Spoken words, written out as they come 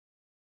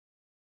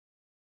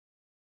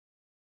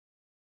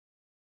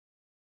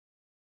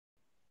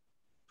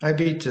Hi,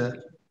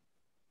 Peter.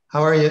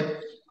 How are you?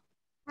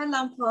 Hi,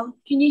 Luang Por.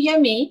 Can you hear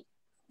me?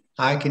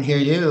 I can hear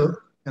you.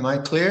 Am I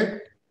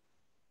clear?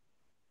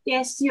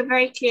 Yes, you're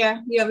very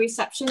clear. Your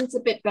reception's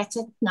a bit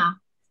better now.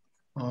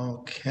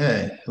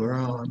 Okay, we're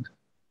on.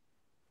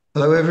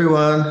 Hello,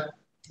 everyone.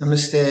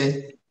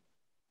 Namaste.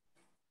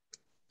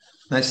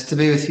 Nice to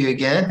be with you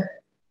again.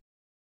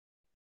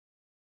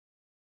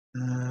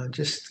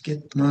 Just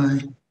get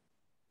my...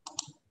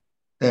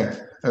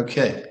 There.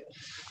 Okay.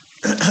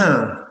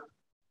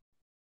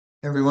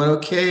 Everyone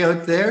okay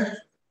out there?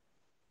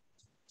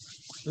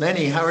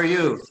 Lenny, how are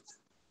you?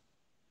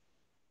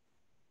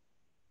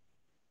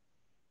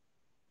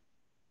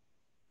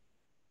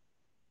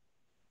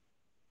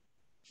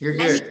 You're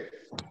good.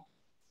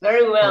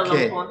 Very well,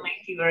 Okay. Lampon.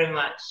 Thank you very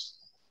much.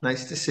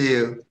 Nice to see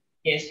you.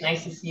 Yes,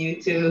 nice to see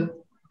you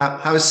too.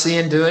 How's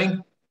Cian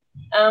doing?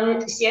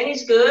 Sian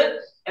is good.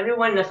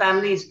 Everyone in the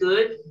family is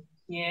good.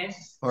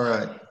 Yes. All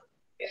right.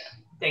 Yeah.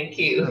 Thank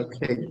you.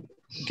 Okay.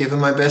 Give him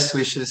my best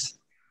wishes.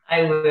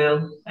 I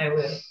will.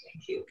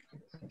 Thank you.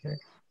 Okay.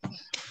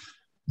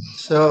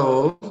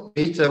 So,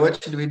 Peter,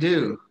 what should we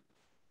do?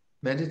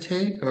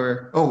 Meditate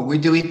or... Oh, we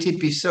do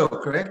Itipiso,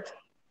 correct?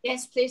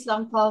 Yes, please,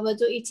 Luang Por. We'll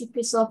do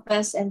Itipiso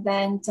first and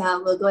then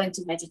we'll go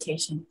into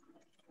meditation.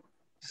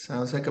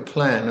 Sounds like a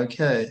plan.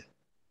 Okay.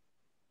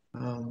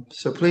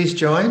 So please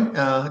join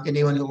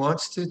anyone who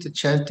wants to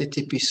chant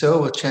Itipiso.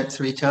 We'll chant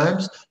 3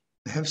 times.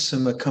 I have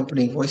some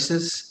accompanying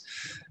voices.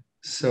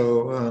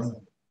 So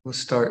we'll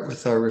start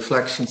with our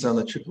reflections on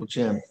the Triple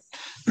Gem.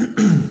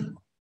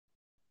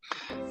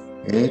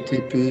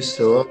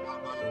 Itipiso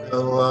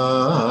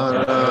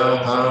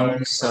Arahang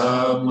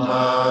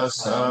Samma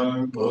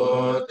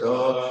Sambuddho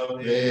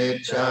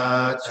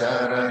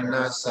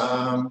Vichacharana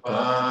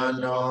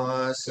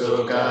Sampano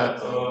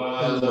Sugato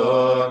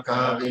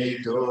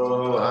Lokavidu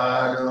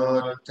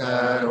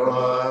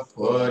Anuttaro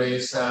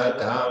Purisa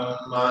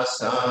Dhamma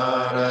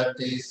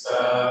Sarati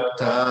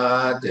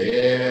Satta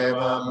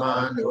Deva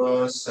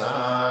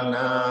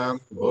Manusana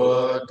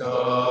Buddho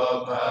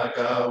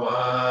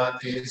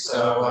Bhagavati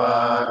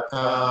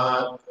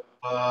Savakat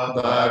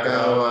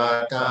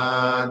Bhagavata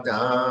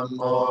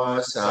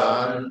Dhammo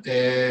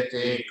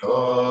Santitiko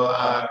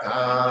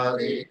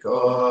Akaliko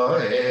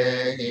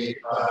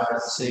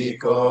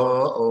Ehipasiko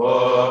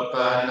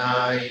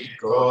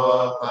Opanaiko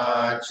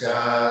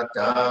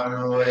Pachatam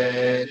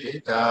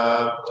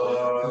Veditapo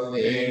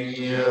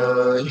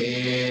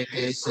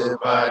Vinyuhiti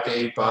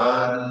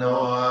Supatipanno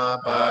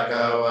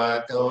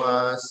Bhagavato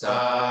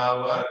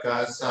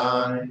Savaka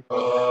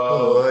Sangho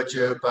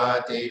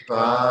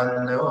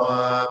Ujupatipanno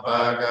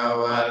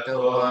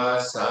Bhagavato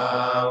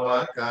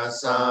Savaka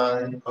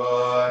Sangho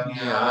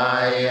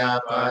Nyaya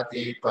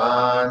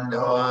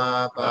Patipanno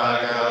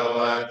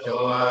Bhagavato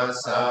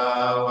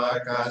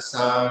Savaka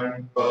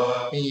Sangho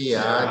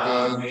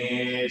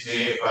Yadini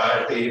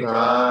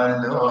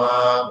Patipanno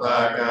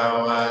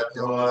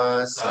Bhagavato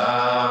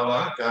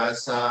Savaka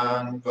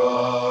Sangho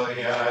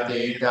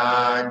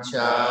Yadidan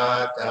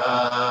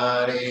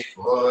Chatari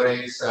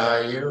Purisa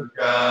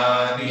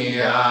Yukani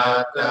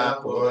Yata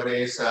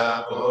Purisa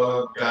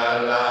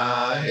Pukala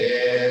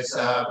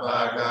Esa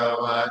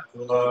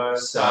Bhagavato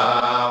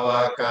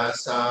Savaka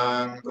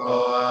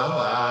Sangho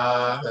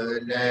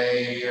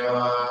Ahuneyo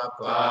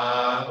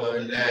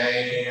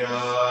Pahuneyo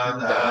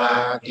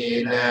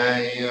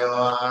Dakineyo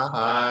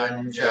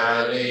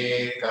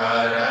Anjali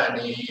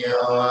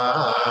Karaniyo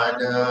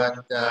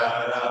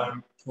Anuttaram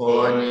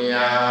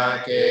Punya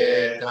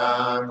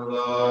Ketam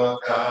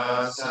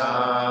Lokasati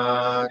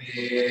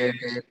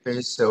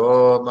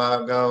Piso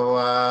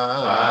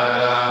Bhagava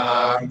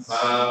Araham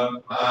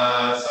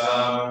Samma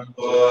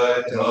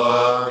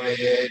Sambuddho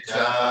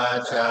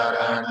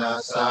Vichacharana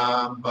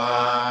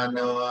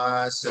Sampano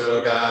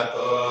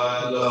Sugato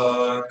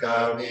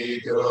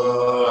Lokavidu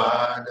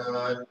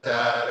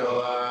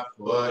Anuttaro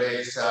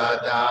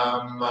Purisa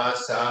Dhamma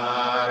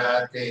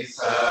Sarati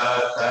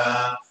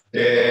Satta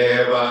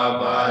Deva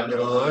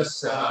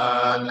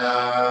Manusana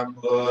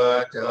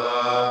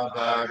Buddha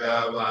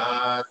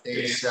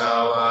Bhagavati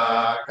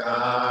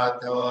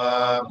Savakato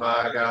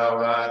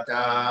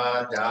Bhagavata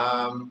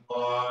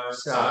Dhammo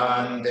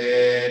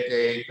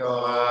Sandetiko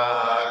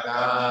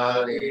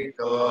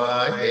Akaliko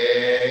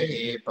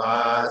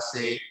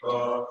Ehipasiko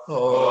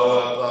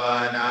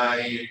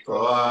Opanaiko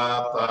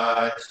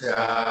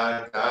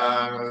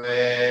Pachadam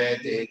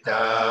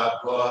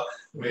Veditapo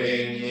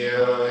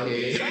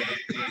Vinyuhi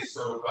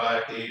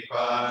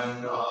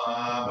Supatipanno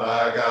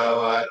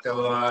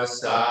Bhagavato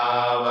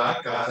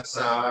Savaka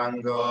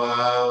Sangho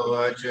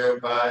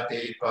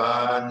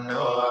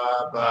Ujupatipanno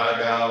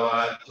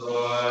Bhagavato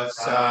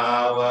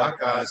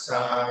Sāvaka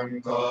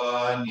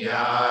Sangho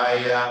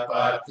Nyaya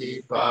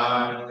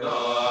Patipanno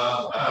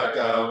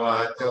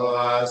Bhagavato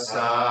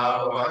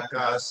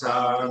Sāvaka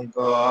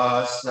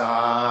Sangho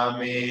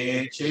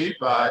Samici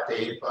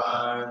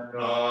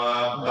Patipanno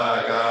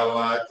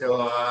Bhagavato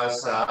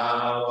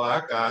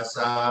Sāvaka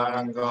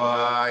Sangho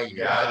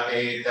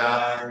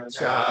Yatidam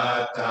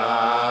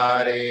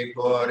Cattari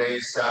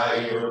Purisa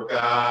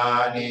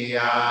Yugani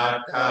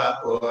Atta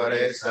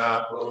Purisa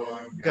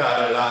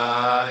Punggala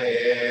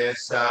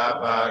Esa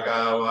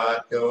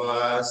Bhagavato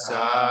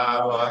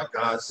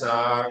Sāvaka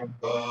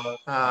Sangho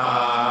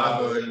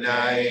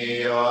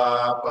Ahunayo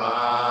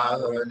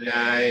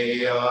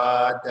Pahunayo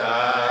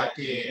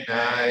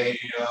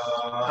Dakinayo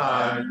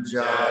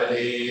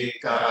Anjali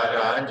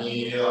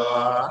Karaniyo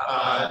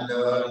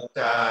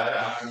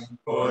Anuttarang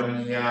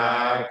Punya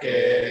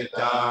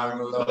Ketang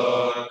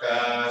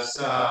Lokasati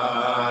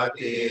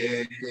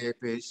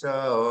Tipiso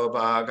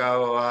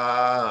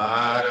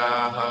Bhagava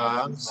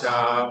Araham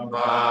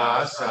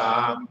Samba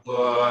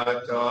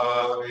Sambuddho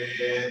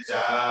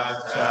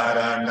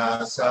Vicacharana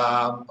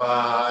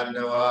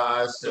Sampanno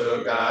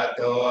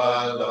Sugato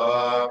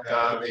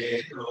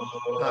Lokavidu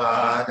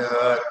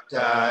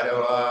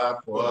Anuttaro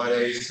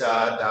Purisa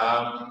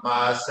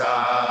Dhamma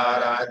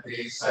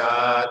Sarati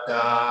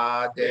Sata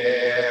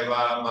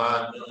Deva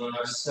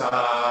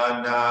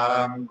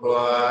Manusanam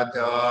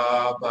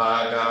Buddha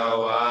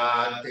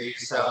Bhagavati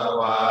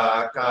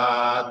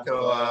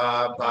Savakato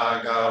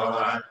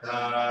Bhagavata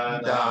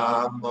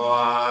Dhammo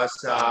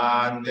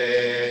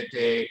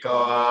Sandetiko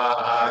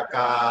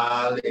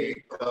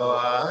Akaliko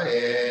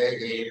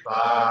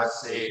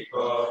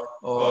Ehipasiko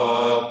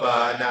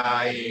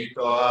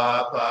Opanaiko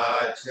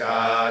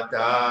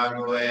Pachatang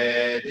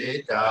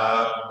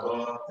Veditapo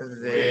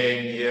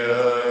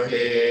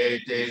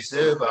Vinyuhiti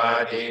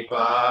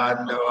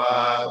Subhadipando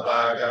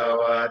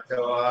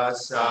Bhagavato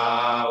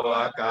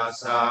Sāvaka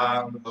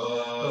Sangho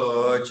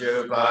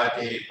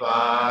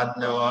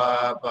Ujjupatipando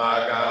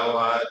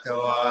Bhagavato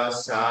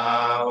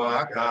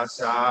Sāvaka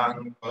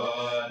Sangho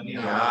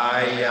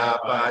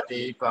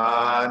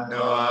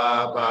Nyayapatipando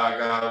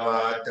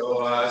Bhagavato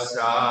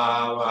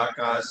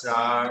Sāvaka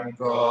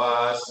Sangho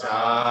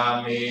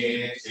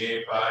Samici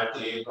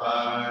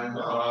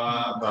Patipando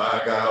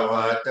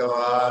Bhagavato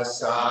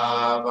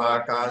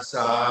Sāvaka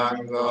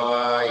Sangho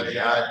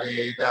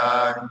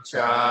Yatidam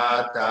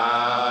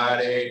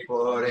Cattari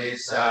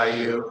Purisa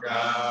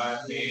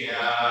Yugani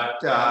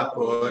Atta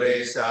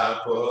Purisa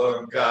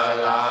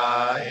Punggala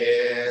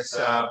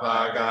Esa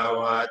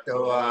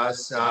Bhagavato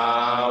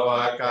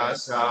Sāvaka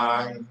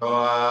Sangho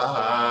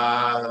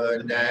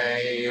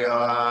Ahunayo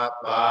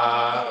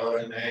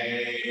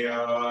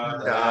Pahunayo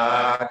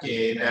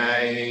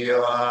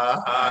Dakinayo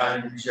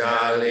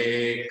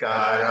Anjali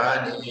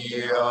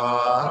Karaniyo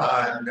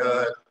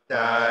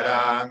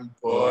Anuttarang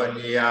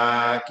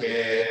Punya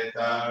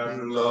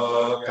Ketang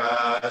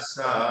Lokasati.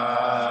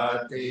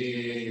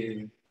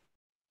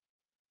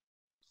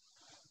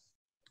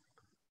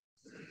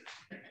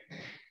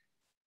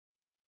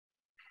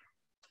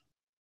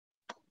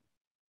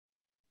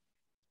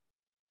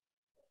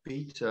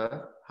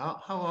 Peter,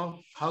 how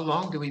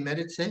long do we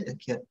meditate? I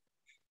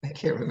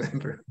can't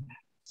remember.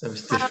 So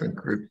it's different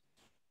group.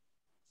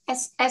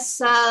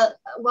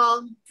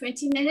 Well,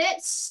 20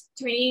 minutes,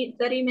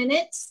 30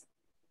 minutes.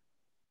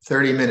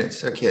 30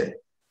 minutes, okay.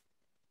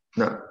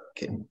 No,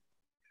 okay.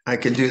 I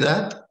can do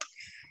that.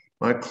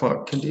 My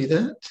clock can do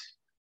that.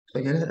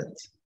 Look at that.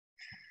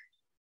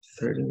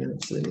 30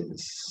 minutes it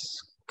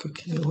is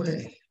cooking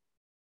away.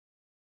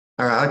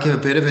 All right, I'll give a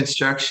bit of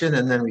instruction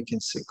and then we can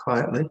sit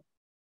quietly.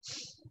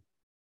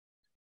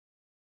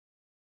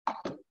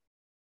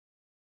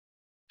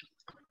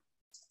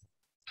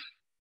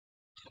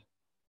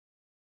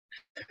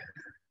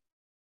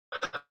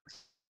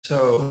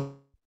 So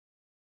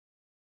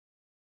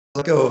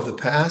let go of the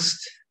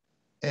past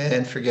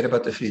and forget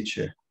about the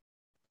future.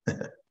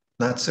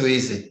 Not so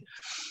easy.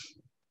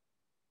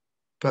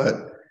 But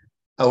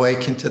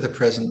awaken to the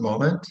present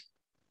moment.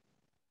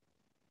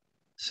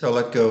 So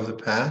let go of the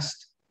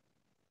past.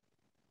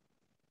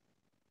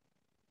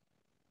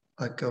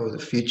 Let go of the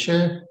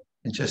future.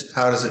 And just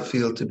how does it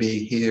feel to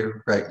be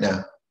here right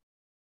now?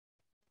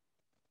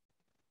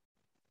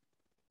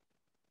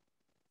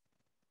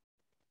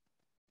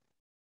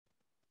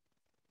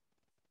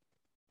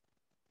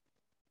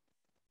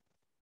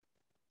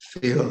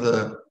 Feel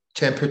the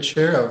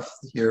temperature of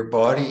your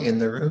body in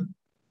the room.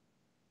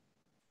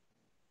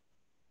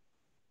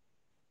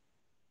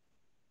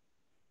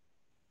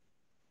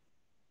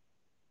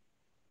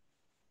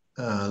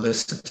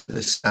 Listen to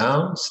the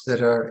sounds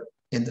that are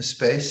in the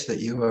space that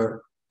you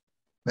are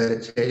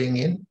meditating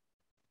in.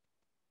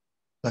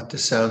 Let the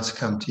sounds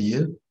come to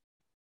you.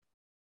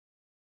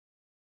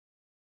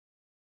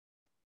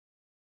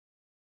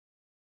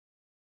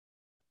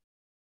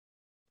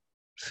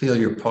 Feel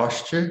your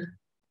posture.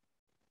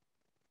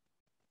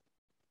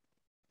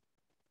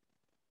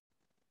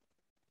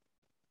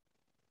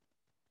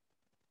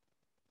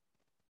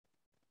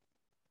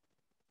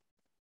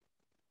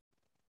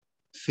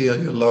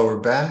 Feel your lower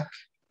back,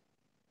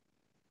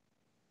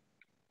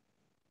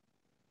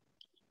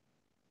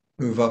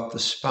 Move up the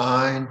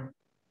spine,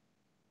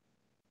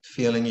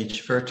 feeling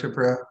each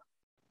vertebra,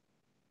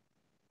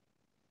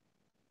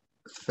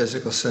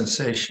 physical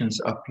sensations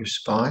up your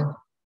spine.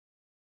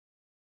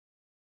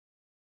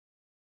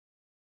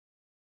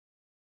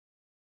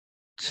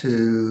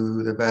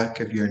 To the back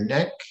of your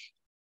neck.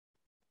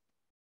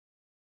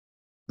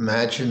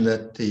 Imagine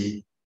that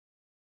the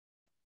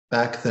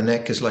back of the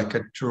neck is like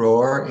a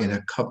drawer in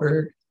a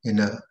cupboard, in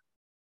a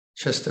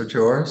chest of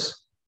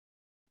drawers,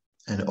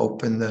 and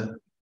open the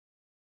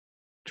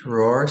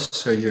drawer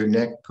so your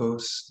neck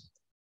goes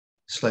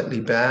slightly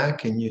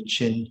back and your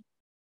chin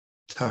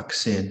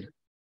tucks in.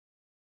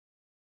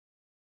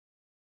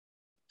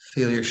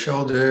 Feel your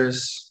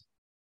shoulders,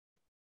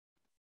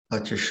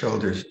 let your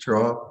shoulders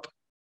drop,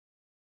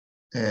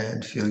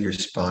 and feel your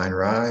spine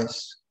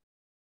rise.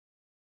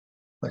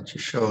 Let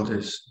your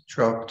shoulders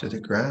drop to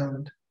the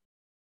ground,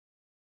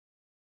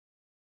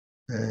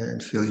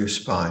 and feel your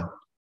spine.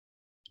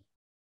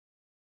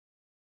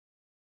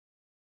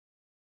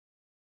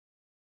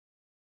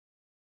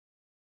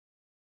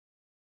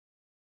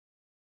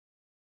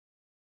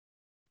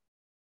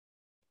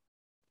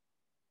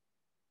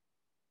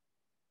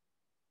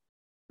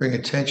 Bring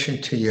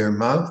attention to your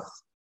mouth.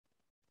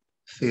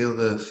 Feel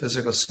the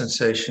physical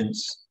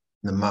sensations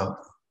in the mouth.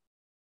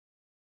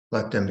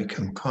 Let them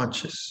become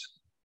conscious.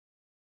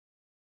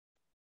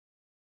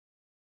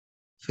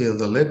 Feel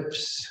the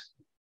lips.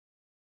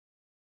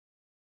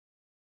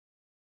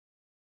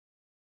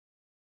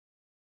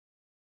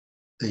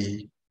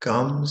 The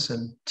gums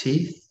and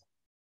teeth.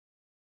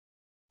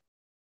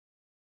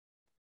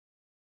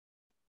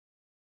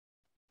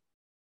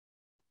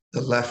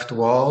 The left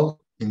wall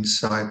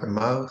inside the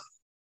mouth.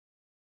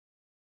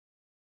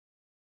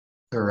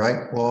 The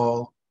right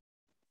wall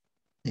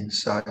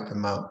inside the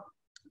mouth.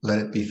 Let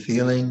it be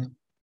feeling.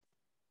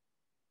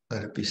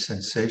 Let it be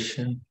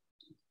sensation.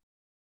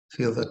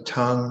 Feel the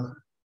tongue.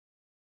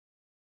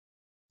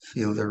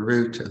 Feel the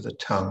root of the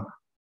tongue.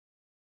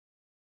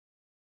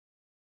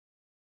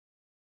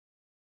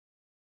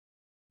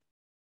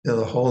 Feel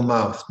the whole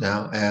mouth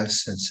now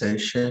as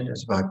sensation,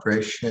 as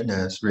vibration,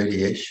 as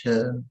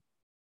radiation.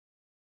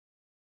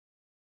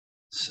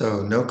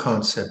 So no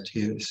concept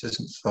here. This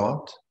isn't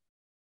thought.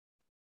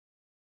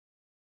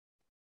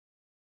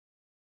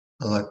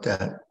 I'll let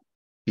that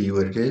be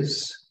what it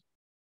is.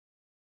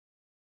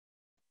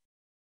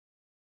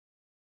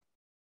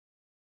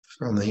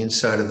 From the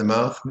inside of the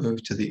mouth,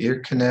 move to the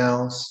ear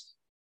canals.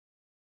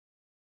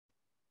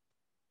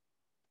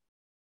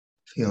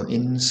 Feel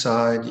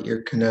inside the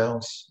ear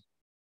canals,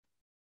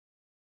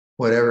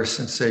 whatever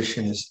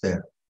sensation is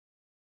there.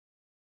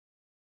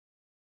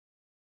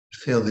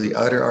 Feel the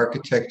outer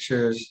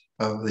architectures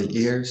of the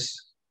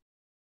ears.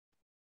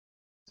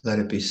 Let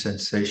it be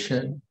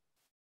sensation,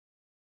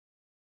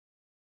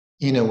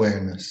 in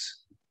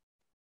awareness.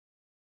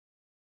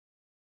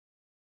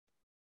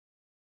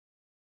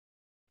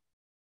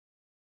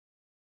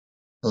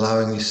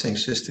 Allowing these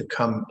things just to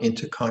come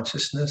into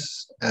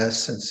consciousness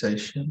as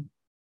sensation.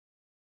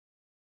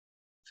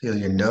 Feel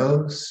your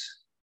nose,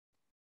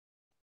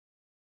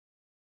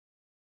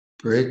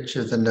 bridge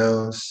of the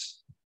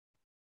nose,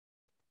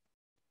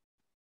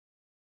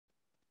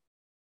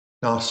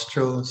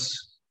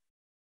 nostrils.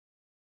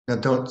 Now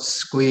don't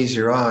squeeze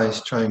your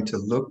eyes trying to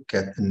look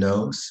at the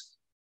nose.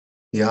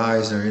 The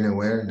eyes are in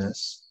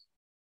awareness.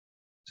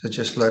 So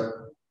just let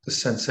the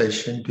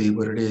sensation be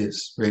what it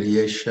is,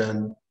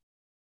 radiation.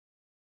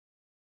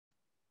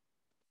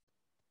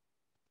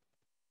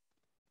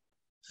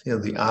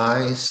 Feel the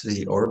eyes,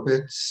 the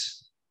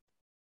orbits,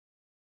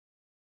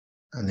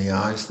 and the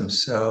eyes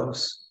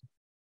themselves.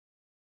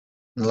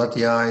 And let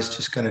the eyes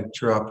just kind of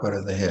drop out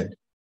of the head.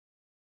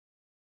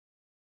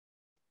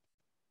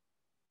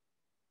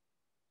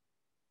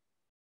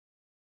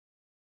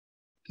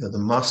 Feel the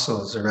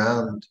muscles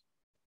around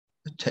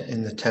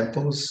in the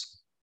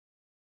temples.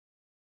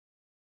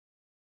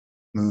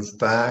 Move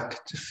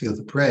back to feel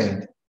the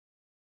brain.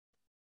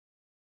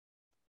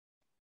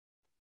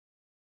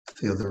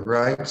 Feel the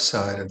right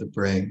side of the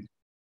brain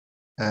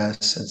as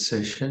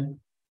sensation.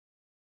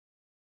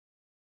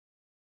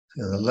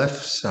 Feel the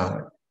left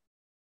side.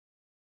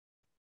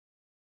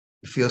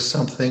 If you feel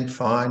something,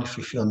 fine. If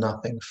you feel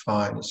nothing,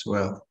 fine as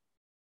well.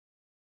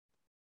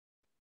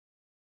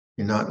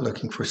 You're not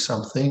looking for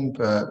something,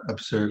 but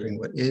observing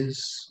what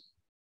is.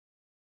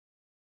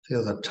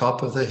 Feel the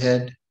top of the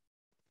head,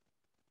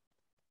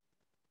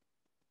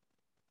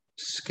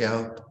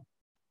 scalp.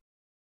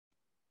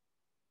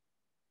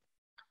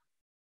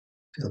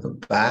 Feel the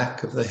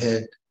back of the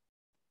head.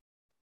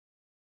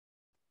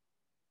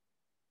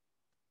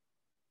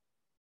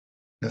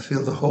 Now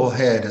feel the whole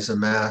head as a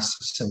mass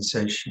of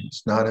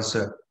sensations, not as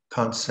a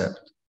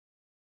concept,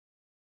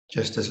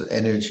 just as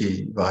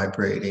energy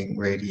vibrating,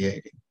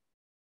 radiating.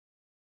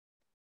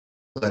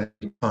 Let it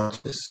be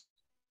conscious,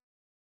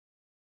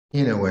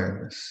 in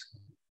awareness.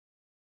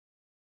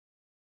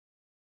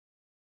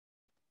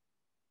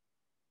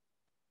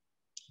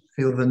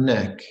 Feel the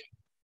neck,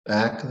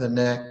 back of the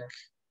neck,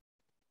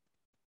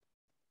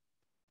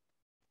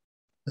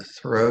 the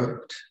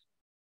throat,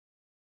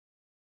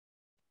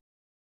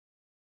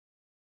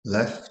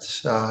 left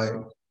side,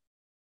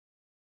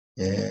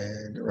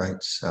 and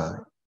right side.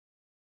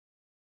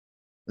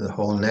 The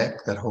whole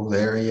neck, that whole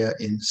area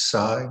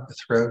inside the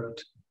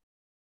throat.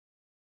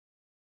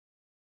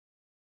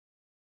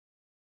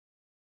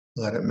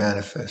 Let it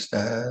manifest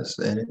as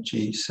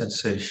energy,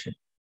 sensation.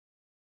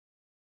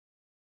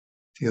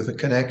 Feel the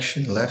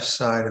connection, left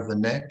side of the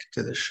neck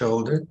to the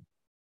shoulder.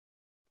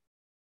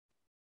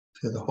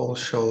 Feel the whole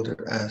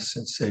shoulder as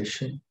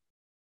sensation.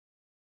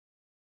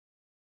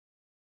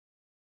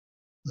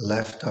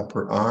 Left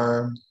upper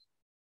arm,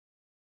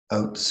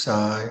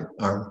 outside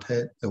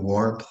armpit, the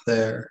warmth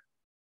there.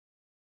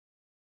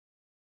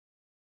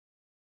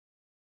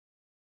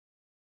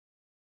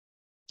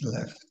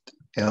 Left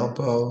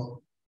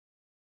elbow,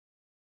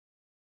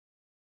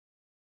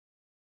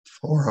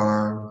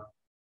 forearm,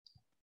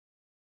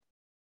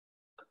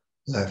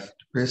 left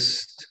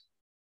wrist,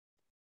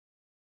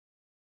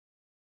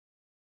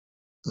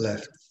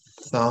 left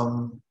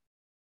thumb,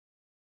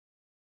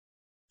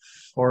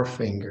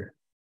 forefinger,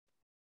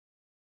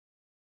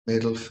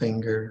 middle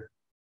finger,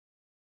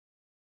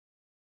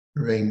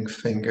 ring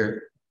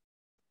finger,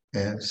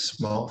 and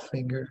small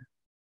finger.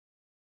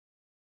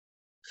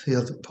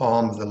 Feel the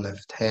palm of the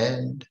left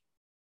hand.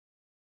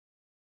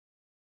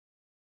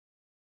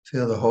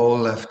 Feel the whole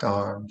left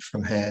arm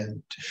from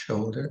hand to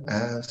shoulder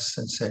as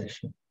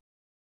sensation.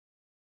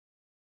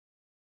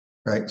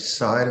 Right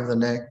side of the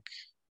neck,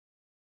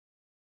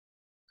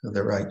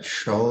 the right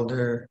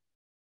shoulder,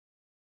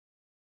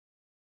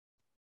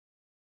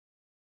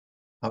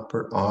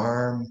 upper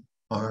arm,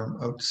 arm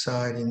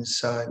outside,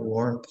 inside,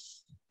 warmth.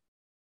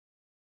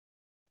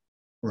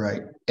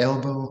 Right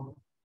elbow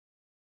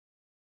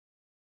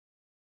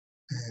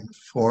and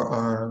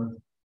forearm.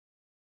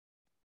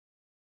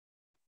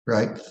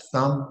 Right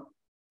thumb,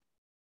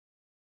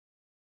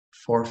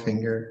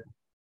 forefinger,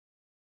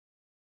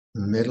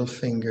 middle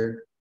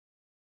finger,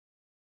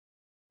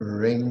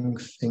 ring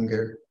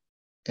finger,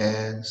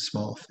 and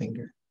small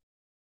finger.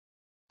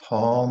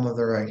 Palm of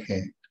the right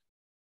hand.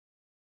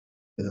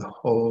 The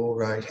whole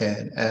right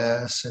hand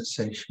as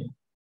sensation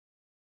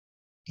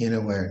in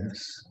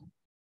awareness.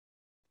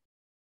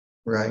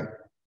 Right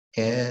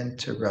hand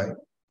to right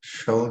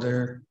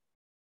shoulder.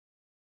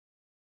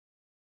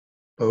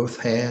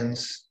 Both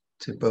hands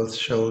to both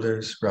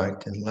shoulders,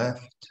 right and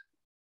left.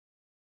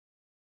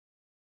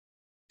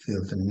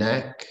 Feel the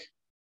neck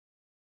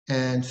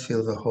and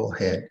feel the whole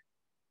head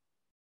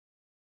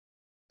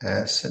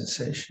as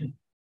sensation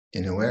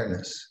in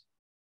awareness.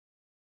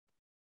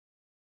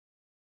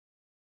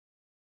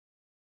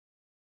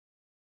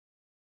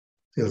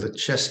 Feel the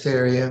chest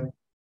area,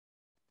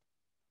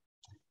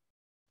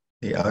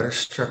 the outer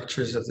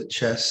structures of the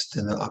chest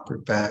and the upper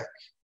back.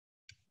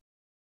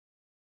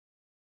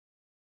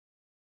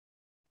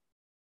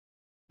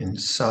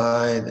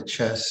 Inside the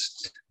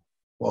chest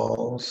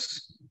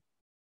walls,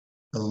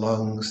 the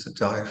lungs, the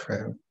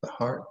diaphragm, the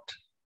heart,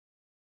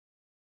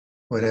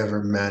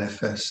 whatever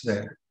manifests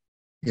there.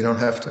 You don't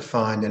have to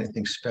find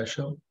anything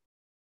special.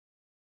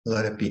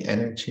 Let it be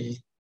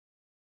energy.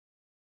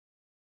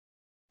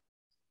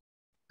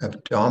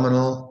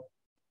 Abdominal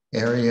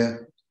area.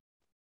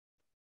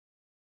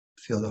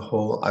 Feel the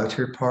whole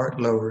outer part,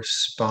 lower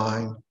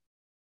spine,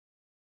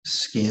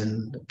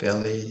 skin, the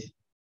belly.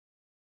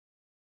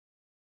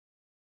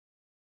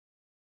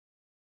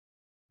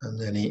 And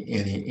then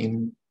any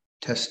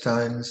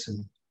intestines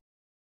and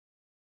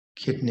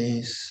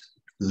kidneys,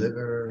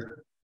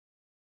 liver,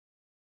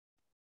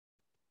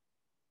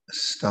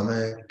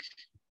 stomach,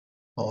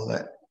 all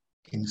that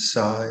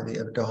inside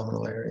the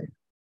abdominal area.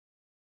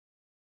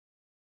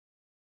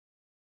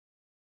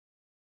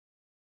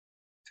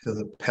 Feel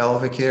the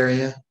pelvic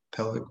area,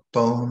 pelvic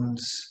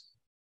bones,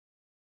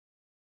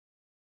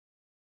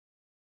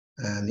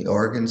 and the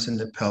organs in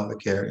the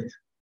pelvic area.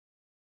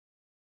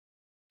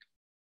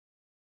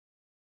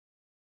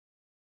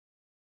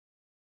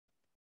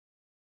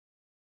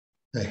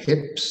 The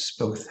hips,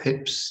 both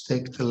hips,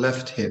 take the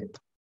left hip.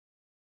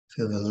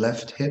 Feel the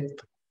left hip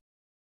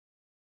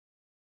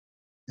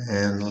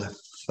and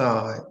left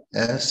thigh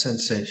as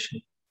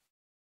sensation.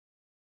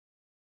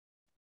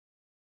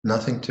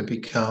 Nothing to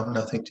become,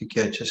 nothing to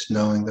get, just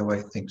knowing the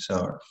way things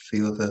are.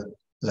 Feel the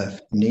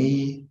left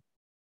knee,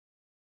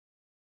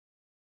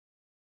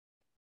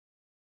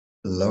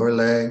 lower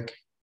leg,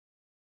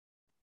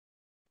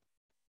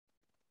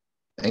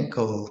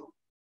 ankle,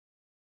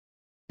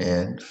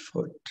 and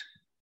foot.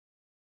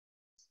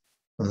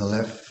 From the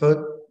left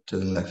foot to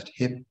the left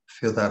hip,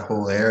 feel that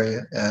whole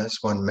area as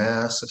one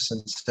mass of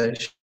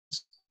sensations,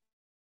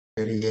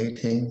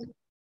 radiating,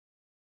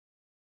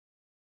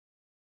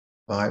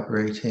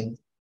 vibrating.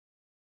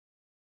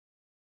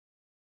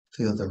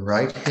 Feel the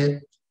right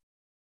hip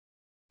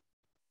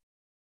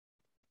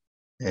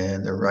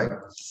and the right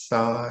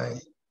thigh,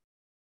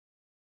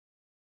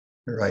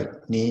 the right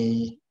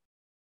knee,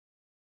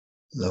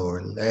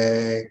 lower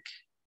leg,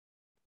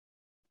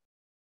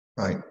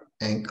 right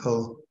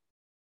ankle,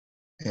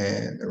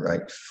 and the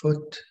right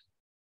foot.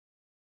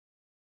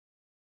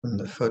 From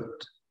the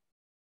foot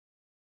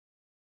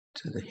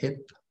to the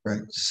hip,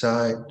 right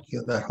side,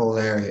 feel that whole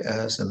area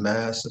as a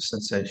mass of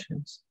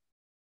sensations,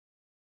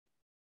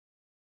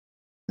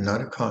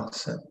 not a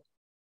concept.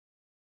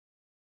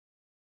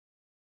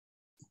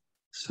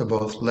 So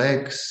both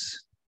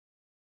legs,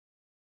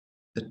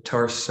 the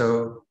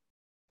torso,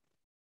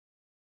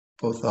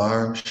 both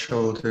arms,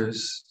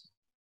 shoulders,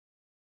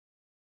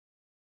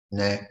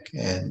 neck,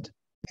 and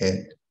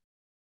head.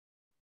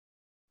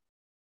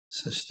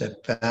 So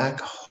step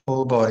back,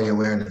 whole body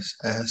awareness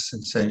as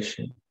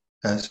sensation,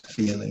 as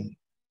feeling.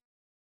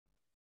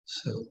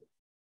 So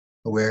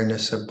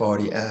awareness of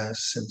body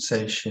as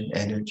sensation,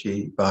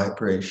 energy,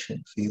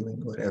 vibration,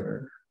 feeling,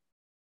 whatever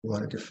you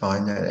want to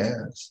define that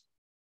as.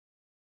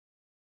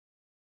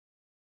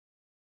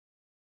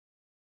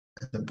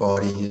 And the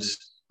body is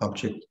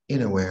object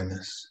in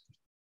awareness.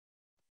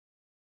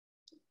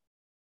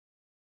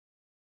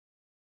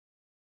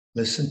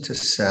 Listen to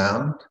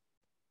sound.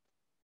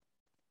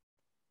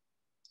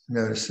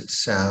 Notice that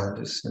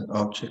sound is an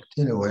object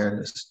in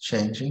awareness,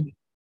 changing.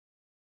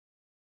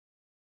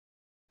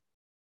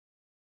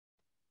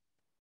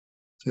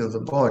 Feel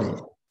the body.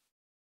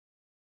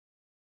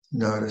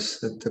 Notice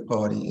that the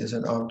body is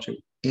an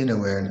object in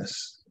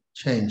awareness,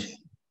 changing.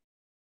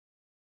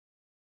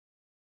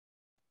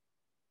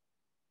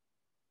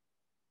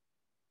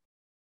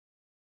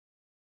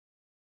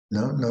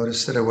 No,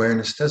 notice that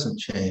awareness doesn't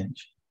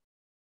change,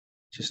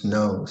 just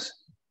knows.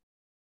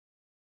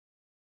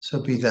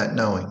 So be that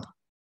knowing.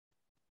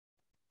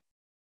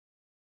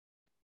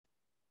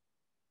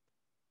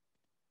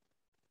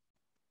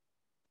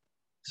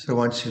 So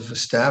once you've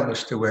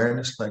established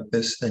awareness like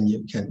this, then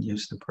you can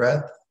use the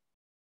breath.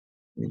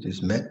 You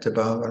use Metta,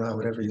 Bhavana,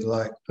 whatever you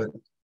like, but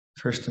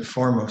first and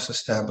foremost,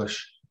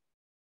 establish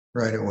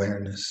right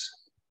awareness,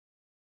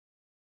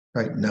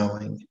 right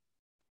knowing.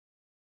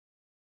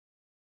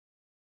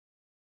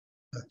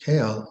 Okay,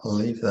 I'll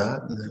leave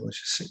that and then we'll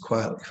just sit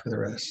quietly for the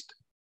rest.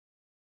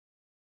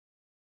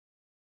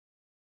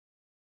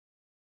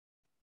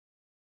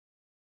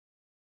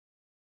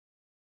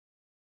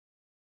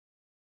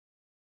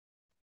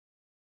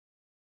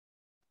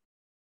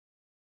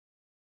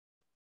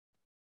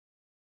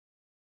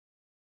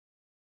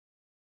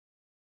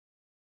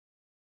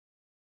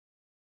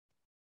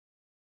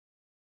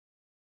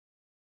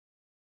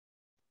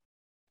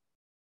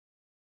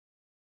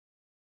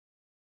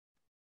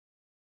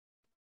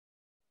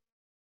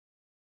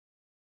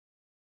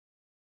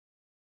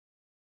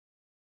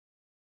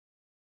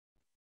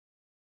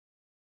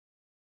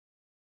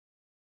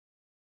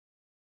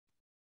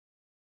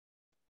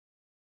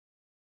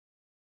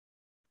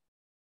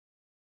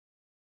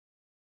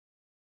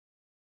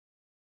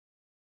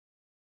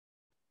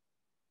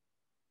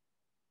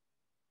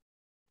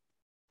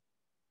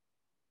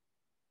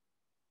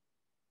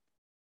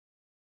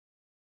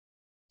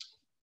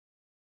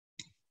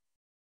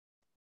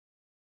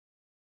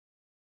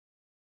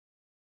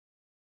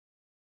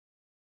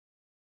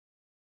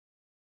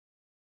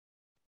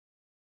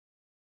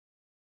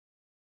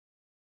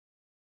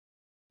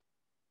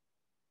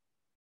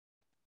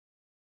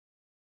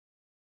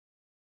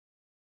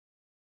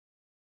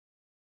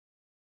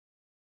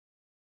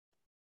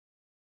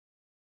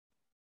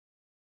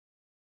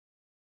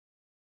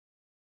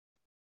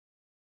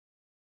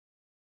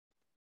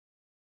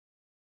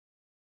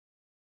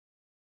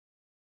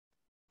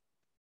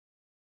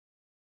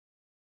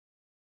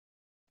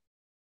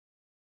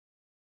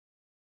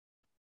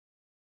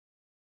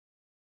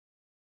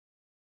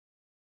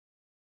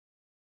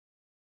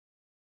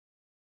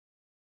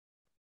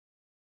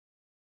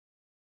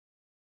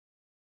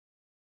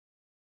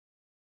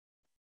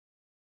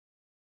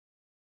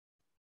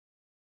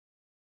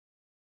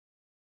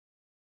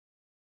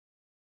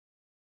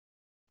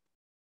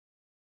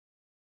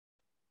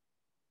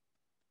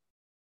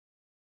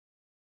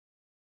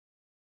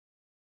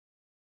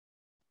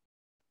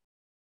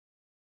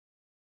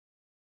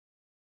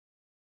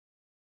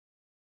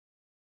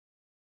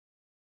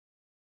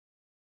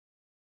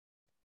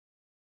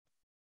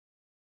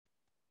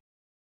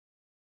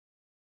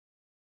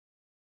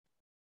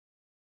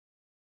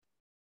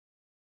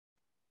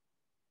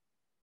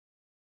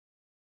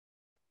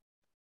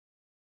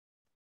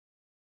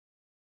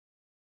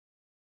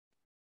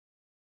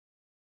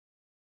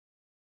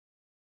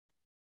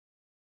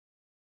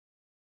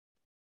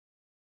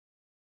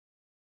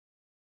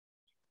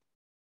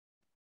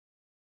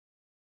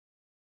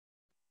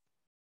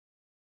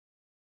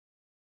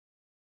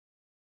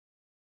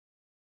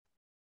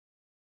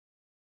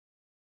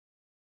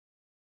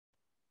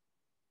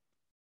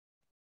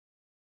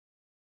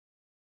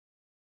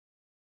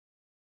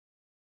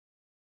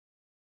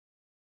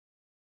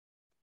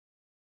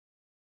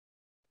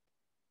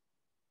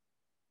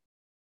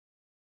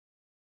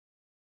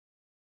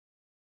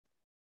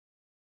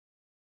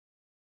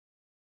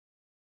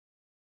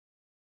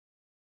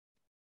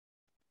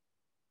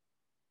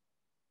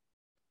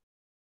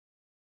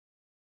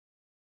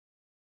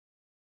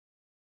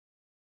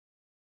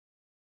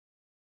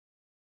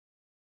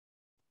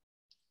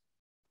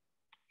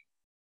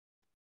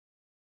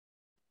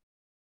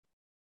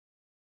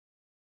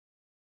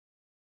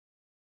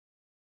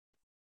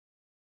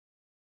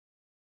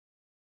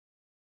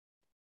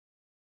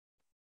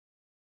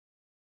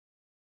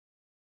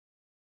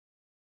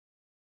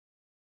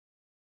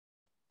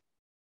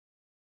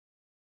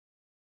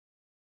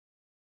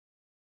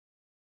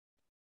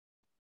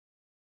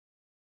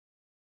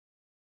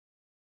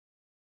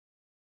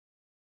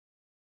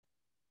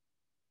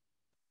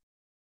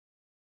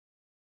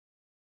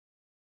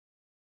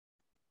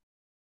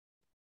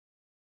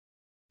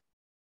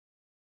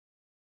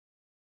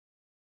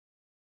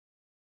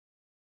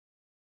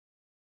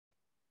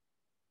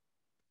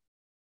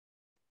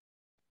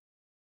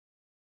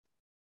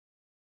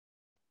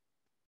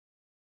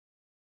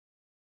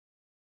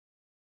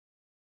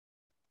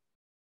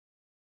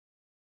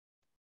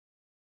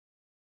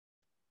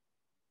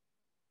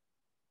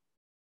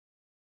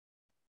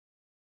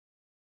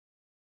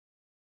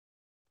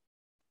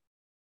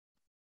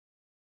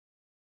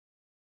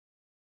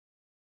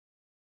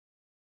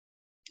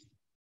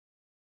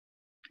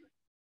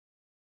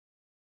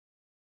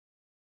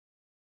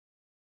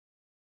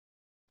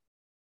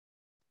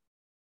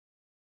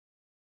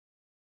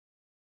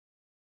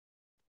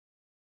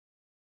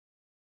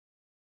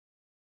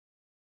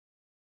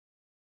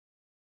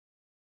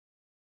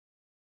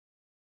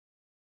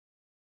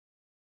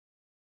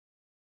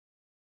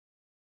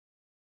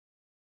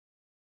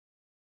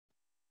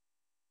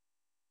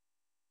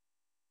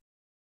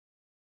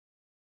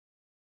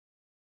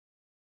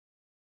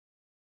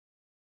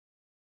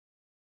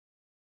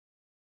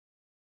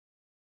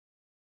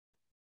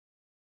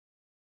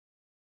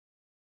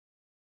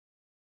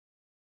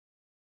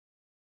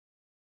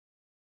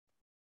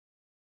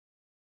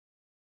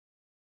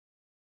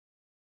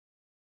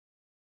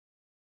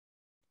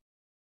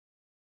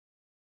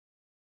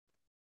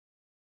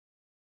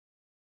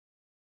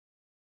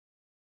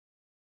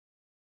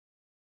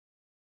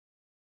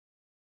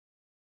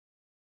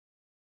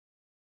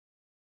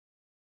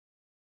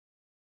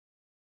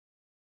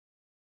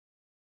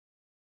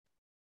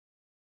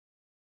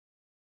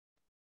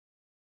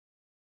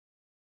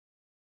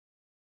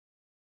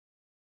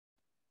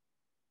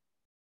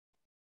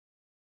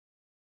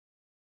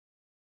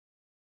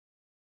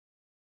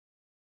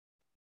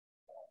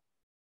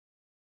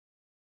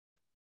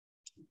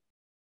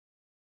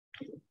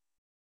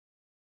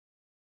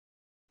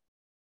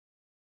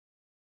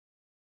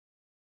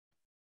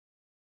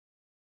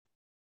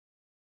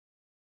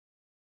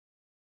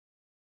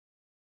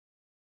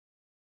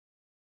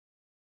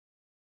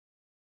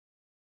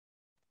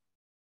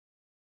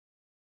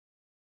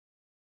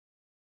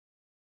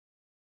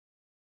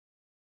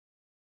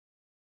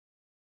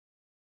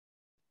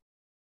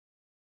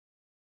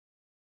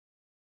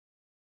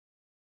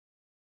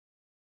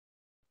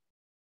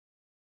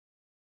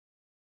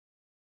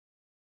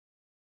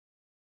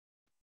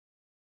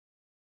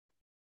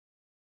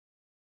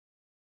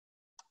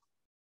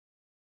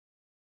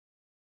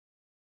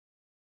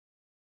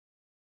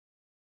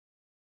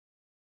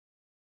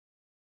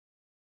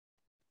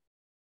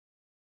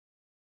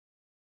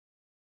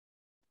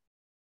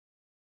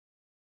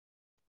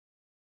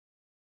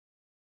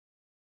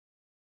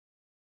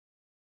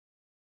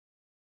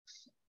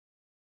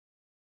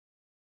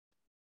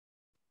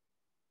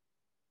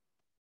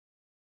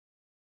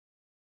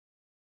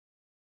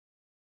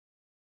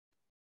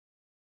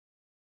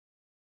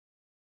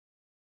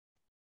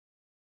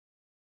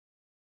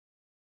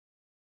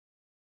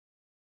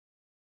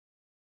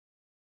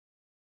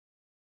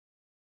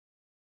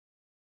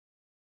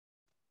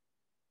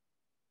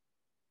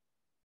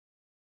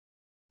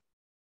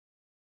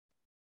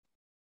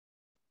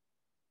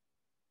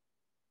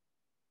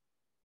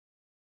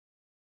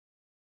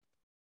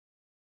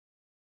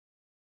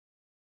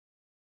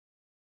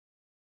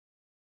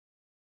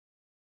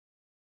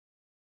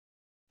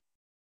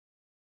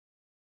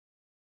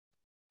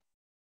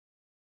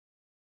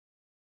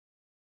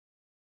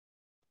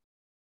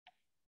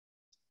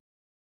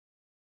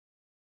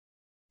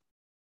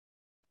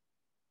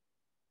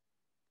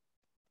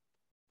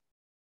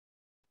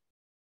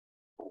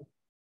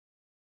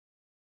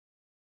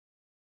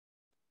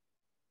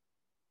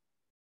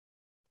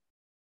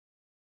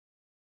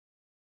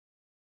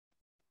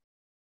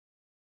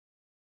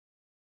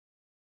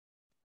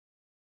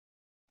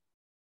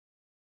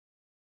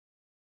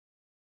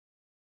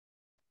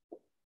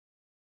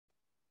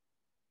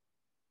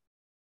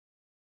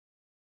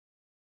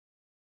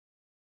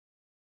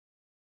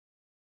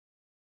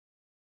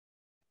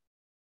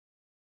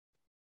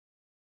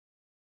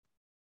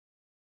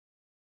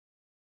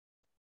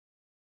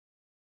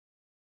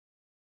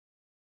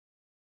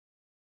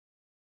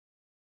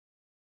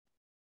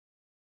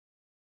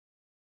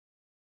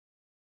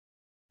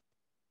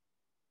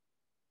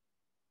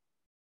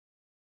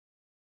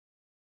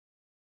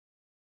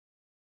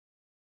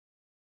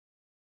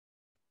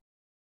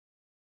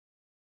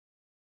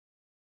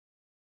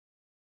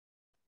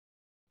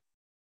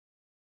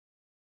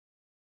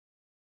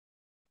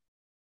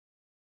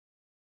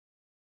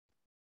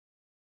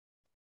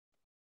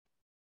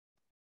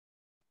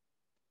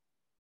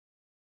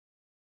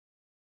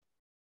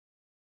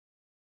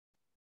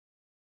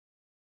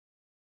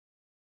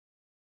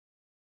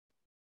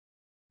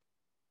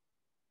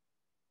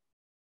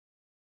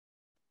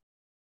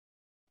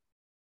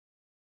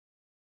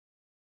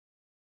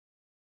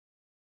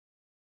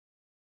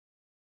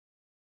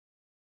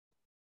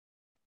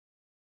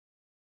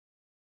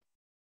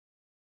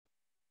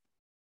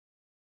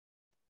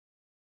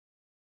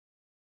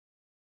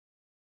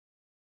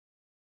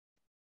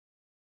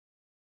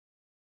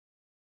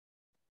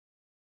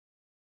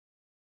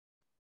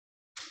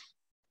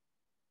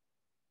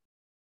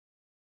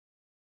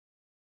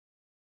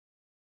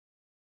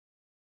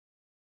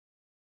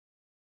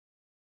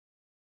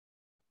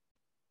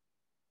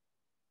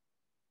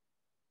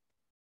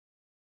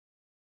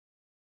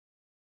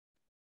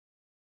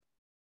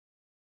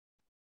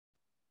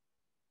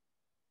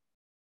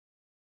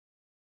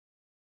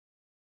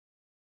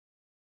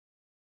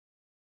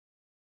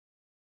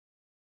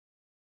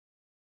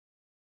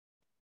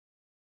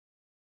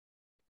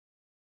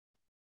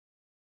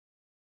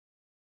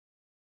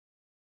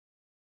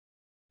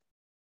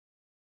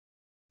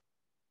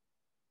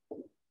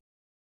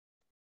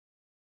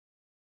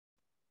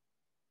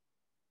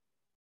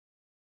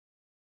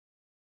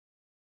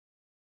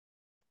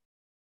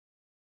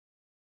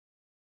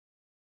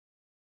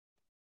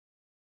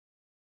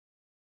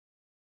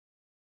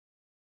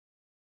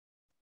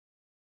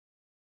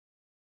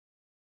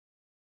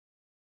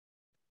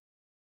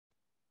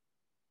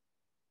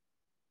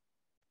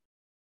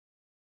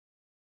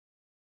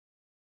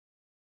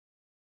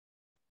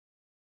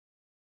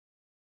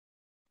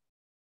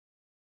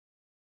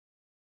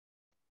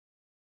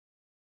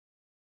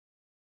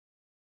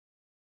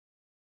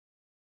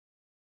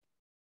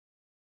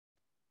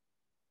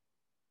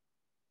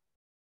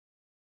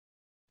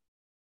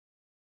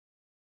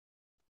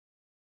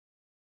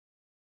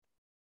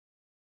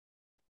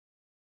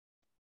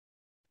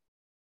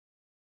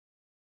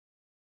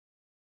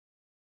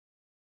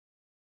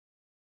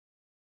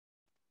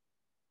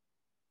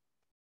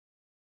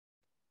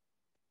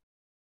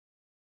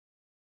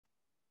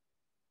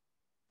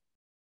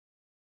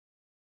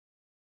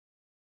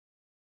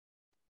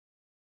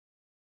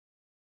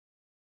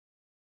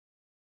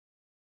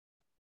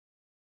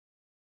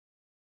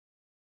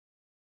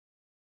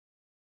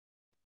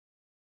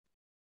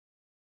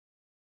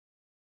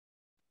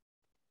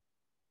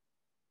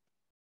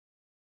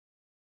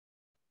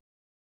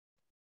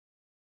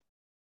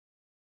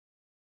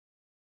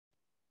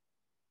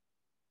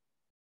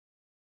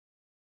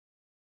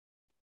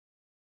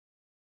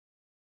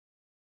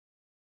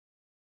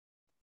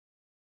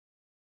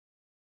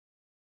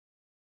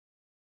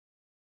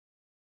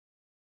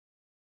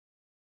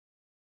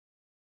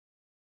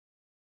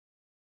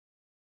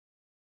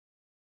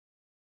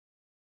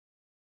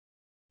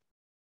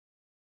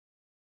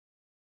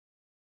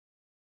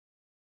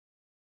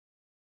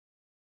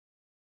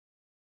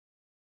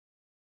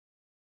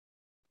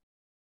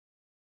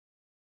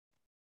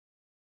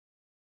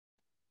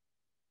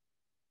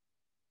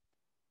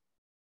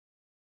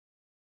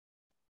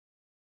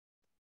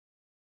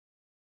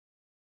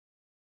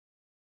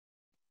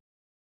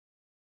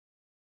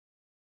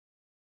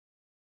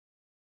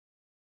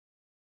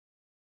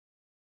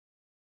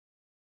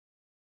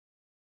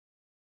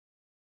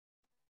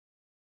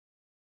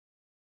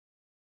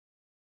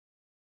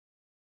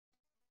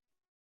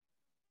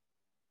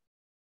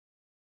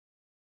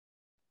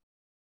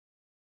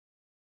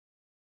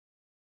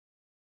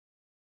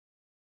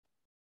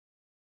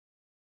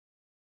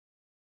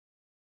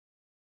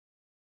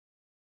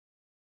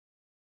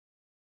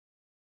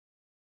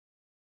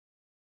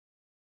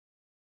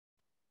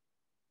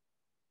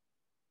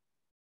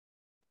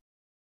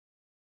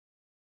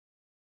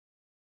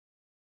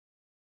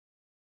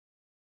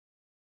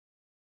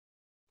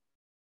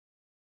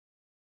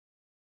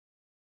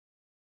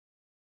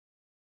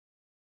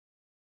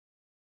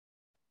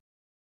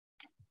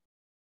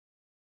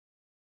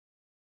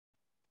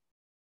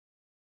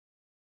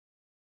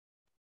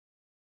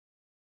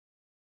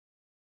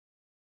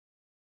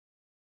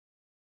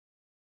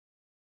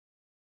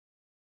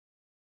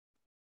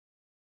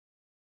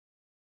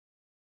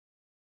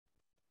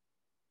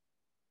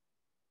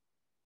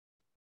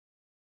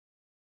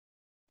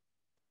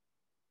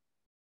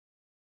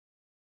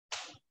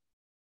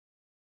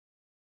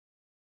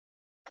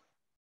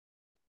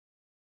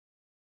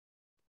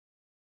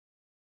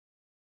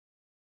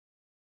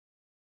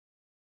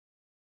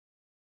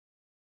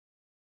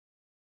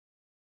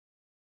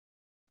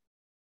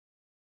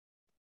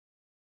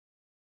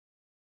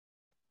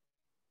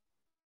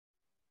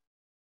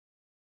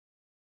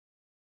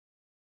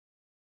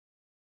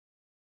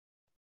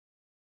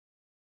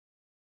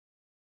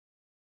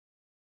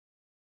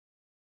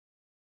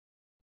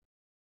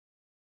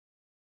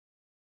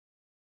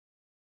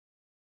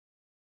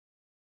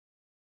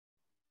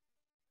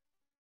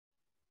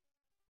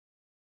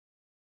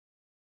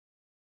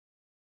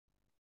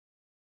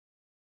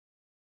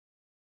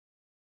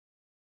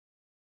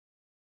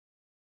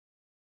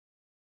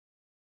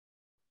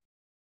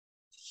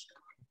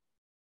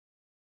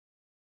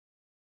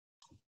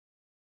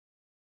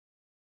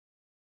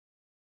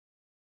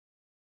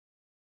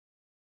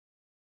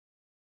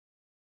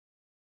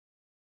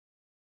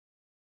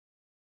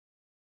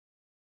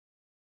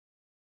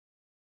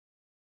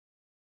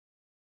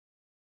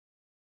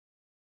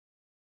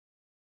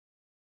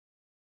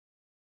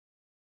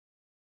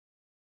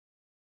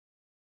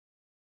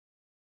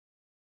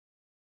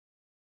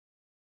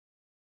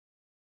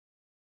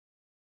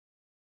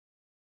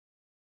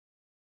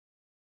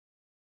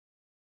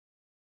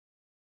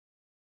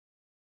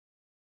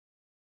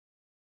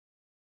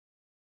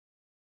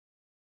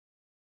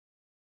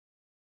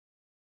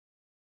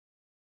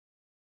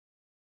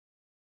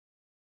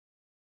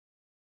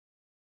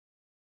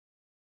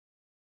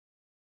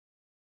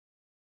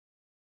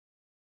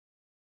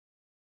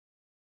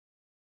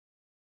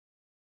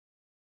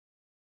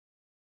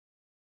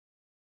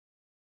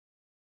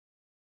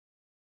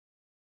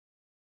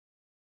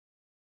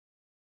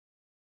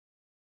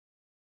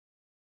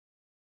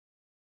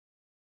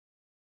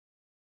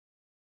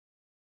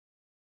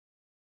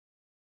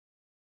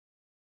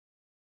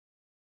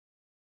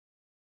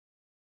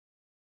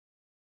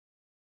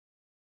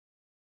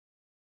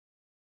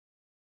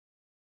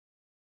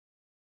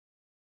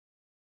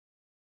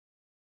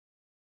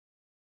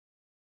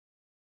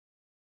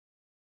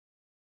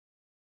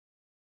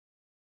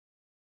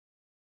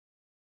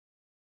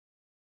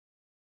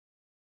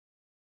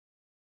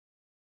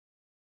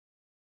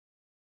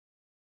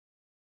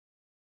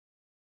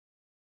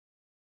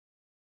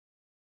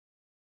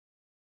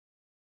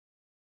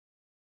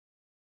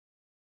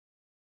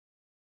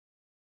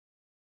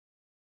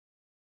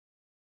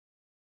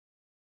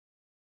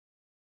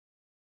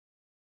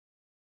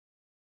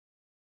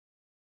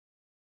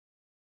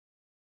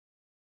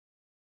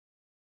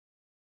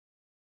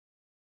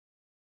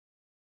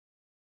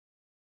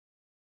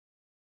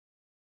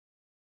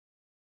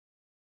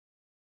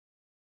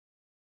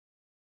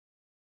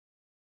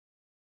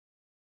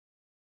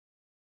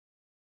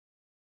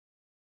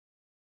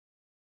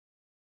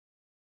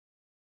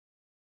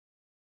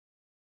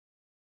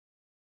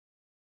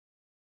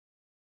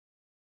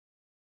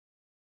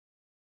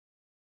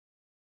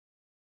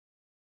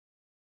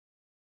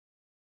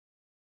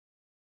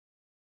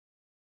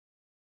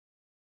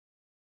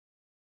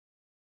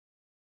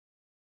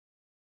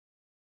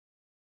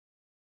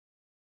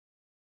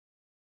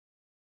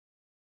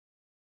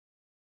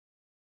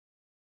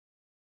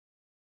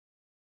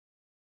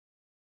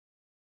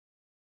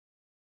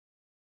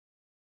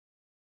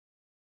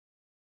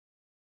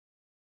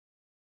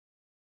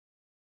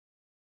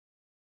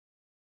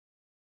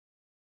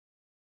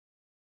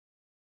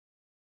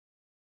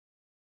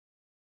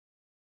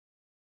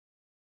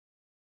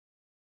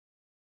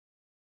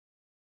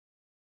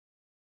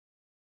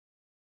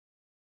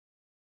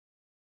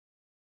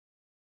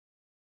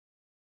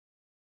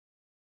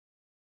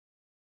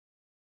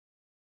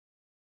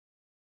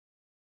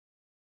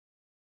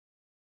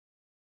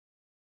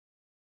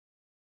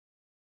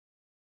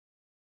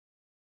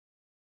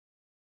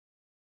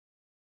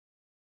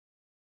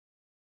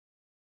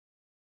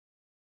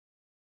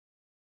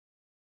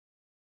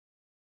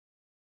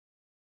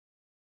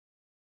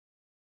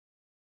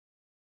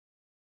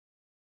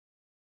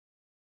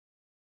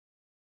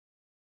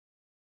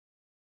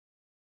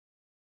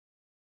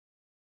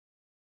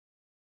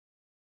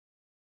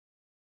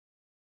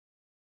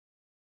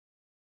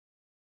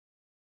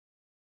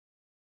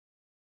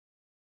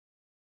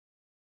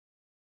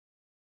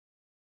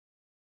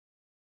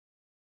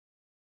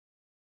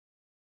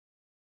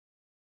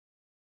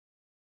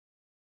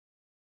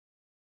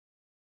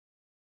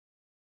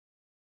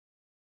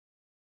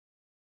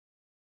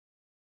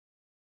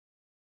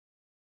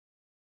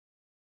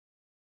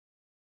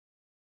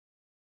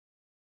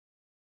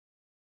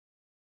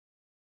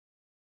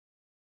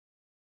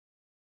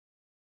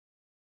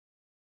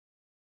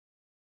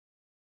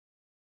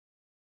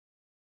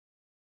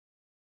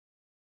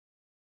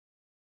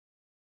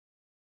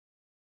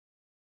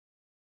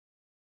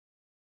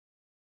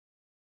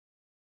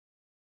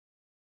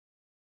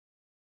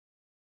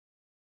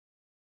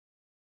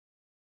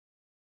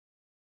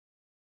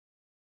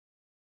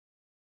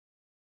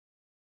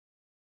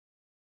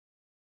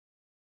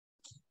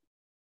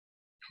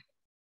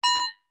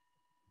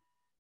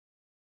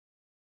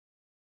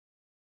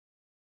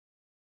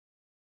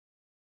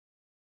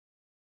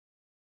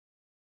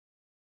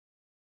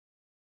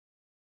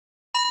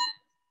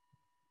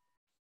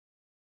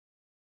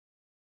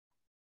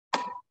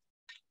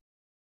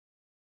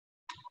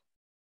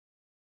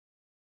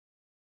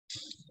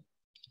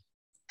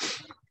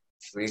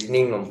 Good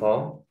evening, Luang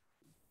Por.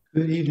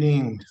 Good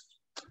evening.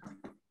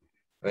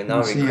 We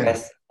now See ya.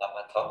 request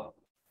Dhamma Talk.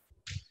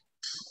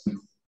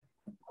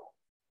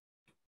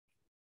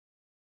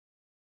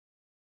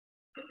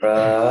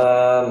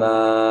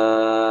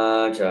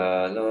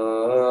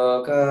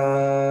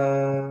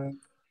 Brahmajaloka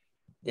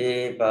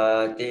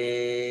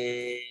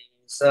Dipati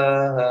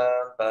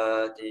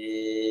Sahampati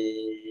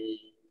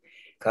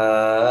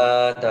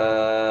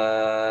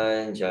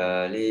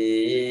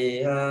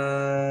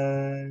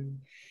Katanjalihan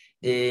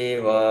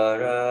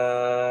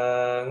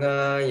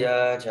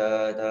Divarangaya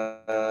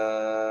Jata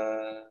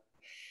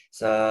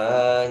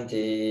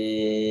Santi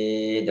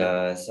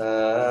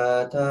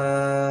Dasata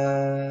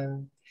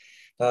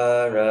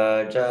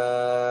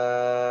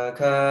Paraja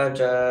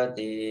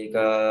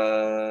Kajatika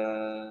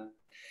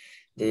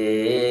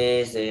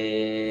Disitu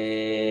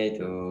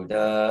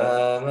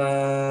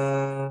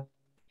Dhamma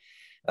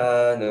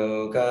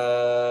Anukampi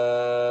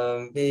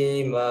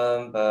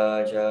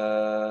Mampaja.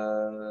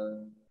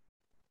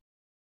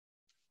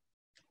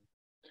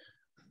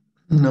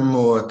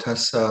 Namo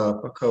tassa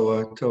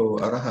bhagavato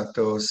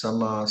arahato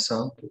sama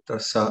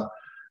sambuddhassa.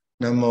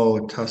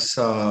 Namo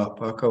tassa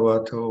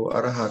bhagavato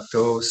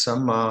arahato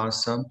sama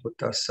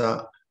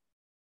sambuddhassa.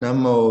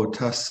 Namo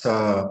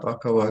tassa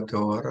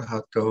bhagavato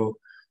arahato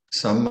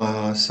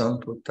sama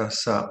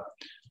sambuddhassa.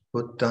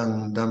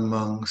 Buddhang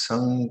dhammang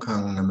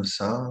sanghang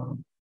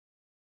namasami.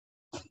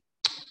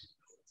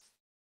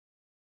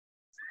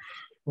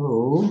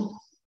 Oh,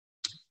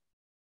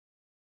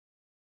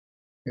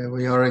 here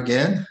we are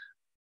again,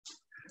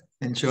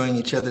 enjoying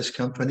each other's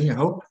company, I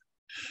hope.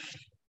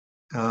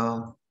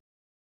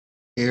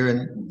 Here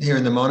in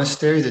the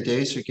monastery, the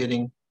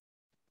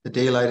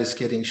daylight is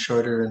getting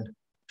shorter and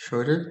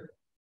shorter.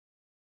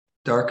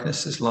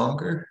 Darkness is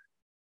longer.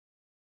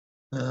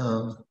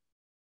 It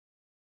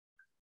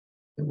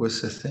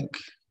was, I think,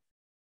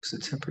 what's the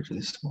temperature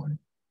this morning?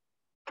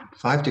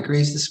 5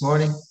 degrees this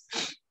morning,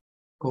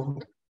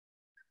 cold.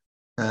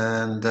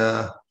 And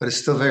but it's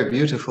still very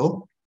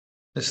beautiful.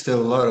 There's still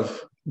a lot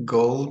of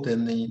gold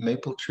in the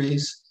maple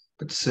trees,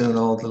 but soon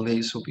all the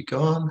leaves will be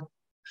gone.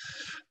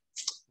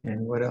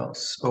 And what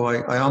else? Oh,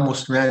 I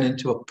almost ran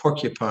into a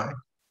porcupine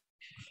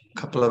a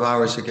couple of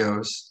hours ago. I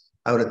was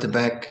out at the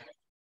back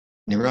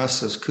near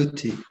Rasa's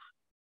kuti,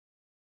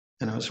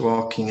 and I was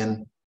walking,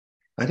 and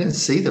I didn't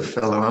see the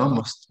fellow. I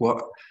almost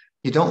walked.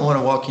 You don't want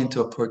to walk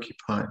into a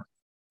porcupine.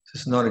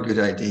 It's not a good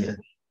idea.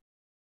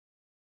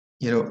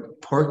 You know,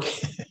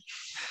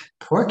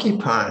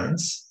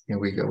 porcupines, here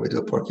we go, we do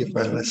a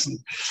porcupine lesson.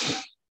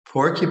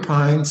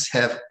 Porcupines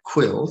have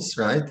quills,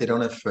 right? They don't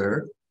have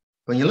fur.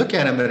 When you look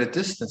at them at a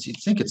distance, you'd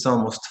think it's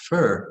almost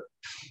fur.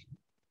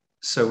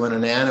 So when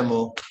an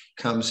animal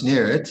comes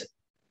near it,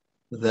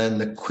 then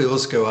the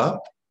quills go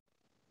up,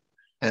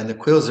 and the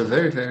quills are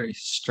very, very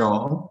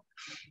strong,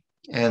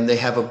 and they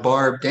have a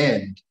barbed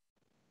end,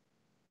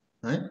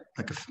 right?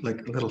 Like a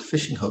little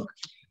fishing hook.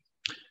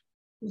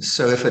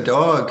 So if a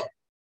dog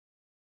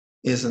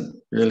isn't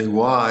really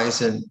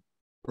wise and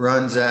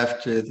runs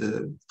after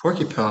the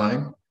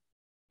porcupine,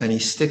 and he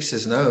sticks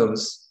his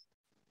nose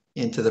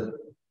into the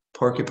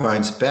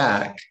porcupine's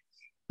back,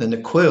 then the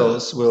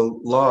quills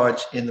will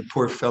lodge in the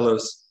poor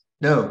fellow's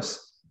nose.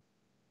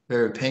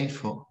 Very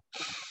painful.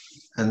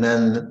 And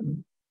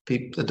then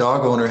the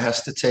dog owner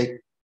has to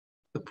take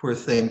the poor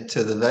thing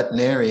to the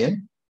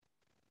veterinarian.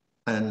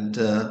 And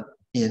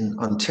in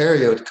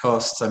Ontario, it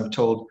costs, I'm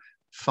told,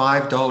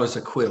 $5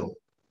 a quill.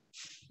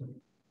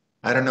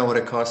 I don't know what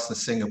it costs in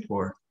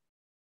Singapore.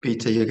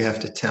 Peter, you have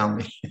to tell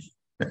me.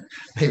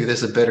 Maybe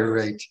there's a better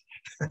rate.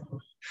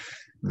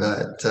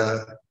 But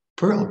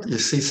Pearl, you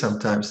see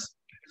sometimes.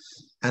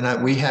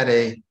 And we had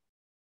a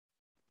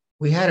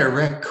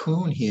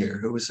raccoon here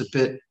who was a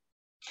bit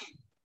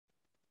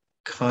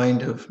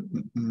kind of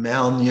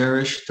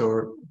malnourished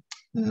or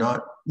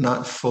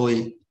not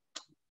fully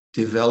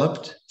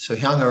developed. So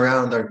he hung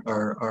around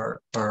our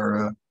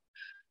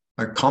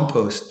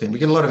compost bin. We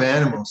get a lot of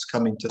animals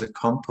coming to the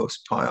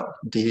compost pile,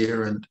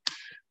 deer and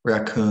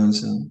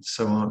raccoons and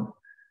so on.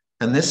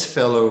 And this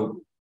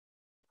fellow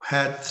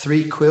had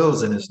 3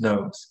 quills in his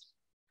nose.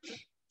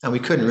 And we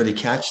couldn't really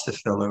catch the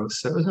fellow,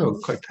 so it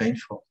was quite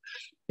painful.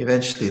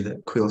 Eventually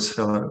the quills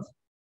fell out.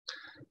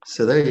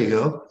 So there you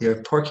go,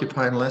 your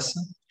porcupine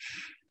lesson.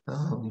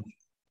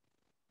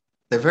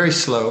 They're very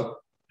slow.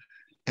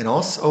 And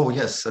also, oh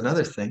yes,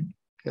 another thing.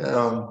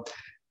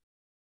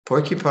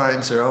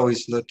 Porcupines are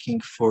always looking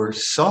for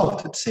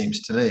salt, it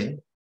seems to me.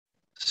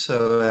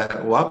 So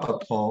at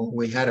Wapapong,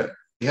 we had a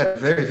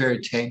very, very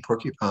tame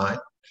porcupine.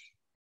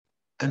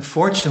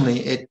 Unfortunately,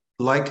 it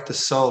liked the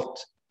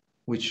salt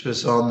which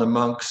was on the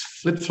monks'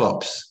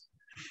 flip-flops.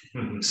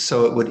 Mm-hmm.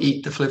 So it would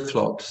eat the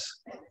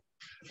flip-flops.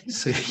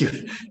 So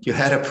you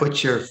had to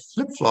put your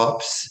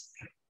flip-flops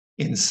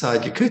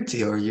inside your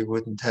kuti,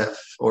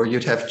 or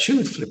you'd have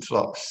chewed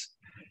flip-flops.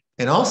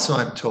 And also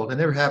I'm told, it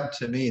never happened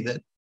to me,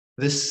 that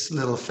this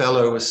little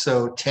fellow was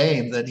so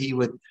tame that he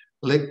would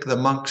lick the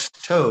monk's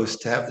toes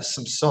to have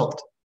some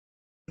salt.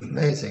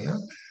 Amazing,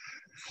 huh?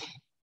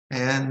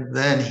 And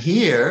then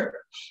here,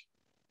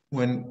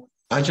 when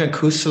Ajahn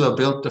Kusala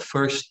built the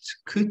first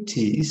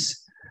kutis,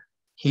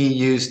 he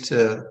used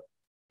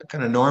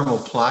kind of normal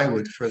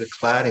plywood for the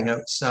cladding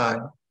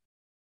outside.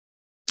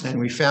 And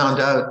we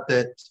found out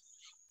that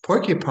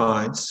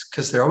porcupines,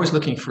 because they're always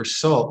looking for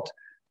salt,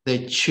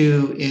 they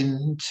chew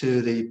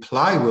into the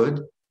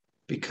plywood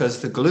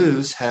because the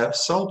glues have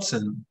salts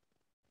in them.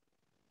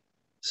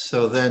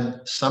 So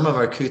then some of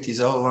our kutis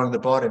all along the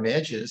bottom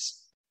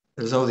edges,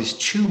 there's all these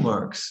chew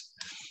marks.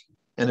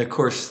 And of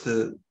course,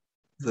 the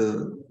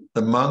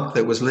monk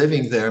that was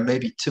living there,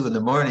 maybe 2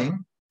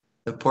 a.m,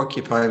 the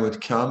porcupine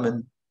would come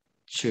and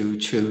chew,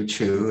 chew,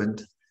 chew.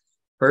 And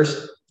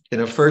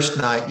first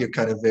night, you're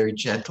kind of very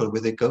gentle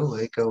with it. Go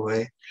away, go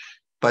away.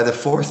 By the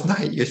 4th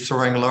night, you're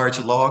throwing large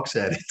logs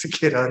at it to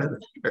get out of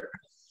there.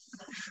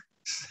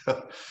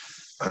 So,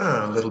 I don't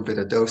know, a little bit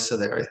of dosa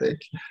there, I think.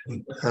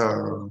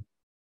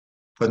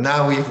 But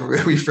now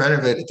we've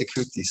renovated the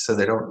kutis so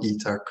they don't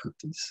eat our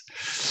kutis.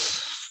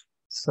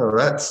 So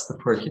that's the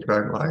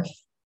porcupine life.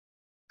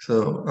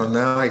 So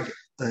now I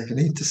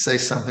need to say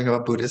something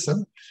about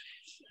Buddhism.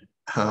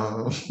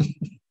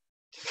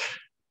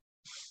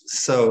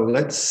 So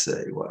let's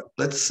say what?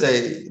 Let's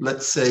say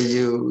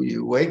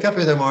you wake up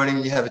in the morning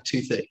and you have a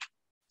toothache.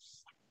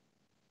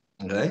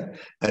 Okay?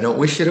 I don't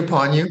wish it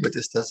upon you, but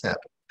this does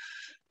happen.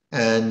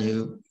 And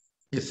you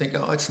think,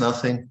 oh, it's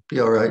nothing, be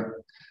all right.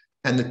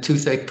 And the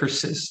toothache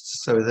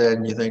persists. So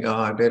then you think, oh,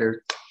 I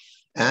better,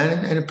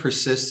 and it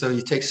persists. So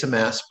you take some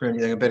aspirin,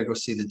 you think, I better go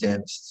see the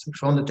dentist. So you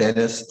phone the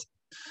dentist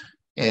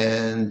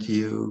and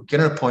you get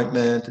an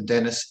appointment. The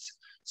dentist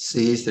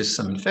sees there's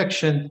some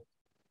infection,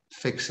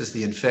 fixes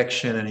the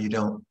infection, and you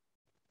don't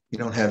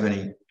have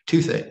any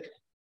toothache.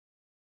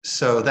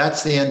 So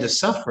that's the end of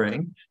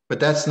suffering,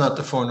 but that's not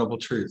the Four Noble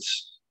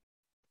Truths.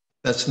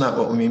 That's not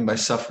what we mean by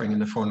suffering in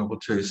the Four Noble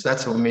Truths.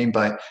 That's what we mean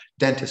by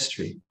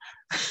dentistry.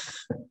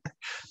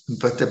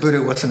 But the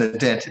Buddha wasn't a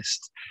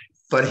dentist,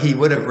 but he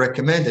would have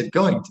recommended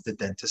going to the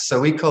dentist. So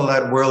we call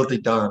that worldly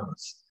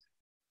dharmas.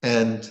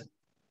 And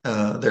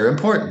they're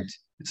important.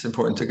 It's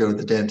important to go to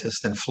the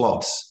dentist and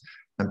floss,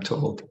 I'm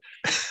told.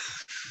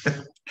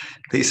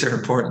 These are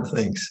important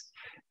things.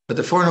 But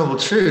the Four Noble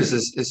Truths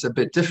is a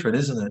bit different,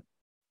 isn't it?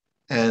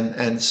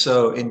 And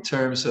so in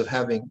terms of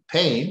having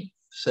pain,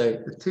 say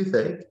the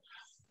toothache,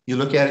 you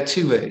look at it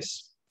 2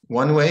 ways.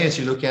 One way is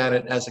you look at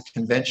it as a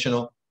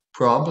conventional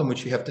problem,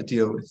 which you have to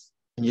deal with.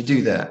 And you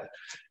do that.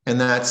 And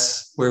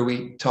that's where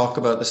we talk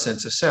about the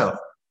sense of self.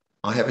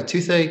 I have a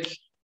toothache.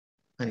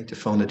 I need to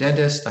phone the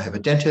dentist. I have a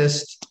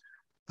dentist.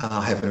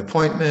 I have an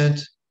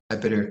appointment. I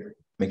better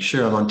make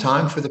sure I'm on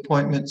time for the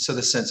appointment. So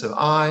the sense of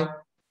I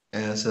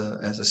as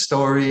a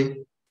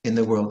story in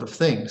the world of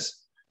things.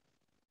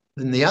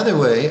 Then the other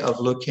way of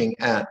looking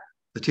at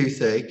the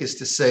toothache is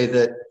to say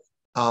that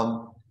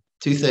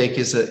toothache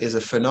is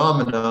a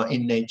phenomena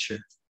in nature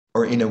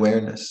or in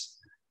awareness.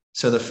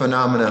 So the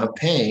phenomena of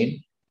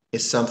pain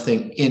is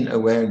something in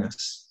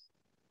awareness.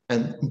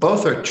 And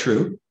both are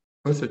true.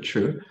 Both are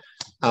true.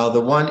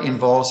 The one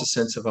involves a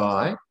sense of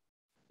I,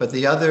 but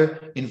the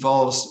other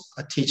involves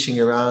a teaching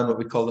around what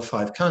we call the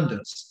 5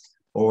 khandhas,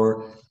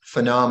 or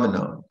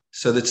phenomenon.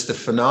 So that's the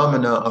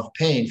phenomena of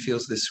pain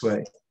feels this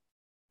way.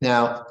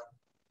 Now,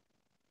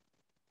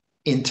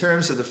 in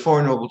terms of the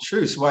Four Noble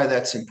Truths, why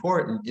that's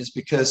important is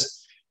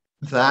because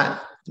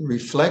that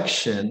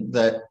reflection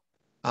that,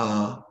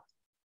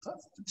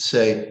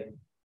 say,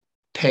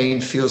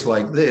 pain feels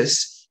like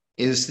this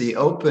is the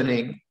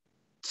opening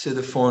to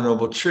the Four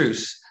Noble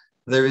Truths.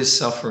 There is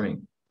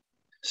suffering.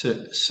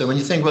 So when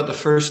you think about the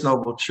first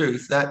noble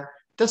truth, that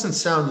doesn't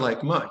sound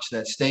like much,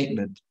 that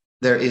statement.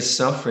 There is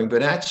suffering,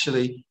 but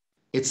actually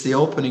it's the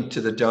opening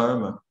to the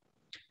Dharma,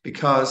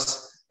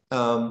 because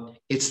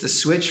it's the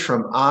switch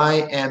from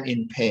I am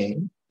in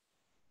pain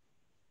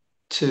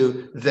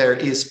to there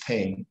is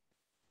pain.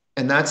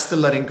 And that's the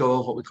letting go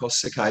of what we call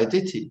Sakkaya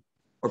Ditthi,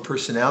 or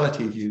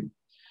personality view.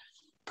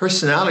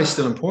 Personality is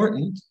still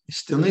important. You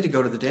still need to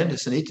go to the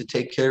dentist and need to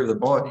take care of the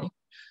body.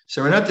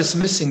 So we're not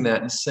dismissing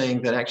that and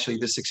saying that actually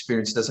this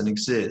experience doesn't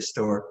exist,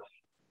 or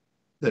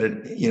that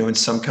it, in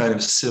some kind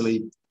of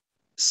silly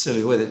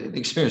way, that the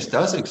experience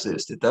does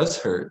exist. It does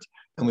hurt,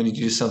 and we need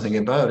to do something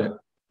about it.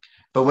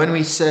 But when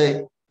we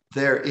say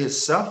there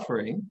is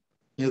suffering,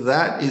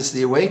 that is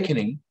the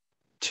awakening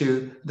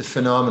to the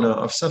phenomena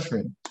of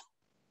suffering.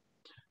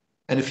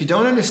 And if you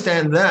don't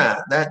understand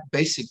that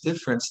basic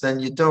difference, then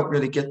you don't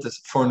really get the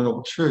Four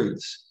Noble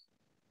Truths.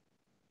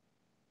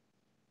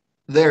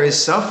 There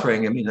is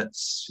suffering. I mean,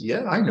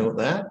 I know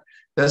that.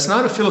 That's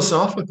not a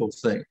philosophical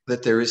thing,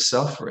 that there is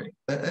suffering.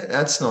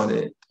 That's not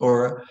it.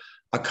 Or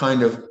a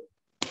kind of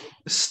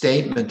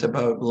statement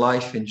about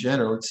life in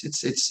general.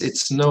 It's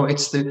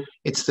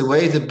the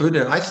way the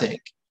Buddha, I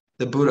think,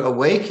 the Buddha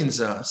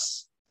awakens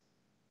us,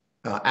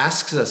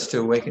 asks us to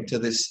awaken to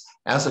this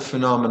as a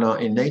phenomena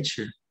in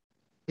nature.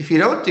 If you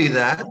don't do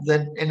that,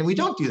 then, and we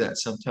don't do that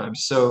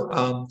sometimes.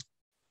 So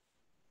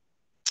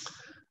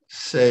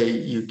say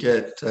you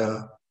get,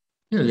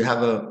 you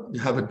have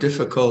a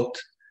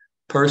difficult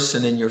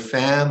person in your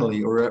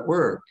family or at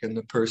work, and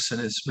the person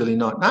is really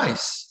not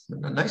nice,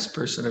 a nice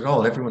person at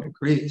all, everyone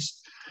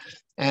agrees,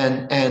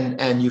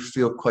 and you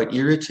feel quite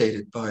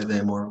irritated by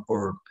them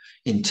or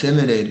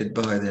intimidated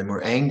by them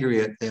or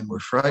angry at them or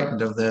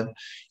frightened of them,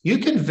 you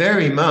can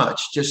very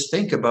much just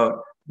think about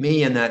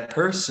me and that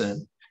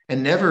person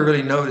and never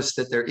really notice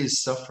that there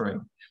is suffering.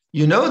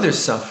 You know there's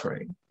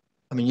suffering.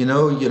 I mean, you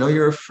know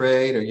you're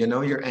afraid, or you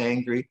know you're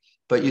angry,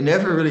 but you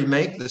never really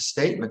make the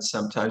statement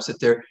sometimes that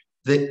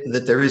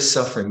there is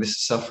suffering. This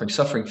is suffering.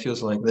 Suffering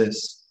feels like this.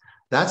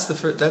 That's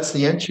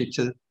the entry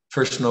to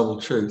First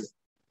Noble Truth.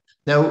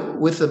 Now,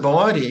 with the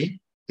body,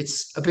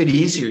 it's a bit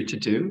easier to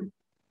do.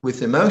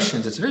 With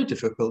emotions, it's very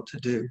difficult to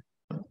do.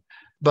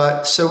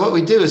 But so what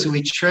we do is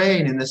we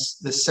train in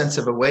this sense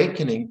of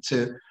awakening to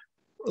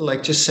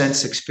like just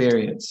sense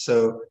experience.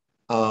 So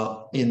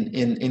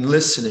in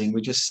listening,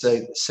 we just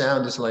say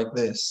sound is like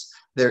this.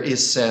 There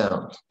is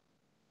sound.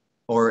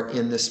 Or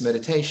in this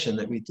meditation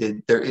that we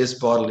did, there is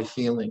bodily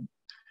feeling.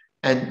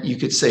 And you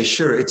could say,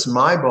 sure, it's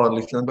my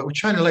bodily feeling, but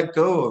we're trying to let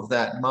go of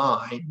that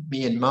mind,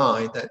 me and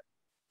my,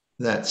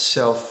 that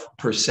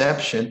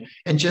self-perception,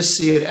 and just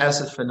see it as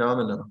a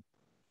phenomenon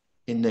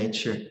in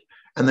nature.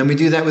 And then we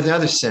do that with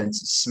other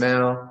senses,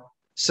 smell.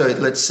 So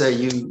let's say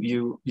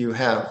you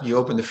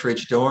open the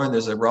fridge door and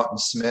there's a rotten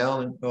smell,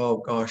 and oh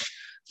gosh,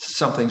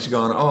 something's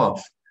gone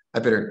off. I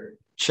better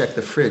check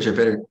the fridge. I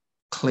better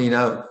clean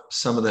out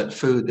some of that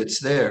food that's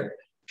there.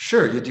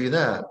 Sure, you do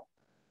that.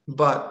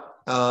 But,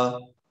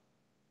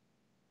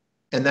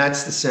 and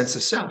that's the sense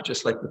of self,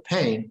 just like the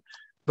pain.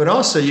 But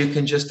also you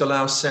can just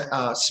allow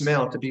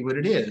smell to be what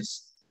it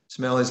is.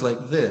 Smell is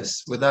like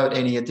this, without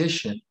any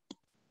addition.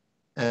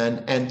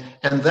 And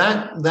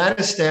that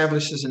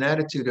establishes an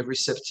attitude of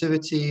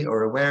receptivity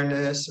or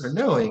awareness or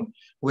knowing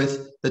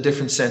with the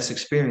different sense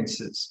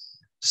experiences.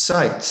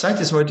 Sight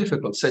is more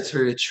difficult. Sight's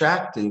very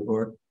attractive,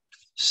 or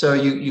so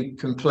you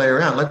can play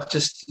around. Let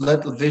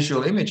the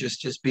visual images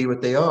just be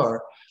what they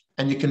are.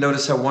 And you can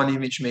notice how one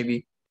image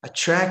maybe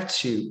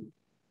attracts you,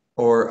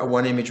 or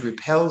one image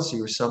repels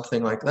you, or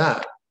something like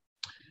that.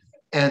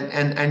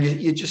 And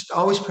you're just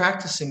always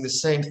practicing the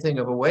same thing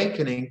of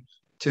awakening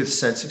to the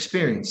sense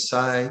experience,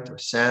 sight or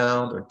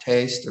sound or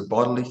taste or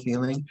bodily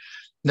feeling.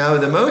 Now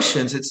with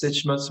emotions,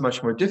 it's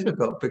much more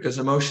difficult, because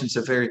emotions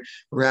are very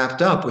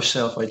wrapped up with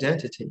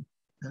self-identity.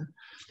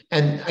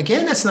 And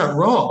again, that's not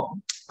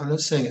wrong. I'm not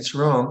saying it's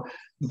wrong,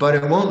 but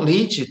it won't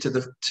lead you to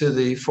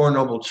the Four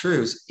Noble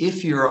Truths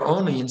if you're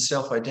only in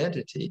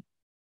self-identity.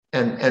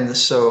 And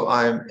so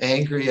I'm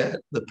angry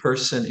at the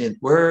person at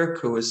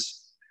work who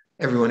is,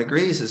 everyone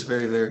agrees, is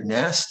very, very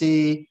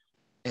nasty.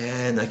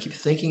 And I keep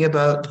thinking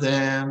about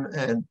them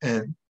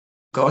and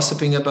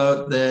gossiping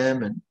about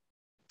them and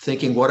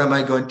thinking, how am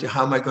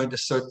I going to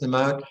sort them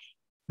out?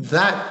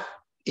 That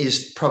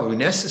is probably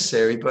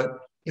necessary. But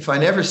if I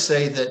never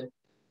say that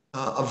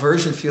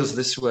aversion feels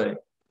this way,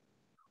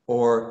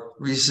 or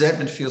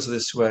resentment feels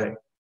this way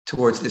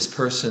towards this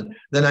person,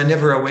 then I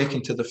never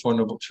awaken to the Four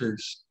Noble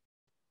Truths.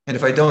 And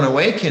if I don't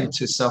awaken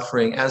to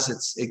suffering as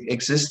it's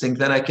existing,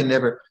 then I can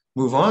never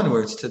move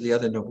onwards to the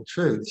other Noble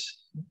Truths.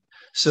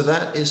 So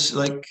that is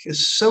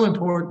so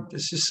important.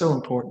 This is so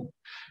important.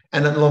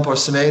 And then Luang Por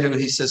Viradhammo,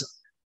 he says,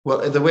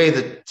 well, the way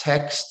the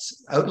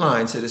text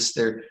outlines it is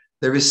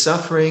there is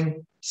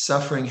suffering.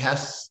 Suffering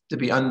has to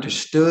be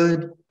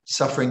understood.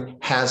 Suffering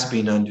has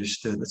been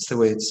understood. That's the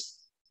way it's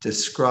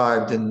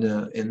described in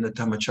the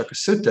Dhammacakka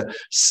Sutta.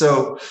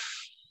 So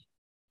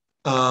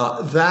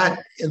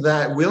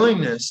that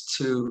willingness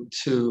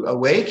to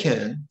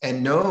awaken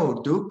and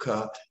know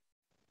dukkha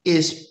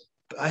is,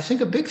 I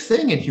think, a big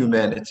thing in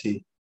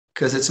humanity,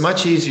 because it's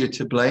much easier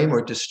to blame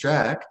or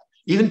distract,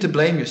 even to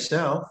blame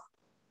yourself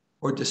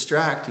or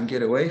distract and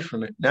get away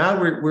from it. Now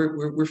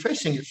we're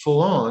facing it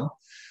full on.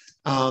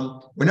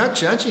 We're not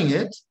judging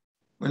it.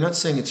 We're not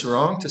saying it's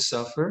wrong to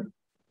suffer,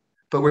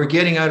 but we're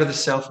getting out of the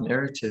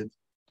self-narrative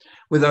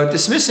without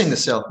dismissing the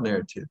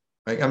self-narrative.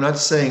 Right? I'm not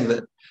saying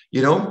that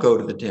you don't go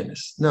to the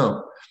dentist.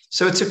 No.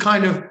 So it's a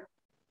kind of,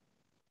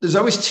 there's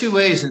always two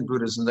ways in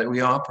Buddhism that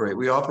we operate.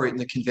 We operate in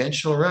the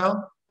conventional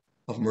realm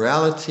of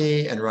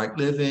morality and right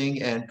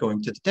living and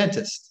going to the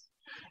dentist.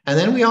 And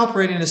then we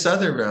operate in this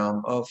other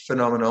realm of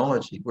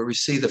phenomenology, where we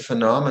see the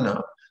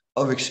phenomena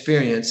of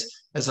experience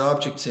as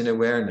objects in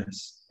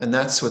awareness. And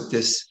that's what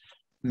this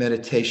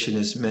meditation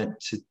is meant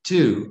to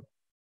do.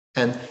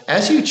 And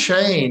as you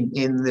train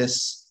in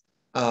this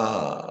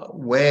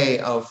way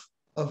of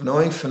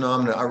knowing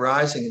phenomena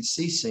arising and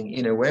ceasing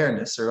in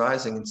awareness,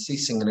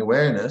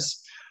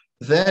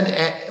 then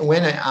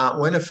when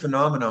a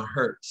phenomenon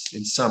hurts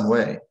in some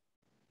way,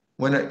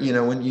 when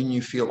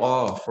you feel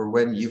off, or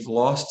when you've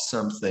lost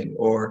something,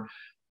 or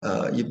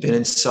you've been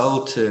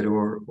insulted,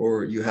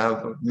 or you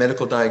have a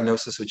medical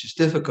diagnosis which is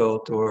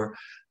difficult, or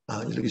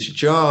you lose your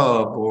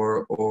job,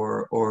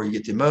 or you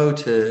get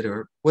demoted,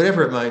 or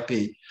whatever it might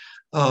be,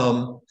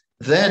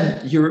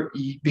 then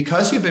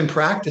because you've been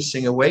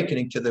practicing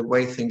awakening to the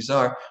way things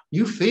are,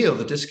 you feel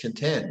the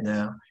discontent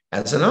now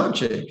as an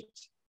object.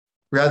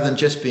 rather than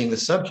just being the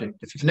subject.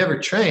 If you've never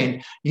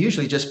trained, you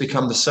usually just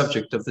become the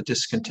subject of the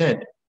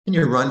discontent, and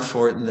you run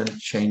for it, and then it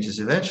changes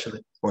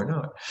eventually, or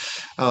not.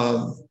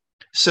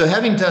 So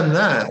having done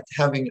that,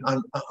 having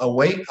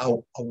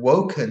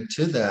awoken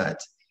to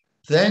that,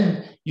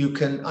 then you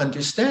can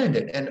understand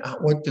it. And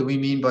what do we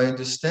mean by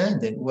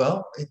understanding?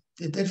 Well,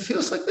 it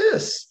feels like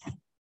this.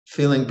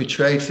 Feeling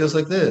betrayed feels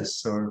like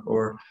this, or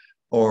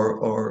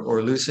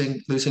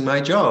losing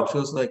my job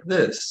feels like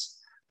this.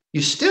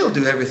 You still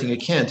do everything you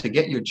can to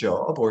get your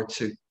job, or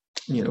to,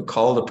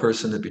 call the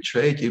person that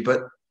betrayed you,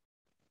 but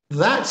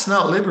that's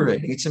not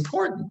liberating. It's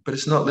important, but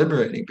it's not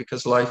liberating,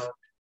 because life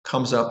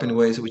comes up in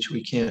ways which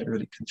we can't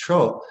really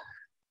control.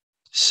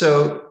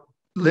 So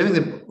living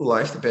the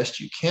life the best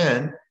you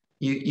can,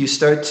 you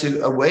start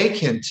to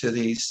awaken to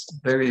these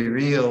very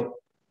real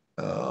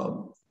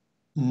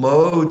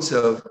modes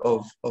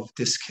of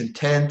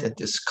discontent and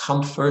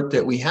discomfort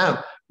that we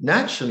have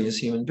naturally as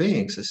human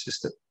beings. It's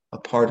just a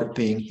part of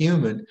being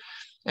human.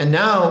 And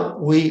now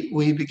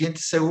we begin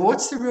to say, well,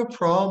 what's the real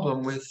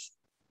problem with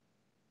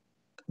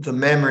the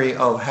memory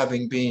of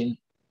having been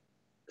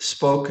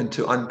spoken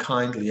to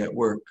unkindly at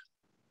work?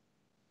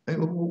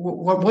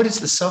 What is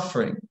the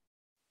suffering?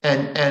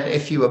 And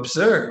if you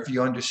observe,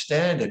 you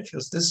understand it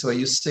feels this way,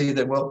 you see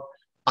that, well,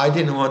 I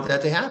didn't want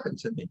that to happen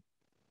to me.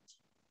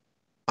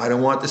 I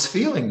don't want this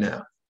feeling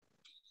now.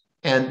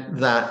 And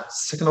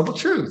that's a noble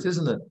truth,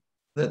 isn't it?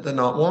 That they're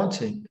not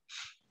wanting.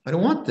 I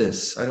don't want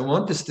this. I don't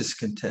want this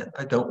discontent.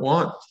 I don't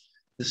want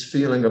this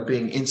feeling of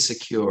being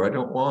insecure. I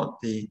don't want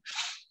the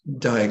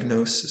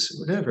diagnosis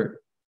or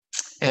whatever.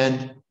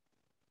 And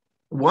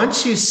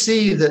once you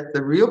see that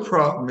the real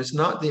problem is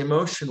not the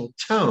emotional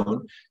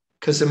tone,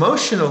 because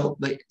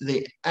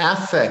the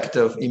affect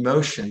of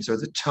emotions, or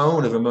the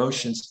tone of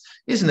emotions,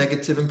 is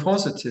negative and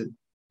positive.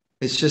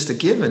 It's just a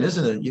given,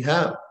 isn't it?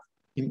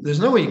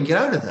 There's no way you can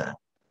get out of that.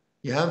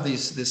 You have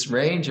this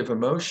range of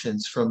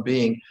emotions, from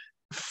being,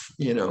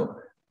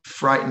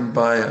 frightened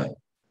by a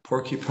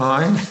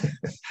porcupine.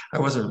 I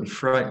wasn't really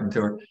frightened,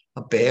 or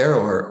a bear,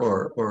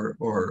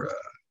 or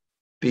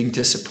being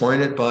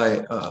disappointed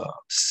by,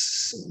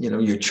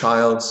 your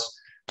child's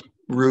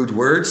rude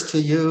words to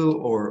you,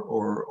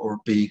 or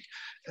being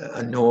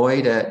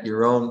annoyed at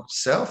your own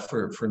self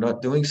for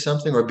not doing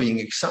something, or being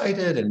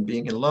excited and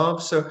being in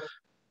love. So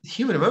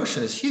human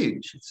emotion is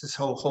huge. It's this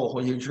whole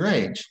huge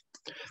range.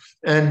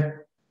 And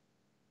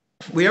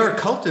we are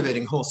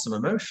cultivating wholesome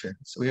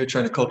emotions. We are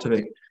trying to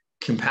cultivate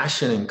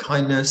compassion and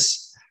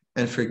kindness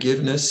and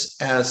forgiveness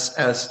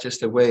as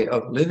just a way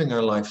of living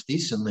our life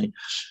decently.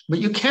 But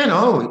you can't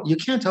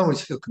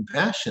always feel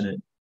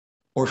compassionate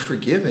or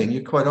forgiving.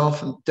 You quite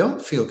often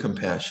don't feel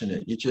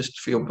compassionate. You just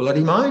feel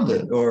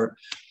bloody-minded, or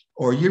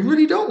you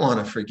really don't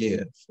want to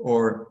forgive,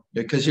 or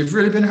because you've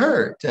really been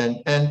hurt.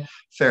 And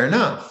fair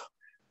enough.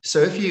 So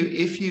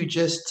if you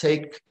just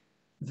take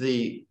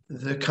the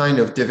kind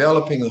of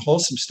developing the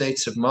wholesome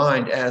states of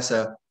mind as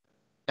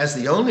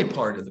the only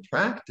part of the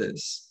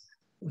practice,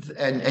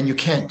 and you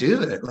can't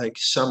do it, like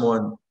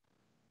someone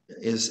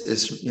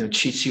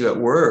cheats you at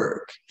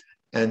work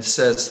and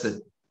says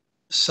that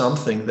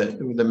something that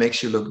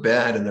makes you look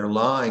bad, and they're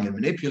lying and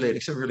manipulating,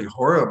 so really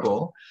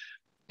horrible.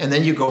 And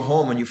then you go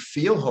home and you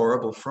feel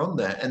horrible from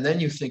that. And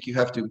then you think you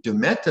have to do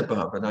Metta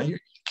Bhava. Now you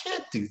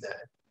can't do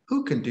that.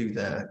 Who can do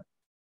that?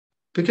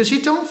 Because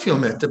you don't feel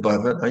Metta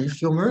Bhava. Now you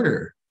feel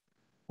murder,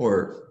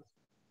 or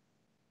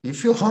you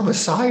feel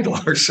homicidal,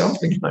 or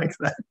something like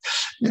that.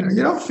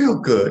 You don't feel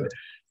good.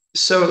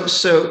 So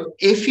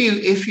if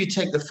you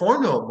take the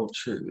Four Noble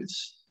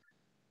Truths,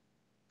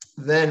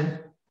 then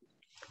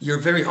you're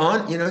very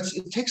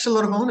it takes a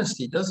lot of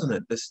honesty, doesn't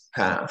it? This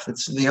path.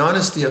 It's the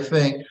honesty of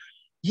saying,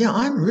 yeah,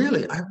 I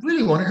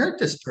really want to hurt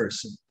this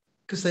person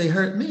because they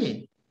hurt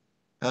me,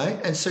 right?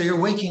 And so you're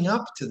waking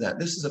up to that.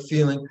 This is a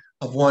feeling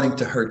of wanting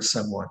to hurt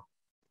someone,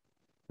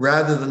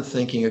 rather than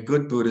thinking a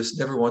good Buddhist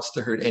never wants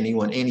to hurt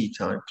anyone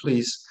anytime.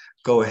 Please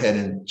go ahead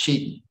and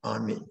cheat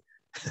on me.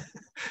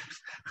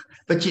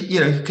 But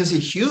because you're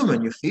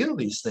human, you feel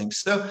these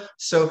things.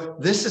 So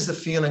this is the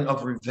feeling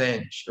of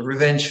revenge.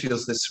 Revenge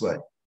feels this way.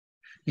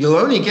 You'll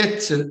only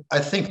get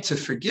to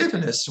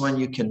forgiveness when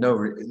you can know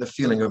the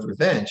feeling of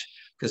revenge.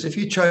 Because if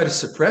you try to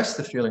suppress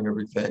the feeling of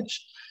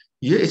revenge,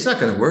 it's not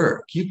going to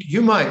work.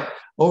 You might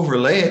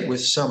overlay it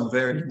with some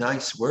very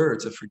nice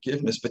words of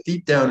forgiveness, but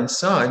deep down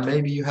inside,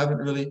 maybe you haven't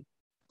really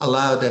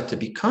allowed that to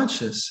be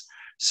conscious.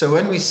 So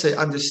when we say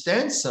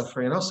understand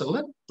suffering, and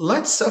also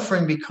let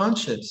suffering be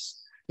conscious.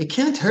 It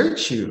can't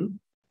hurt you.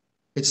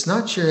 It's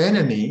not your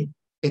enemy.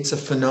 It's a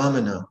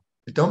phenomena.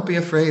 Don't be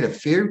afraid of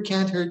fear.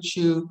 Can't hurt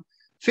you.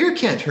 Fear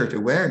can't hurt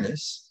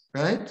awareness,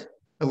 right?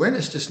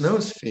 Awareness just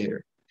knows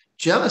fear.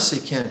 Jealousy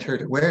can't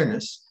hurt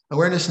awareness.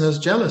 Awareness knows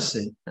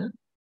jealousy. Right?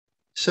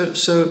 So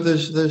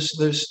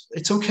there's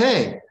it's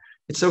okay.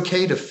 It's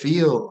okay to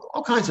feel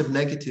all kinds of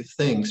negative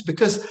things,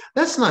 because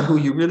that's not who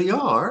you really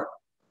are.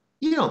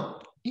 You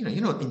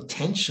don't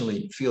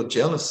intentionally feel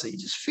jealousy. You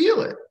just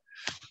feel it.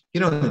 You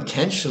don't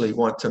intentionally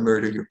want to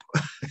murder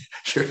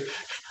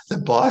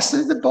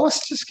the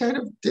boss just kind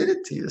of did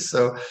it to you.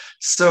 So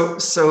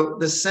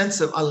the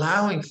sense of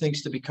allowing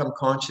things to become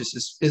conscious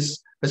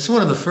is it's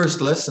one of the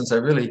first lessons I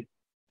really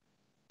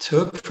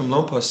took from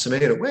Luang Por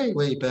Sumedho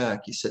way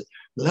back. He said,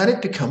 let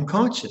it become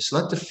conscious.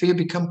 Let the fear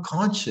become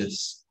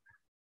conscious.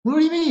 What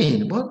do you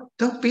mean? Well,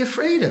 don't be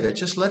afraid of it.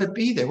 Just let it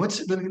be there. What's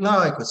it really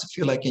like? What's it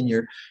feel like in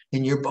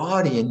your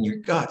body, in your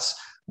guts?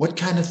 What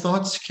kind of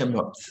thoughts come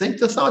up? Think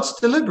the thoughts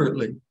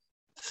deliberately.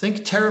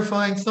 Think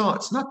terrifying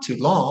thoughts, not too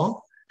long,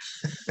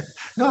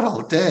 not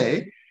all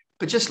day,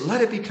 but just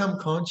let it become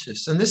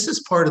conscious. And this is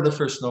part of the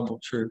First Noble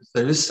Truth.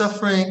 There is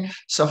suffering.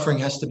 Suffering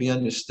has to be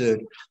understood,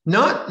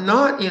 not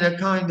in a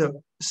kind of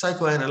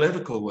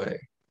psychoanalytical way.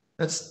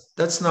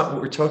 That's not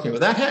what we're talking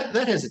about.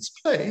 That has its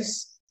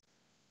place,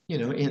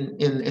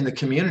 in the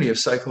community of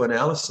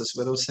psychoanalysis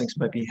where those things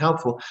might be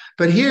helpful.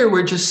 But here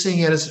we're just seeing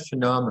it as a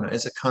phenomena,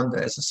 as a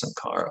khandha, as a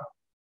sankhara.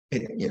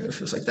 It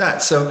feels like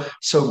that. So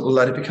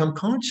let it become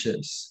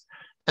conscious.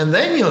 And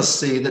then you'll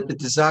see that the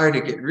desire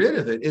to get rid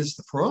of it is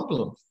the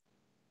problem,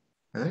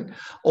 right?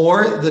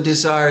 Or the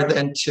desire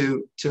then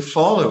to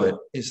follow it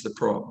is the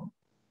problem.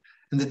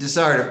 And the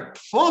desire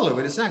to follow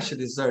it is actually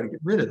the desire to get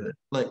rid of it.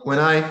 Like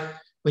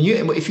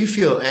if you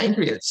feel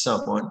angry at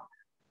someone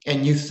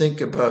and you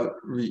think about,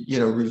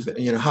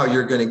 how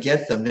you're going to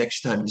get them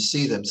next time you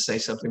see them, say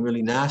something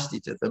really nasty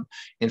to them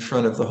in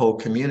front of the whole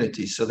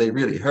community, so they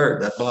really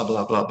hurt, that blah,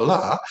 blah, blah,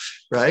 blah,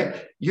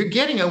 right? You're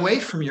getting away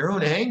from your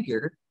own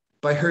anger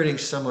by hurting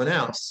someone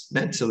else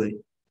mentally,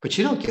 but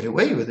you don't get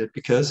away with it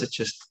because it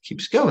just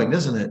keeps going,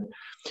 doesn't it?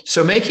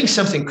 So making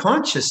something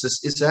conscious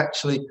is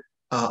actually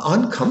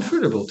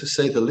uncomfortable, to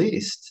say the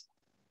least.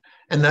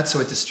 And that's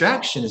why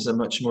distraction is a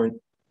much more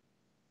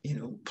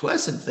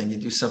pleasant thing. You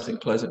do something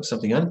pleasant,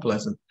 something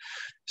unpleasant.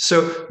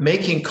 So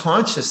making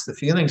conscious the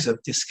feelings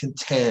of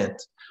discontent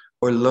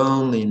or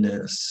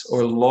loneliness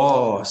or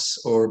loss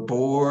or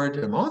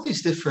boredom, all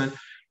these different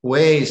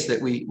ways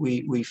that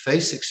we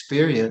face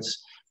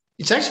experience,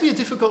 it's actually a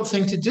difficult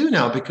thing to do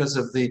now because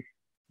of the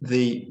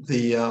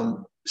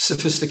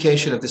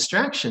sophistication of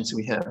distractions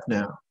we have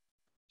now.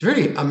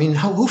 Really,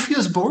 who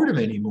feels boredom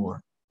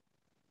anymore?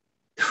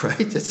 Right?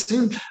 It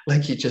seems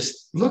like you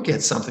just look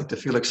at something to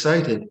feel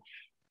excited.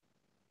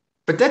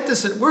 But that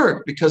doesn't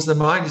work because the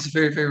mind is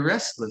very, very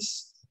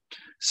restless.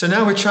 So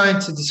now we're trying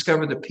to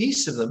discover the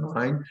peace of the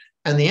mind,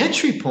 and the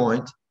entry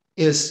point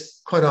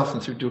is quite often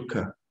through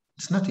dukkha.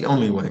 It's not the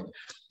only way,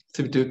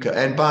 through dukkha.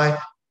 And by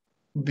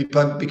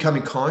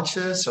becoming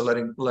conscious or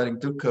letting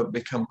dukkha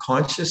become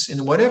conscious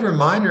in whatever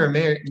minor or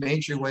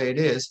major way it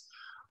is,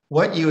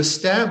 what you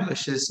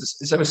establish is,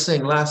 as I was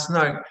saying last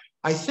night,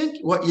 I think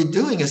what you're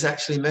doing is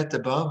actually metta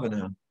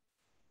bhavana.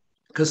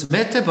 Because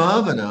metta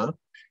bhavana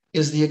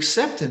is the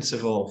acceptance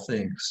of all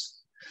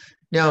things.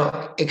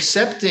 Now,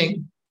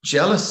 accepting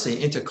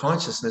jealousy into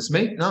consciousness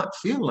may not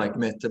feel like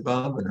metta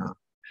bhavana,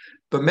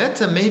 but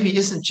metta maybe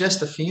isn't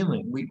just a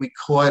feeling. We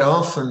quite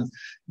often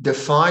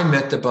define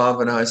metta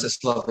bhavana as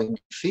this loving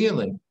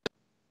feeling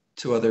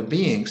to other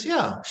beings.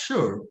 Yeah,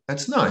 sure,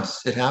 that's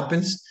nice. It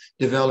happens.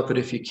 Develop it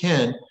if you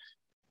can.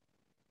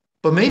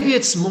 But maybe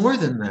it's more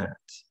than that.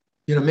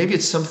 Maybe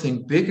it's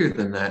something bigger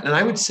than that. And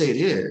I would say it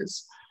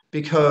is,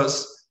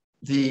 because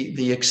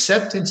the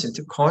acceptance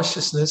into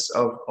consciousness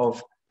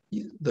of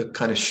the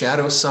kind of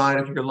shadow side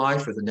of your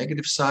life, or the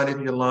negative side of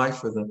your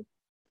life, or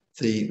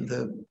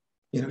the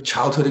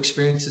childhood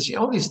experiences,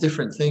 all these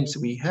different things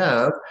that we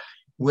have,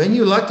 when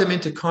you let them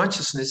into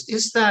consciousness,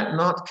 is that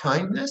not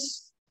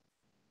kindness?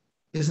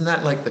 Isn't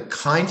that like the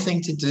kind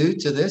thing to do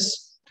to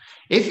this?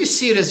 If you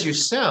see it as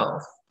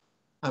yourself,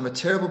 I'm a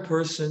terrible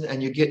person,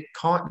 and you get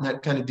caught in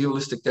that kind of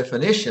dualistic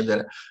definition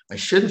that I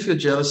shouldn't feel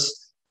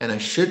jealous and I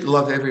should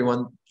love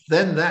everyone,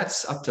 then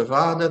that's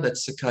attavada,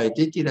 that's sakkaya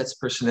ditthi, that's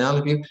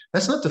personality view.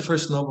 That's not the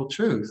First Noble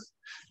Truth.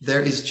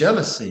 There is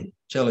jealousy.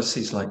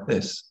 Jealousy is like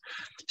this.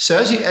 So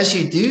as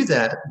you do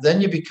that, then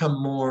you become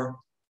more,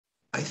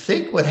 I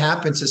think what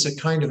happens is a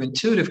kind of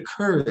intuitive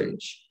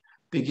courage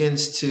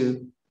begins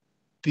to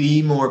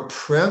be more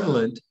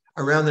prevalent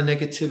around the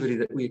negativity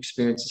that we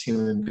experience as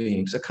human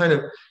beings. A kind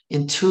of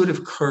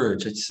intuitive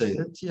courage, I'd say.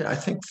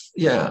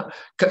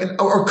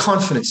 Or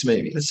confidence,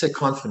 maybe. Let's say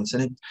confidence.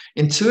 And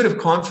intuitive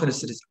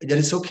confidence that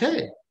it's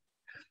okay.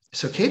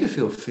 It's okay to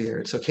feel fear.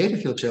 It's okay to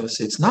feel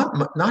jealousy. It's not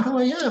who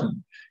I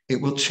am. It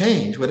will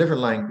change, whatever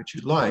language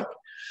you like.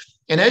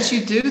 And as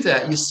you do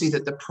that, you see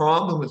that the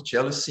problem with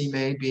jealousy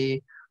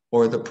maybe,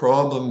 or the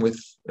problem with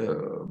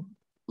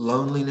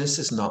loneliness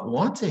is not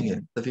wanting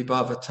it, the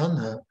vibhava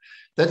tanha.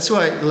 That's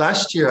why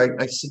last year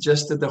I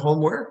suggested the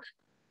homework.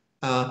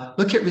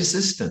 Look at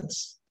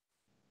resistance.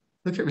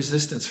 Look at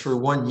resistance for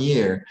 1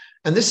 year.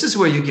 And this is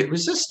where you get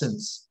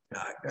resistance.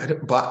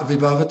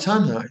 Vibhava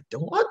tanha, I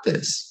don't want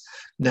this.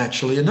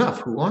 Naturally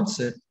enough, who wants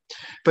it?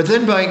 But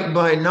then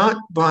by not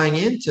buying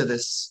into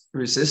this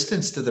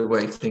resistance to the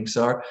way things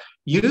are,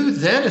 you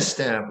then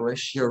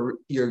establish your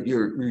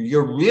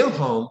real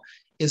home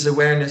is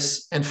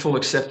awareness and full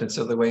acceptance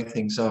of the way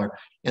things are.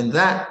 And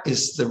that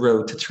is the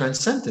road to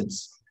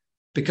transcendence,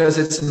 because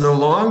it's no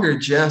longer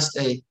just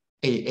a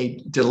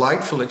a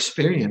delightful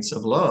experience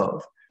of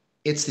love.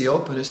 It's the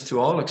openness to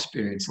all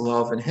experience,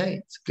 love and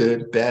hate,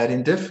 good, bad,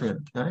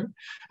 indifferent, right?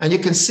 And you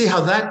can see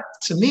how that,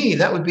 to me,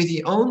 that would be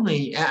the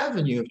only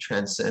avenue of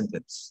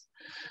transcendence,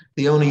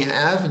 the only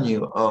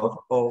avenue of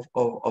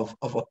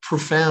a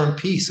profound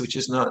peace, which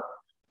is not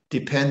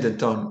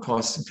dependent on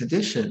costs and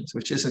conditions,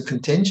 which isn't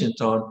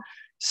contingent on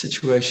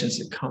situations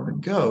that come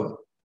and go.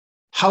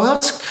 How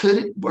else could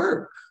it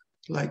work?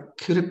 Like,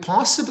 could it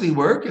possibly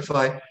work if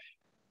I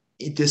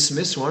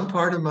dismiss one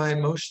part of my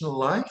emotional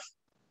life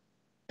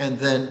and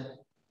then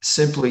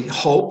simply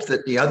hope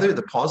that the other,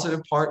 the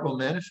positive part, will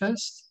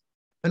manifest?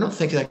 I don't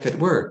think that could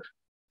work.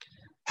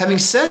 Having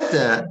said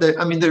that,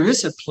 there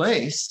is a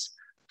place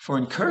for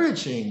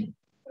encouraging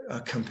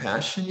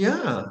compassion.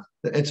 Yeah,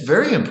 it's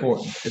very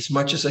important, as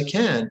much as I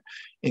can.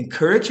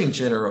 Encouraging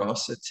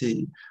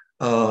generosity,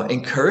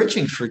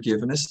 encouraging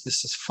forgiveness,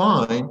 this is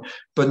fine,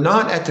 but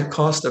not at the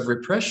cost of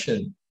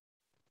repression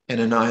and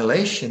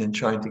annihilation and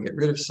trying to get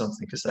rid of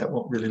something, because that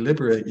won't really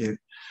liberate you.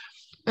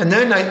 And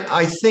then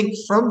I think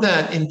from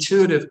that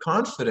intuitive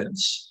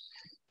confidence,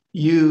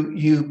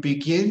 you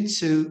begin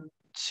to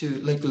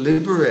like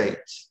liberate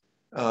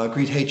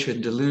greed, hatred,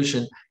 and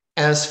delusion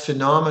as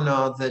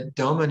phenomena that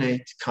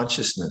dominate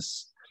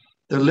consciousness.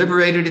 They're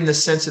liberated in the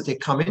sense that they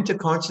come into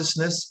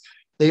consciousness.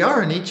 They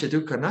are anicca,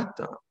 dukkha,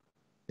 anatta.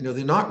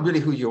 They're not really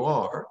who you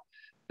are.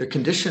 They're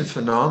conditioned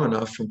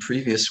phenomena from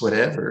previous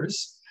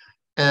whatevers,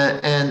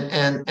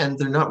 and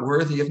they're not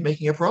worthy of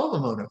making a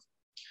problem out of.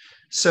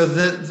 So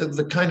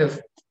the kind of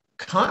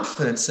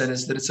confidence then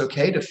is that it's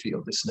okay to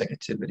feel this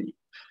negativity.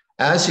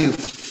 As you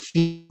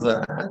feel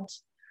that,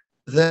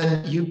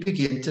 then you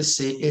begin to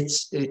see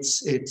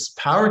its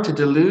power to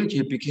delude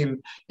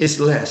you is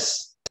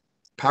less.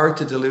 Power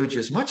to delude you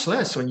is much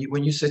less when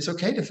you say it's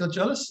okay to feel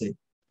jealousy.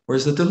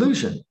 Where's the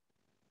delusion?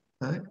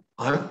 Right?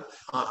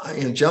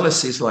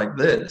 Jealousy is like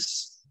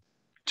this.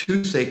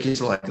 Toothache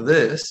is like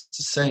this. It's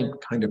the same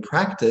kind of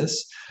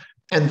practice.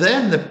 And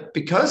then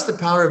because the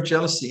power of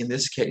jealousy, in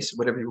this case,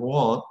 whatever you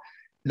want,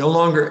 no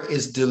longer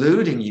is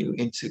deluding you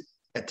into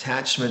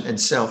attachment and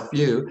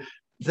self-view,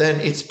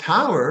 then its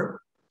power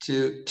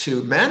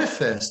to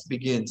manifest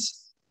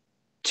begins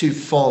to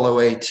fall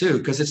away too,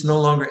 because it's no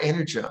longer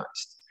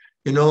energized.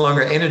 You're no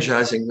longer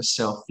energizing with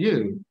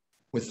self-view,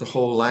 with the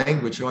whole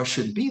language, I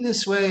shouldn't be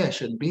this way, I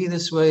shouldn't be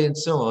this way, and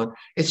so on.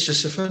 It's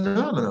just a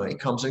phenomenon. It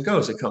comes and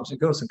goes, it comes and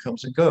goes, and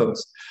comes and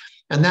goes.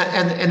 And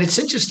it's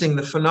interesting,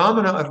 the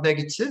phenomena of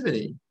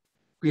negativity,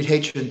 greed,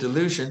 hatred, and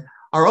delusion,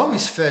 are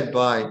always fed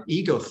by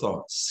ego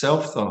thoughts,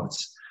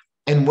 self-thoughts.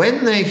 And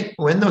when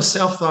those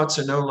self-thoughts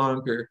are no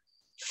longer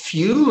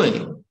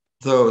fueling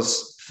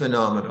those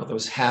phenomena,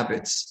 those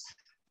habits,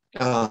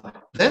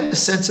 then the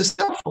sense of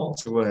self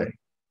falls away.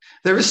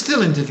 There is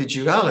still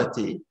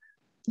individuality.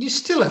 You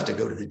still have to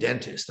go to the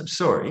dentist, I'm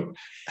sorry.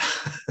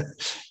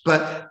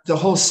 But the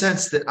whole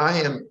sense that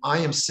I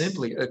am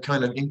simply a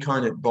kind of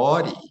incarnate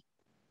body,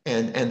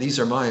 and these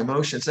are my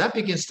emotions, that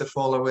begins to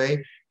fall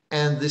away.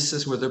 And this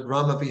is where the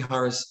Brahma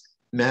Viharas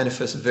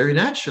manifest very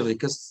naturally,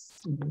 because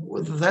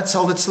that's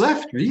all that's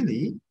left,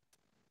 really.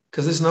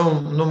 Because there's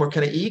no more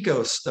kind of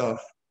ego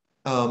stuff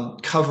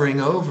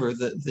covering over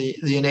the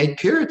innate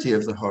purity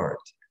of the heart.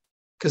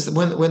 Because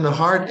when the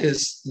heart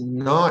is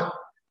not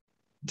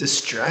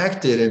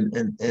distracted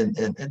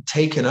and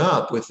taken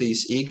up with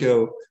these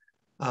ego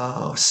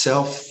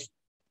self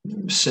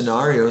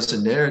scenarios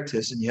and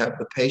narratives, and you have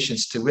the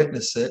patience to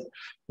witness it,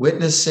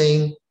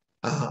 witnessing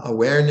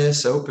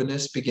awareness,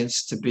 openness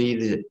begins to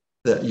be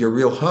your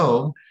real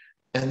home.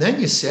 And then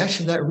you see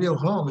actually that real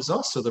home is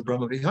also the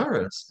Brahma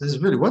Viharas. This is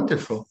really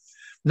wonderful.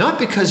 Not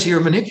because you're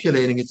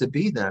manipulating it to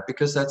be that,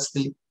 because that's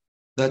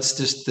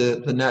just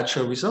the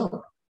natural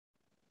result.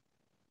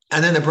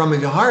 And then the Brahma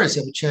Viharas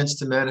have a chance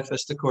to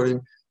manifest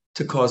according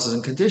to causes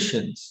and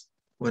conditions.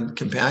 When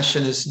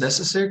compassion is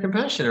necessary,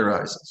 compassion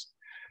arises.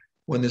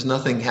 When there's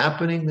nothing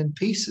happening, then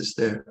peace is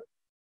there.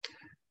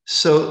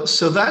 So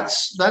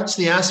that's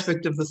the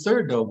aspect of the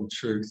third noble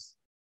truth,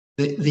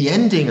 the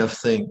ending of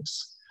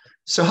things.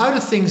 So how do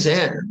things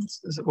end?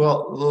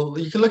 Well,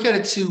 you can look at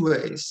it two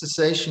ways.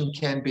 Cessation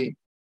can be,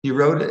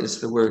 nirodha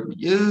is the word we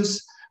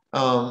use.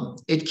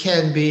 It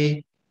can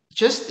be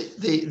just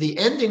the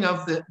ending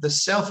of the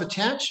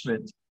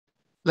self-attachment.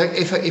 Like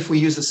if we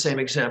use the same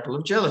example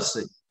of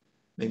jealousy,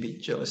 maybe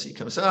jealousy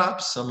comes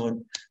up,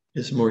 someone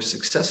is more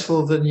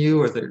successful than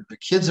you, or their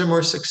kids are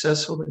more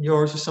successful than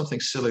yours, or something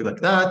silly like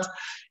that,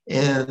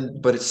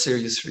 but it's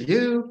serious for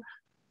you,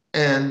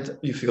 and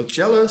you feel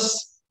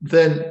jealous,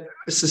 then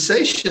a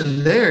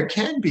cessation there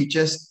can be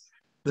just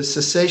the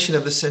cessation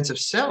of the sense of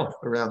self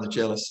around the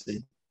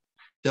jealousy.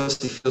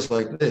 Jealousy feels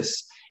like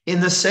this. In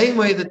the same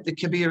way that it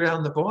can be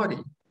around the body.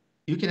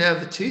 You can have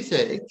the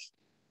toothache.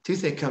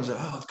 Toothache comes up,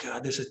 oh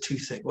God, there's a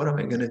toothache. What am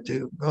I going to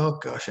do? Oh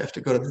gosh, I have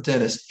to go to the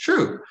dentist.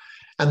 True.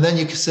 And then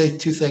you can say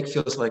toothache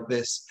feels like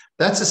this.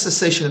 That's a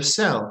cessation of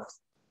self.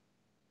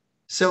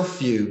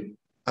 Self-view,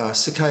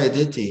 Sakaya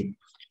Ditti.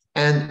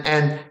 And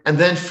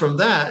then from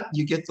that,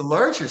 you get the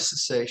larger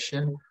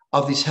cessation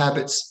of these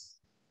habits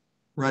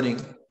running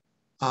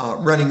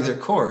running their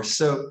course.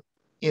 So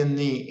in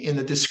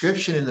the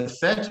description in the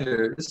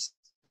fetters,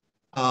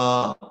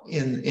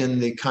 in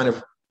the kind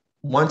of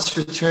once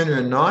return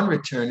or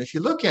non-return, if you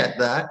look at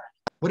that,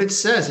 what it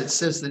says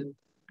that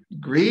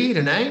greed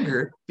and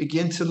anger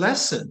begin to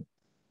lessen.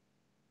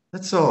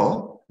 That's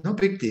all, no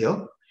big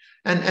deal.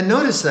 And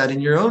notice that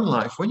in your own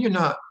life, when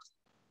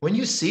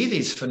you see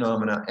these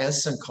phenomena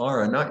as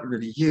sankhara, not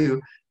really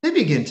you, they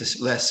begin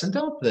to lessen,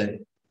 don't they?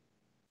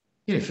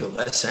 You feel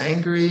less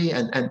angry,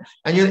 and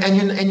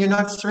you're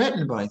not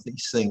threatened by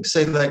these things.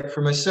 Say, like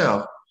for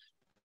myself,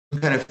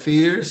 what kind of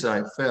fears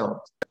I felt.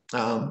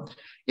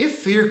 If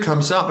fear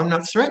comes up, I'm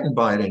not threatened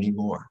by it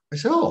anymore. I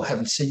say, oh, I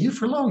haven't seen you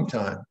for a long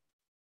time.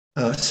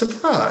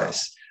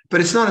 Surprise.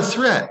 But it's not a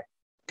threat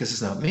because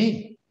it's not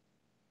me.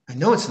 I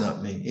know it's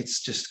not me.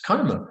 It's just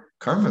karma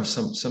of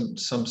some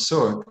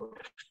sort.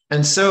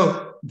 And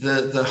so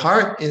the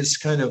heart is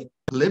kind of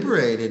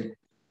liberated.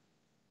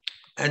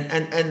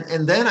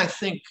 And then I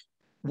think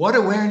what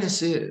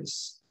awareness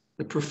is,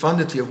 the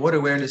profundity of what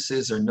awareness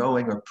is, or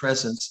knowing or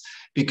presence,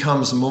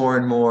 becomes more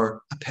and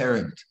more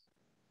apparent.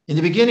 In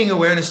the beginning,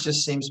 awareness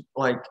just seems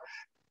like,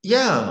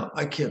 yeah,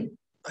 I kind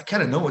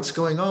of know what's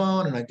going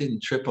on, and I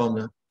didn't trip on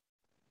the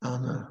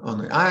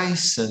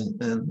ice, and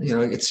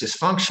it's just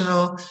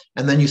functional.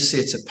 And then you see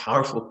it's a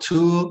powerful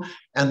tool,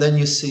 and then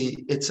you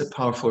see it's a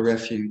powerful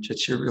refuge.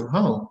 It's your real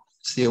home.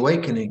 It's the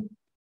awakening.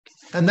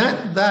 And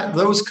that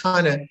those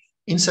kind of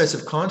insights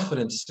of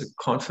confidence, the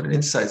confident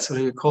insights,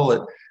 whatever you call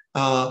it,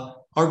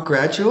 are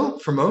gradual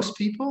for most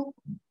people.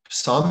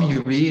 Some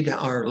you read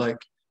are like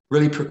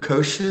really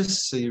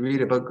precocious. So you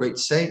read about great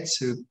saints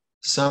who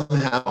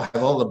somehow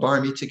have all the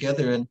barmi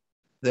together, and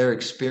their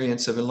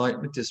experience of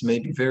enlightenment is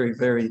maybe very,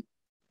 very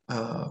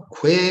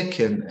quick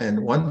and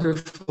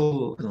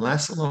wonderful and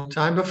lasts a long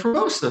time. But for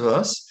most of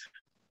us,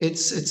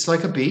 it's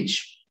like a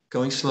beach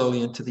going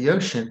slowly into the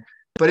ocean.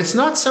 But it's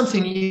not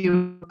something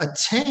you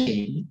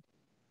attain.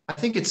 I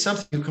think it's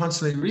something you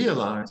constantly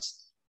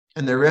realize,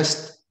 and the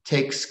rest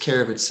takes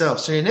care of itself.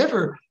 So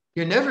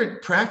you're never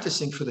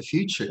practicing for the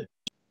future.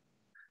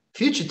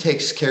 Future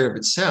takes care of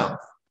itself.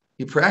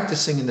 You're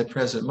practicing in the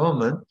present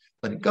moment,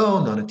 let it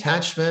go,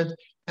 non-attachment,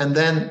 and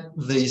then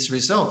these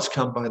results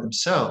come by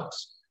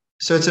themselves.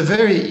 So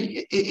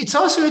it's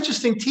also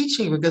interesting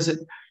teaching, because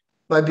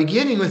by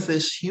beginning with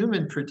this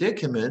human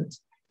predicament,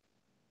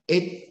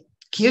 it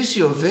gives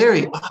you a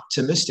very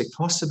optimistic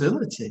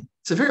possibility.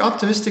 It's a very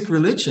optimistic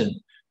religion.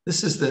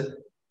 This is the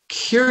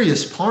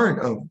curious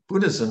part of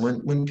Buddhism.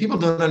 When people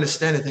don't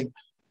understand it, think,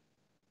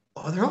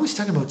 oh, they're always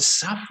talking about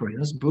suffering.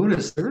 Those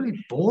Buddhists, they're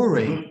really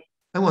boring.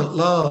 I want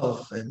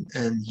love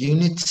and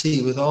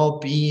unity with all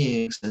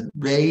beings and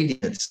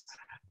radiance.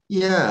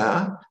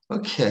 Yeah,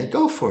 okay,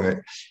 go for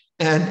it.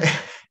 And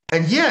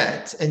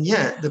yet,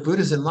 the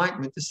Buddha's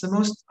enlightenment is the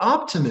most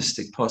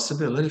optimistic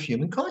possibility of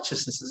human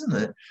consciousness, isn't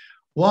it?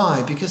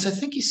 Why? Because I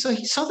think he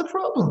saw the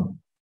problem.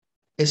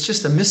 It's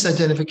just a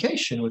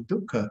misidentification with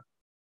dukkha.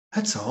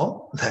 That's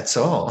all.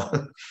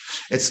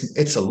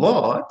 It's a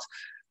lot.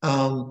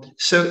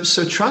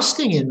 So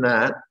trusting in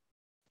that,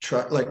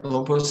 like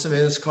Luang Por Viradhammo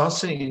is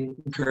constantly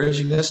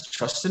encouraging us,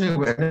 trust in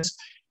awareness,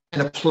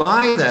 and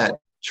apply that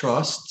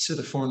trust to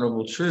the Four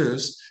Noble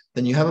Truths,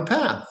 then you have a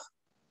path.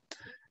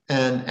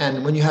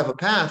 And when you have a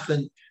path,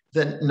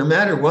 then no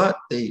matter what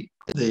the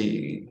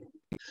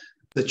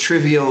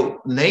trivial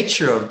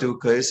nature of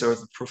dukkha is, or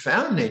the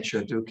profound nature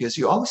of dukkha is,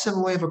 you always have a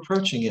way of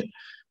approaching it.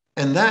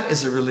 And that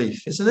is a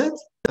relief, isn't it?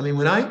 I mean,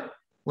 when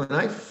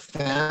I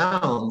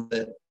found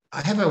that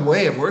I have a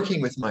way of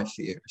working with my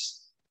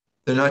fears,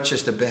 they're not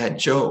just a bad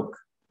joke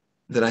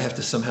that I have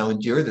to somehow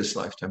endure this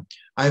lifetime.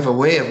 I have a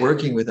way of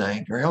working with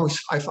anger.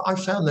 I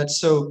found that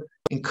so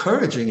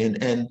encouraging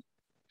and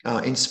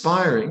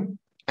inspiring.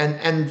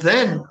 And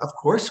then, of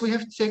course, we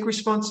have to take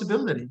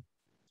responsibility.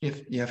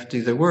 You have to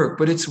do the work,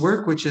 but it's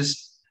work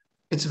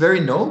it's very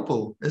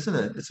noble, isn't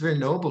it? It's very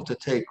noble to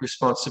take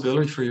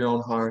responsibility for your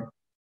own heart,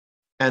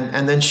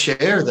 and then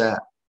share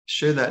that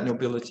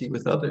nobility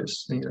with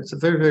others. It's a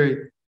very,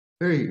 very,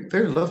 very,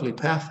 very lovely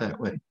path that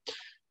way.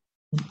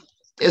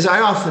 As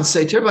I often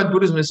say, Theravada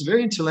Buddhism is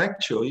very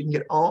intellectual. You can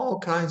get all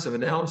kinds of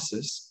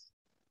analysis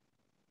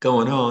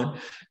going on.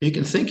 You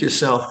can think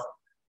yourself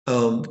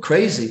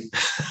crazy.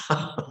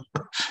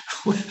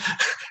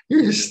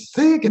 You just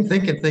think and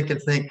think and think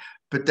and think.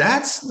 But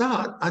that's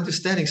not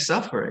understanding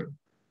suffering.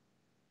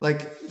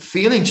 Like,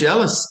 feeling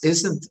jealous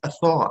isn't a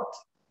thought.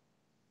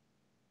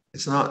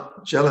 It's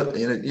not jealous.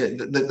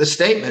 The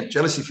statement,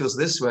 jealousy feels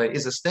this way,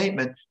 is a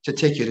statement to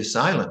take you to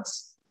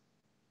silence.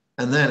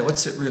 And then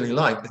what's it really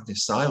like?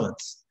 There's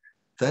silence.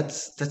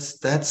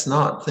 That's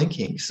not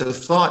thinking. So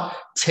thought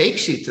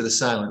takes you to the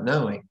silent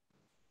knowing.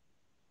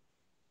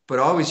 But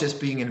always just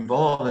being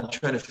involved and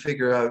trying to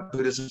figure out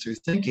Buddhism through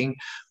thinking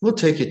will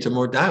take you to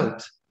more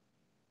doubt.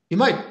 You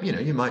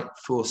might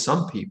fool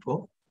some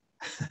people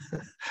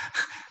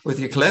with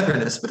your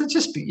cleverness, but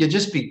you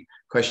just be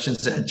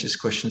questions,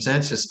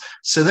 answers.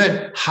 So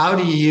then how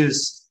do you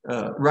use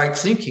right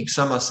thinking,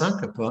 samma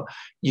sankappa?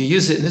 You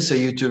use it in this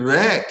way, you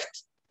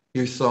direct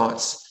your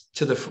thoughts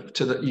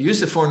you use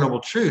the Four Noble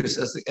Truths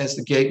as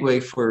the gateway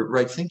for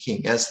right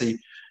thinking, as the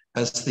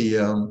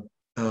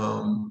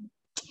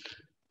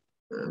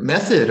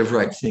method of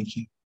right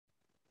thinking.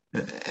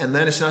 And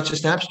then it's not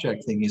just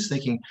abstract thinking, it's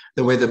thinking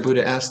the way the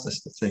Buddha asked us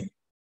to think.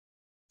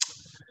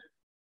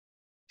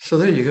 So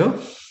there you go.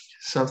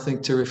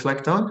 Something to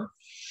reflect on.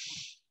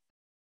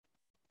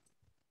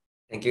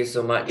 Thank you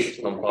so much,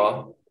 Luang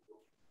Por.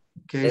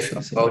 Okay,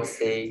 Let's all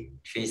say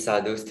 3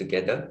 sadhus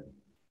together.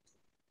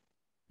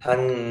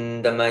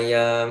 Han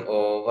Damayam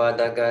O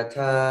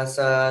Vadagata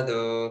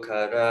Sadhu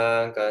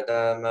Karang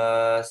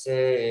Kadama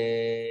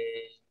Se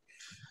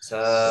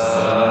Sadhu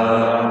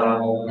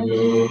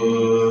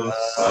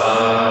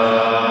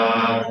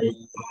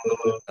Sadhu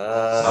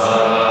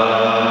Sadhu.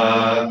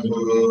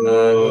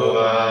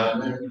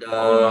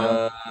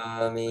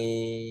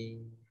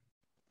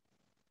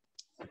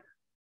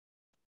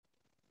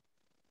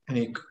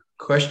 Any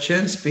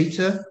questions,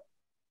 Peter?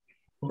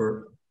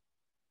 Or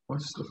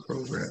what's the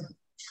program?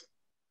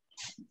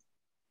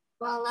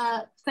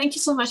 Well, thank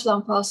you so much,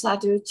 Luang Por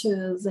Sadhu,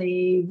 to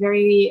the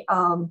very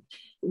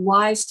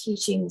wise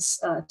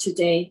teachings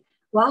today.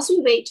 Whilst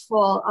we wait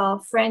for our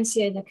friends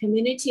here in the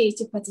community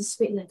to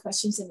participate in the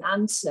questions and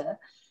answer,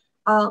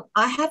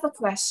 I have a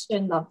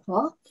question, Luang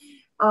Por.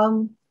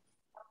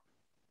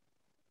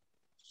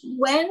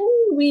 When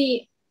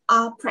we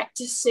are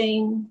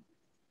practicing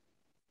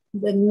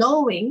the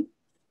knowing,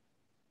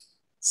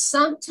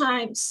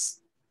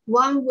 sometimes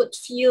one would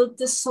feel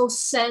this whole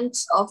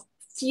sense of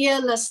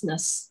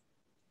fearlessness,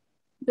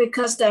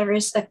 because there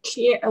is a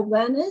clear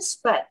awareness,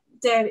 but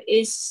there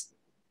is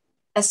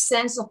a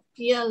sense of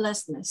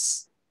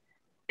fearlessness.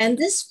 And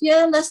this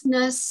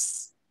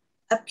fearlessness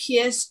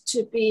appears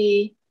to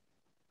be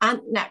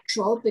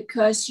unnatural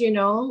because, you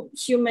know,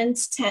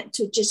 humans tend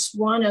to just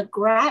want to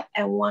grab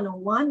and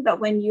one-on-one, but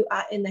when you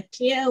are in a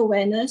clear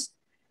awareness,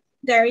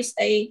 there is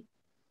a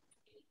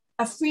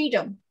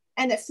freedom,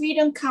 and the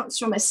freedom comes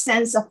from a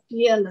sense of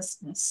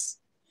fearlessness.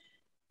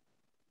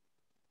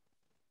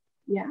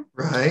 Yeah.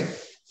 Right.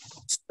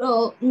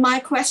 So my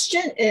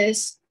question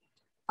is,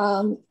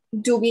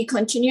 do we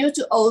continue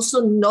to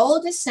also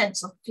know the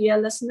sense of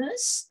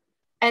fearlessness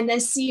and then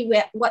see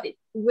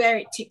where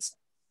it takes?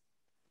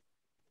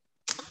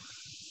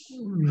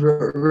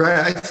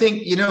 Right. I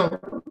think, you know,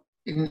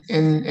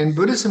 in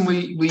Buddhism,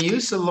 we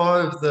use a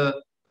lot of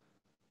the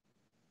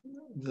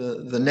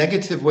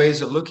negative ways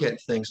to look at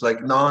things,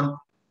 like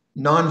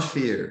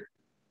non-fear,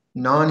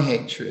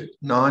 non-hatred,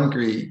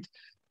 non-greed,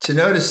 to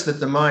notice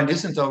that the mind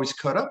isn't always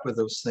caught up with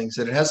those things,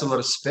 that it has a lot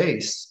of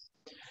space.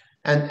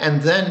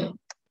 And then,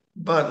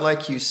 but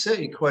like you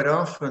say, quite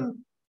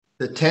often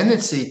the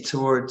tendency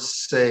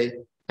towards, say,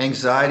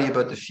 anxiety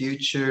about the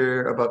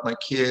future, about my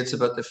kids,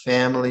 about the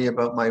family,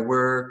 about my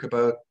work,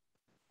 about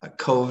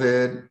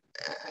COVID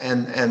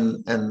and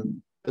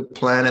the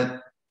planet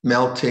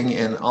melting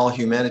and all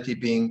humanity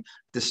being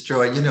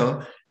destroyed, you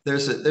know,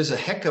 there's a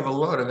heck of a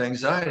lot of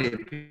anxiety.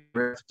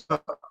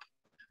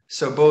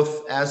 So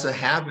both as a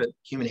habit,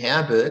 human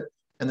habit,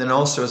 and then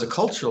also as a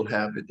cultural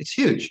habit, it's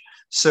huge.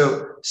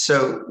 So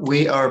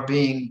we are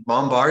being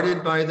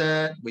bombarded by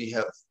that. We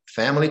have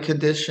family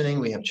conditioning,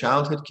 we have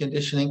childhood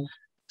conditioning.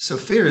 So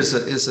fear is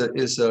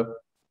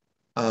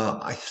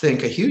I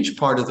think a huge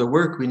part of the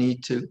work we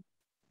need to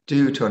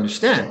do to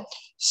understand.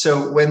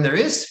 So when there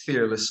is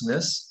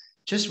fearlessness,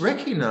 just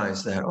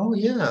recognize that, oh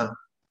yeah,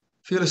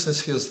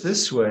 fearlessness feels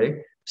this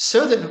way,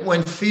 so that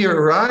when fear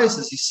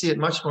arises, you see it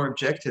much more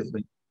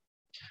objectively.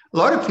 A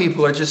lot of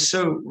people are just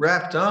so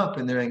wrapped up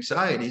in their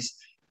anxieties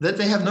that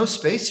they have no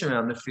space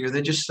around the fear.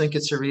 They just think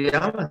it's a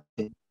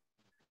reality.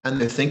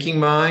 And their thinking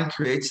mind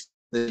creates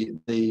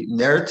the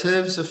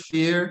narratives of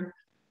fear,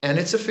 and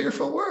it's a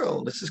fearful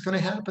world. This is going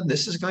to happen.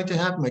 This is going to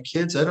happen. My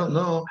kids, I don't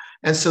know.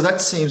 And so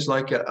that seems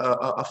like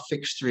a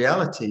fixed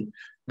reality,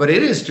 but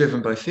it is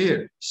driven by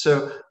fear.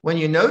 So when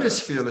you notice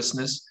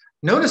fearlessness,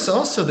 notice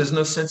also there's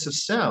no sense of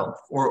self,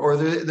 or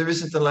there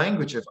isn't the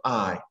language of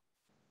I.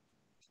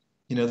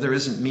 You know, there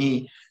isn't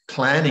me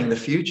planning the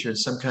future in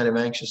some kind of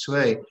anxious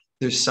way.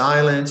 There's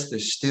silence,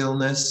 there's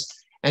stillness,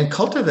 and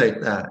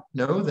cultivate that,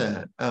 know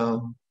that.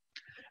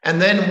 And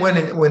then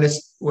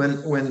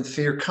when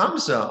fear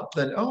comes up,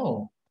 then,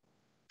 oh,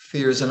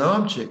 fear is an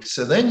object.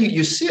 So then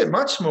you see it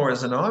much more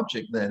as an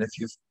object then.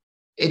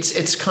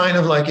 It's kind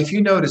of like if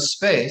you notice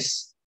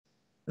space,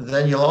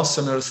 then you'll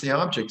also notice the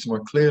objects more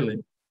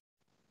clearly.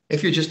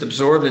 If you're just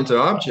absorbed into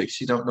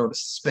objects, you don't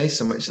notice space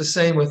so much. It's the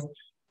same with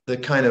the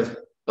kind of,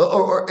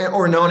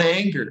 or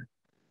non-anger.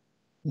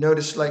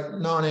 Notice like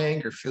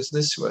non-anger feels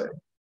this way.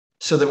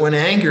 So that when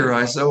anger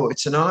arises, oh,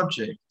 it's an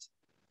object,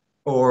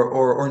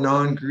 or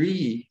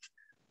non-greed.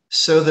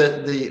 So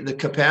that the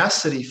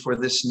capacity for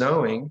this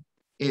knowing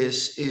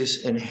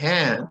is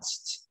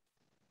enhanced,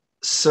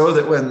 so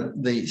that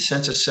when the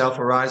sense of self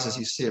arises,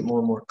 you see it more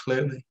and more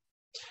clearly.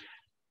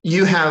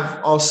 You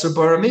have also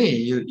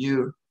barami.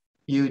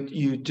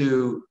 You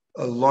do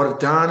a lot of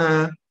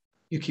dana,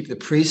 you keep the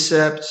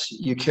precepts,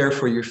 you care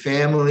for your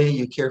family,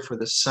 you care for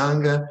the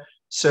sangha.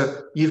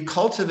 So you've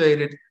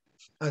cultivated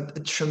a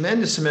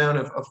tremendous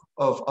amount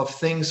of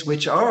things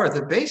which are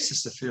the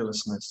basis of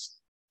fearlessness.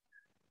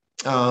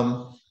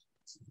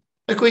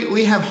 Like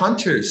we have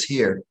hunters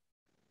here.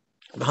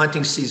 The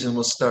hunting season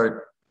will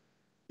start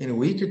in a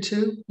week or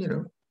two. You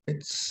know,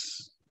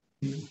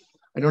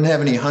 I don't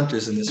have any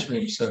hunters in this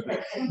room, so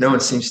no one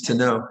seems to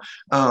know.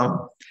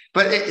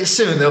 But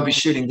soon they'll be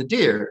shooting the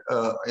deer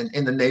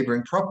in the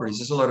neighboring properties.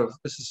 There's a lot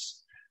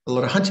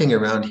of hunting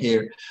around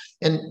here,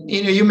 and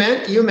you know, you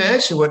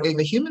imagine what if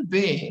a human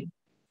being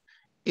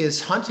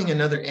is hunting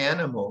another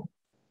animal,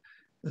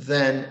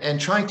 and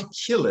trying to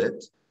kill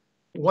it.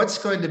 What's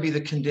going to be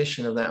the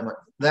condition of that?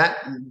 That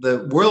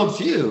the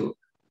worldview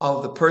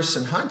of the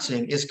person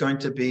hunting is going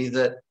to be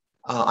that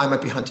I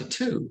might be hunted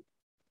too.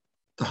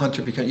 The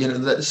hunter becomes, you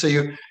know, so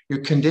you're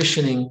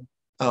conditioning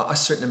a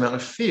certain amount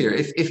of fear.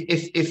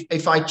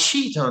 If I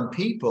cheat on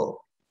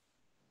people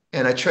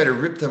and I try to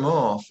rip them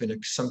off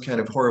in some kind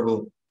of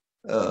horrible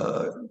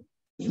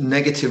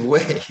negative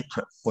way,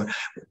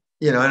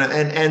 you know,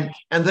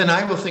 and then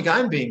I will think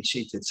I'm being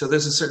cheated. So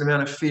there's a certain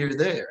amount of fear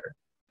there.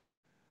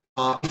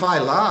 If I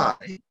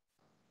lie,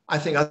 I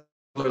think other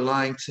people are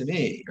lying to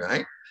me,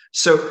 right?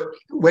 So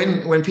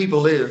when people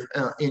live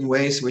in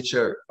ways which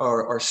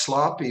are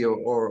sloppy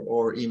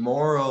or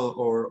immoral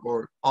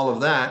or all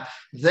of that,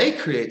 they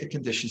create the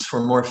conditions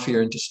for more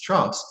fear and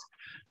distrust.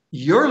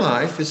 Your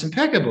life is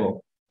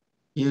impeccable.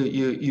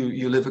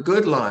 You live a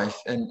good life,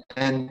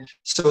 and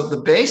so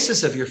the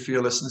basis of your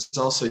fearlessness is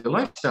also your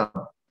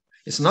lifestyle.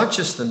 It's not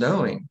just the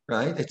knowing,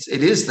 right?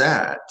 It is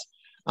that.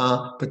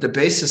 But the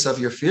basis of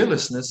your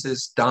fearlessness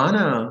is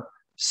dana,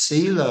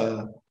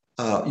 sila.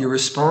 You're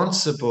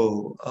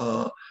responsible.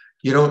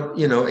 You don't,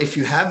 you know, if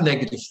you have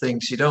negative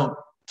things, you don't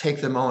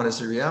take them on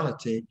as a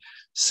reality.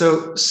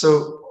 So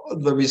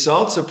the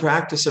results of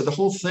practice are the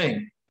whole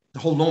thing, the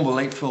whole Noble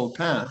Eightfold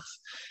Path,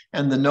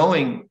 and the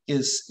knowing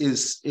is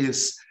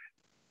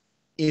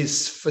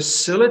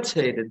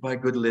facilitated by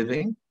good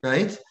living,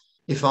 right?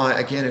 If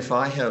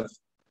I have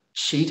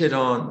cheated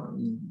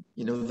on,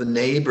 you know, the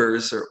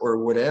neighbors or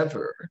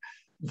whatever,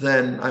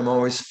 then I'm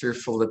always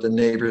fearful that the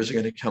neighbors are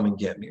going to come and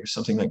get me or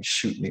something, like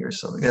shoot me or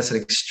something. That's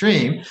an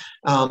extreme.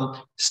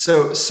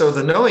 So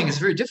the knowing is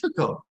very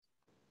difficult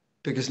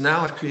because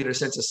now I've created a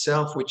sense of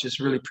self which is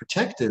really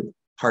protective.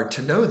 Hard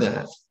to know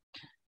that.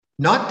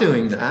 Not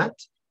doing that,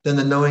 then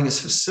the knowing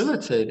is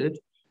facilitated.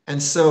 And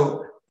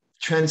so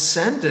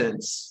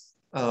transcendence,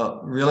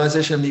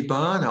 realization of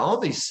nibbana, all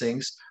these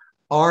things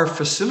are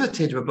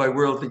facilitated by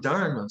worldly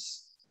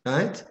dharmas,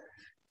 right?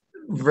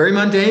 Very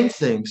mundane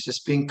things,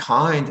 just being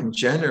kind and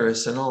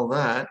generous and all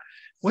that.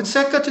 What's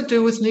that got to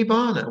do with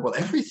nibbana? Well,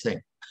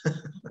 everything.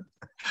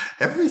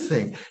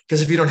 Everything.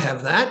 Because if you don't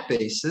have that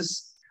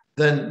basis,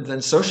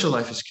 then social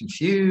life is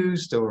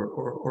confused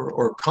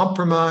or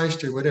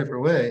compromised or whatever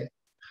way.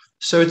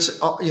 So it's,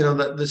 you know,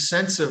 the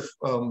sense of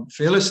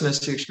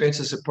fearlessness you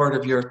experience as a part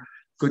of your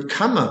good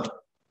karma,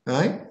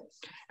 right?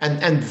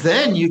 And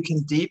then you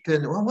can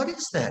deepen, well, what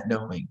is that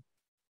knowing?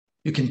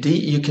 You can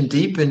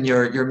deepen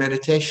your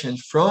meditation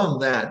from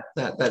that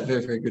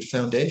very, very good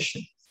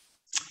foundation.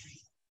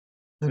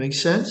 That makes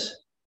sense?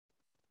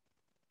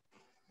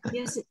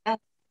 Yes,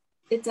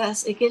 it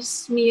does. It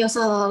gives me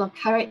also a lot of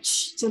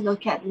courage to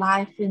look at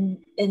life in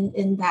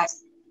that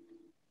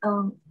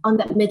on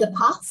that middle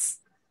path.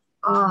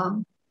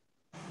 And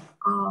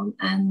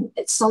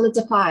it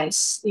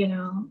solidifies, you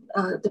know,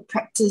 the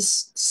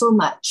practice so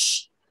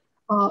much.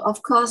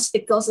 Of course,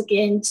 it goes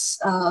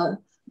against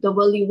the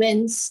worldly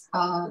winds,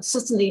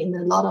 certainly in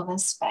a lot of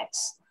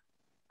aspects.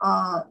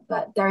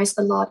 But there is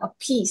a lot of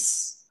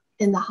peace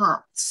in the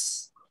heart.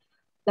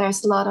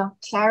 There's a lot of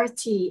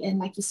clarity and,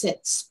 like you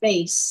said,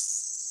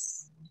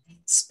 space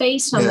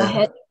from the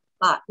head to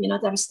the heart. You know,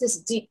 there's this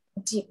deep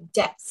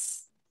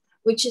depth,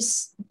 which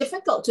is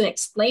difficult to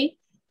explain,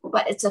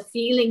 but it's a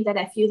feeling that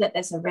I feel that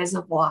there's a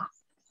reservoir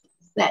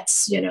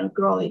that's, you know,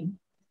 growing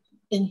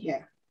in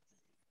here.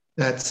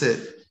 That's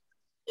it.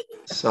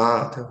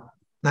 Sadhu.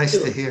 Nice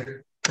to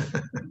hear.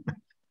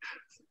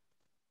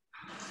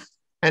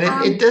 And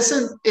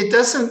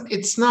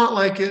it's not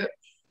like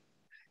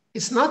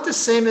it's not the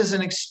same as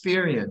an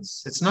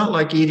experience. It's not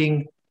like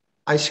eating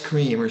ice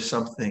cream or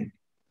something.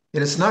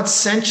 And it's not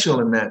sensual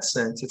in that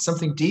sense. It's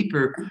something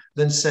deeper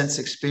than sense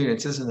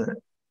experience, isn't it?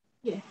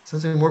 Yeah.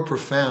 Something more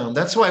profound.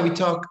 That's why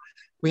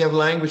we have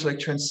language like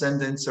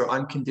transcendence or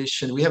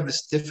unconditioned. We have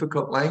this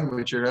difficult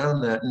language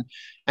around that.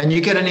 And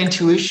you get an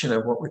intuition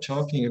of what we're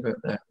talking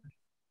about there.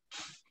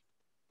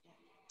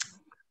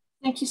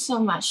 Thank you so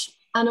much,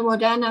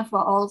 Anumodana, for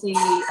all the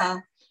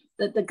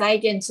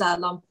guidance,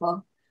 Luang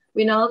Por.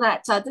 We know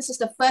that this is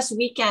the first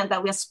weekend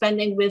that we're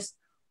spending with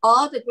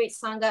all the great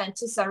Sangha and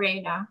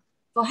Tisarana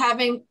for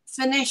having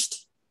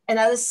finished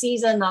another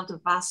season of the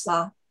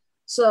Vasa.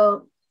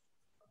 So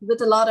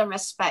with a lot of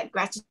respect,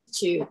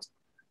 gratitude,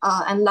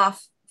 and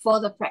love for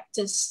the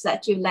practice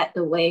that you led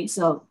the way.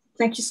 So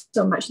thank you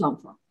so much, Luang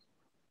Por.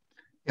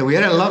 Yeah, we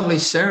had a lovely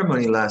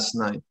ceremony last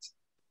night.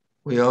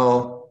 We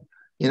all,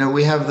 you know,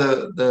 we have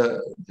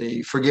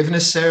the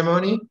forgiveness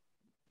ceremony,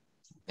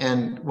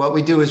 And what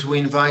we do is we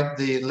invite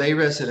the lay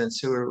residents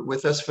who are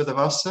with us for the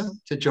Vasa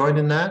to join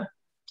in that.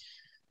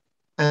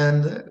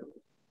 And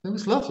it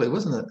was lovely,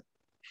 wasn't it?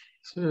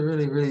 It's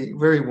really, really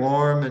very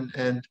warm,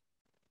 and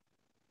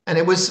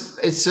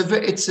it's a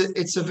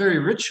very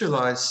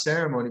ritualized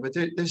ceremony. But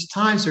there's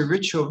times where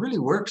ritual really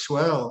works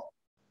well.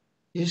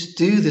 You just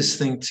do this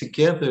thing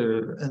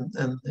together,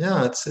 and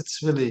yeah,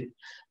 it's really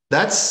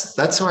that's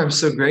why I'm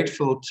so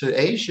grateful to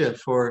Asia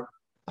for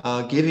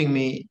giving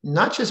me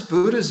not just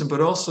Buddhism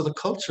but also the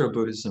culture of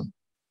Buddhism.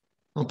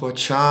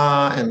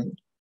 Puja and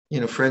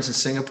friends in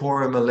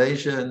Singapore and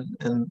Malaysia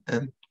and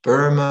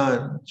Burma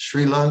and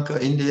Sri Lanka,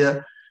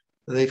 India,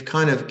 they've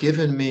kind of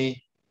given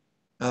me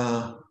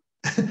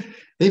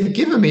they've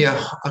given me a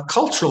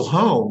cultural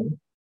home,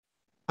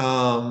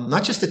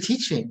 not just a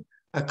teaching,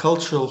 a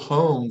cultural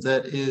home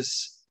that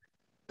is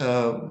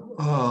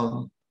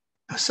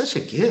such a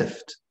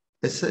gift.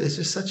 It's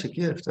just such a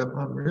gift.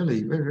 I'm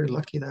really very, very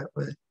lucky that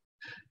way,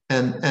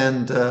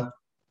 and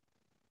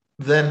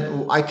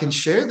then I can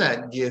share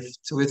that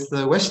gift with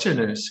the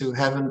Westerners who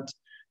haven't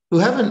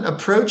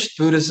approached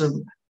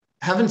Buddhism,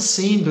 haven't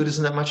seen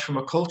Buddhism that much from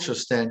a cultural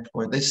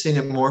standpoint. They've seen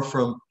it more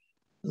from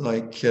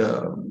like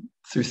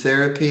through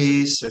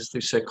therapies or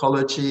through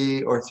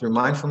psychology or through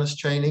mindfulness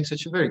trainings,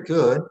 which are very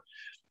good.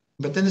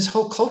 But then this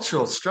whole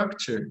cultural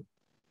structure,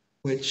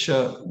 which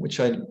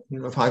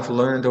I've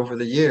learned over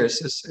the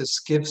years,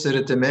 gives it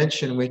a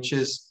dimension which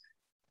is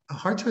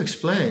hard to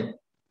explain,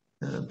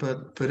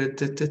 but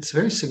it's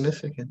very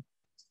significant.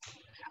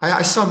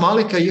 I saw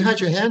Malika, you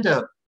had your hand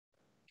up,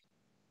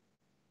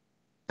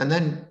 and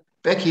then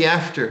Becky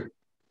after.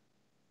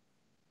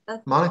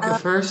 Malika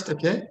first,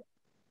 okay?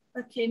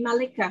 Okay,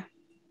 Malika.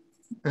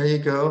 There you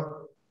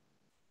go.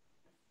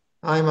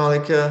 Hi,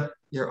 Malika.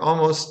 You're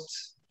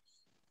almost.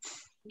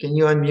 Can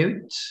you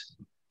unmute?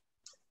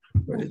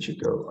 Where did you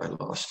go? I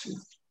lost you.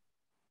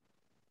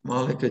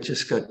 Malika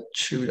just got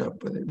chewed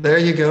up with it. There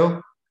you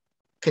go.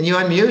 Can you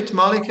unmute,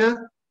 Malika?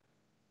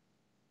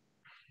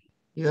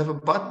 You have a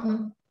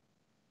button?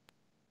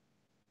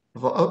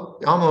 Oh,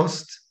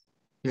 almost.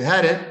 You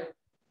had it.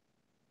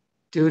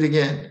 Do it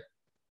again.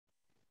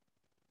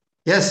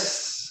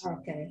 Yes.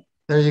 Okay.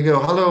 There you go.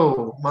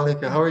 Hello,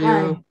 Malika. How are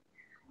you?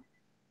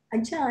 Hi.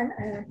 Ajahn,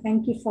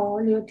 thank you for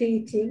all your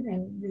teaching,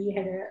 and we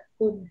had a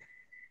good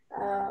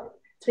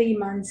 3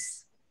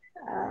 months.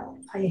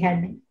 I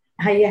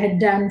had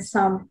done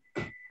some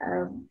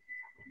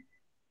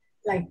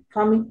like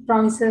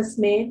promises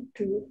made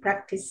to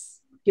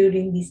practice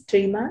during these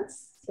 3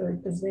 months, so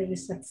it was very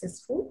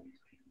successful.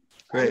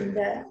 Great.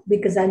 And,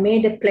 because I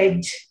made a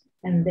pledge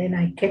and then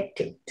I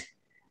kept it.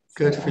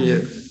 Good for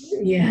you.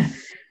 Yeah.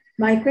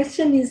 My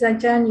question is,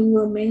 Ajahn, you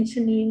were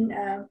mentioning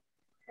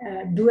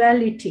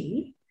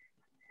duality,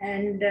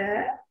 and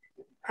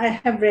I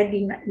have read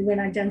in even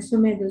Ajahn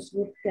Sumedho's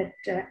book that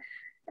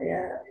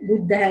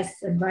Buddha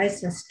has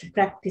advised us to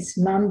practice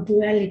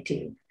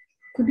non-duality.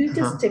 Could you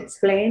just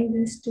explain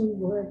these two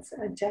words,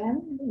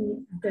 Ajahn,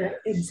 the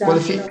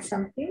example of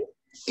something?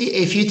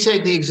 If you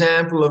take the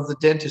example of the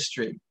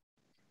dentistry,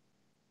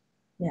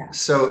 yeah.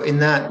 So in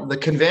that, the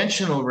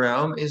conventional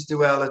realm is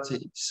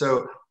duality.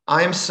 So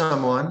I am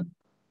someone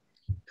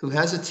who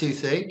has a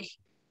toothache.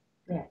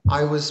 Yeah.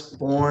 I was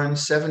born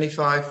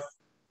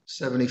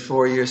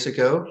 74 years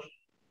ago.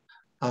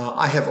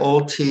 I have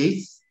old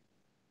teeth.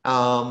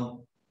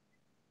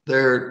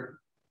 They're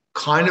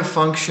kind of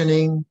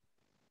functioning.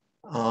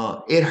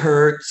 It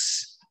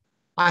hurts.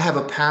 I have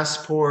a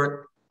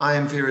passport. I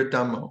am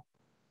Viradhammo.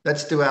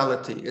 That's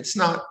duality.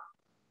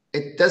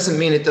 It doesn't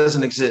mean it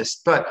doesn't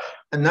exist. But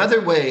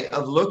another way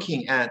of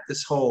looking at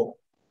this whole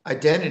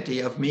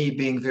identity of me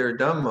being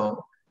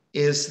Viradhammo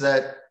is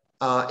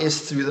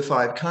through the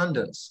 5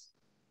 khandhas,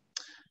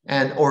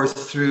 or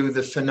through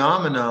the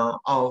phenomena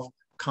of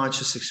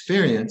conscious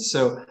experience.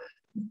 So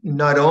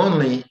not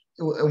only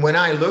when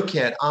I look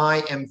at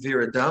I am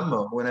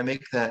Viradhammo, when I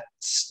make that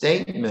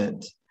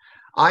statement,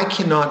 I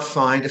cannot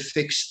find a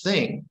fixed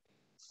thing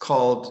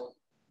called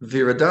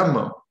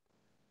Viradhammo.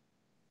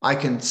 I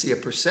can see a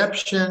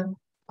perception,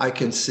 I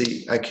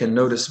can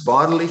notice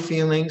bodily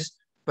feelings,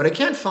 but I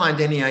can't find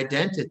any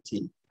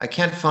identity. I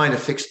can't find a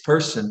fixed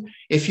person.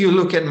 If you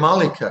look at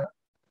Malika,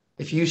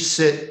 if you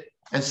sit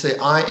and say,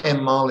 I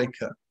am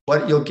Malika,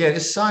 what you'll get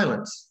is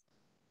silence.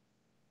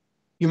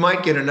 You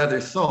might get another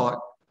thought.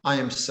 I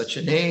am such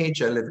an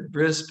age, I live in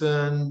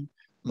Brisbane,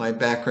 my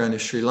background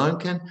is Sri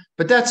Lankan,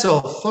 but that's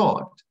all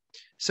thought.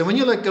 So when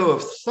you let go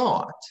of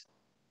thought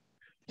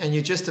and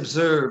you just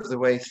observe the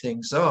way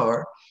things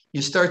are,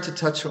 you start to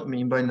touch what I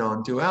mean by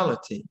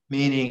non-duality,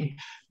 meaning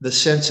the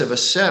sense of a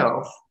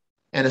self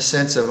and a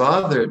sense of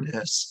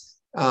otherness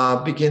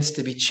begins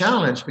to be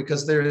challenged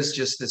because there is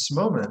just this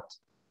moment.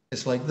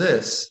 It's like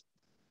this.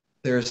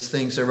 There's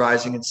things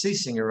arising and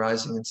ceasing,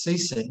 arising and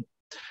ceasing.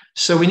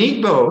 So we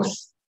need both.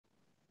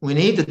 We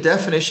need the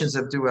definitions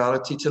of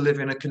duality to live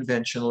in a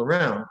conventional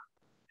realm.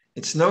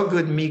 It's no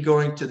good me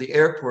going to the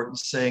airport and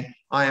saying,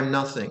 I am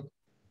nothing.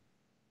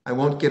 I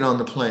won't get on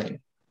the plane,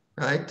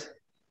 right?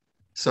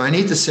 So I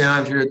need to say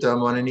I'm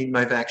Viradhammo and I need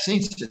my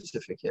vaccine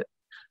certificate.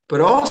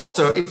 But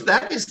also, if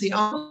that is the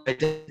only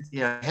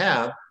identity I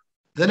have,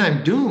 then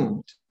I'm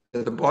doomed.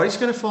 The body's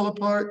going to fall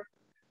apart,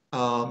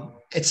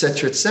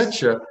 etc.,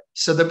 etc.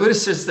 So the Buddha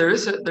says there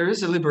is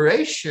a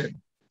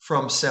liberation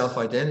from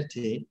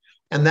self-identity,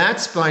 and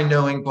that's by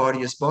knowing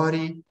body is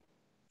body,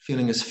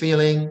 feeling is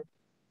feeling,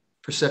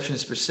 perception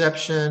is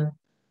perception,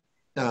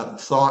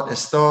 thought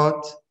is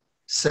thought,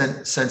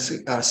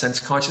 sense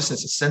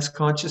consciousness is sense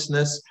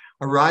consciousness,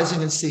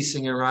 arising and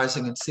ceasing,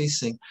 arising and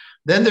ceasing.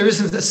 Then there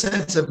isn't the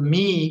sense of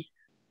me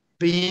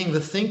being the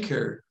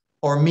thinker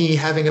or me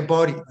having a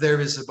body. There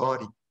is a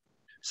body.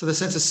 So the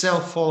sense of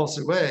self falls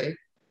away.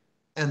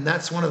 And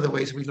that's one of the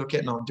ways we look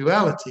at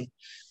non-duality.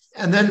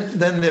 And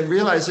then the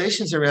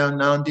realizations around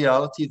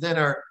non-duality then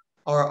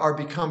are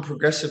become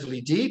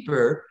progressively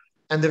deeper,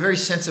 and the very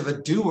sense of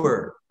a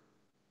doer.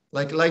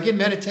 Like in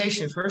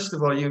meditation, first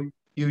of all, you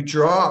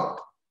drop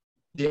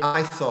the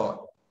I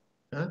thought.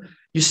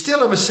 You still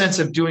have a sense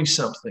of doing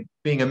something,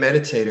 being a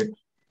meditator.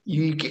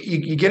 You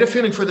get a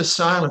feeling for the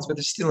silence, but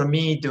there's still a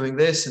me doing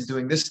this and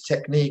doing this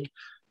technique.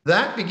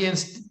 That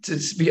begins to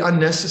be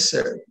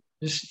unnecessary.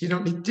 You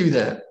don't need to do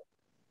that.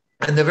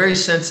 And the very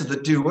sense of the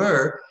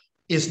doer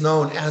is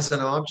known as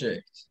an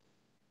object.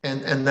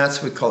 And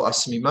that's what we call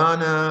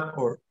asmimana,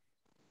 or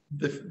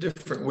the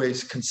different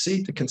ways,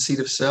 conceit, the conceit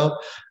of self.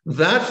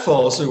 That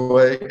falls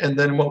away, and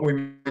then what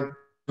we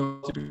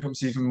do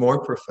becomes even more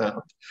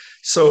profound.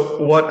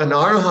 So what an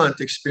arahant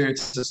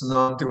experiences as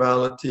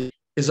non-duality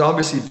is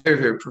obviously very,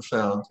 very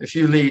profound. If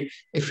you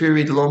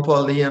read Luang Por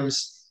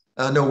Liam's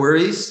No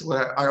Worries,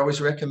 what I always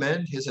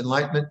recommend, his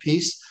enlightenment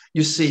piece,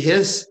 you see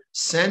his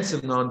sense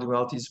of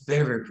non-duality is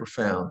very, very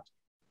profound.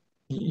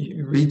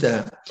 You read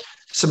that.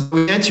 So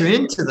we enter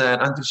into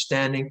that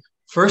understanding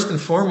first and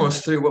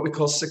foremost through what we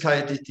call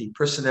Sakaya Ditti,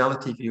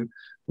 personality view.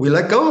 We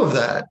let go of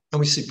that and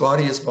we see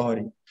body as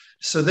body.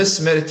 So this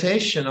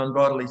meditation on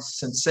bodily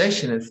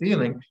sensation and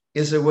feeling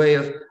is a way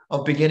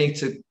of beginning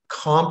to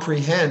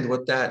comprehend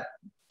what that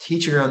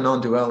teaching on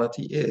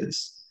non-duality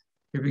is.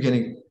 You're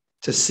beginning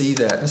to see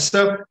that. And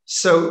so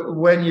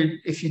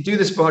if you do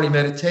this body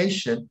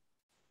meditation,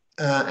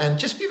 and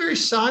just be very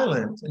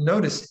silent and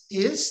notice,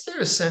 is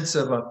there a sense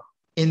of an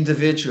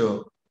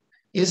individual?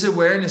 Is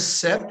awareness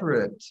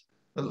separate?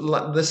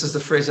 This is the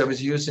phrase I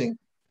was using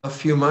a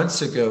few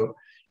months ago.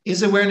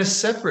 Is awareness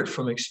separate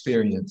from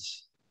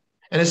experience?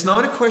 And it's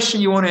not a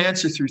question you want to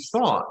answer through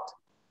thought,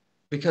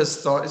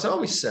 because thought is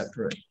always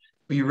separate.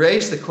 But you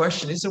raise the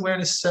question, is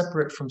awareness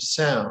separate from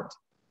sound?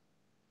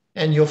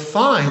 And you'll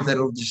find that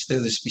there'll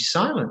just be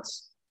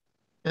silence.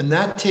 And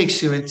that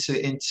takes you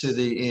into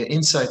the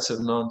insights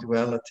of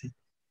non-duality.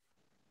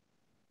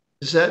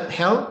 Does that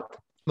help,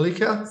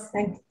 Malika?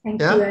 Thank you,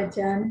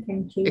 Ajahn.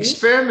 Thank you.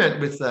 Experiment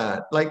with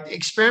that. Like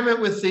experiment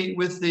with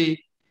the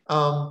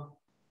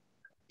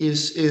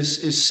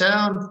is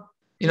sound.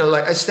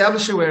 Like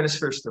establish awareness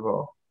first of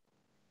all,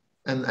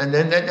 and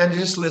then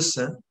just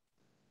listen,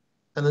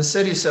 and then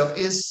say to yourself: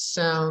 is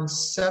sound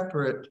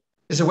separate?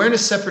 Is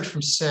awareness separate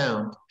from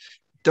sound?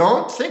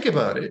 Don't think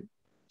about it.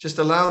 Just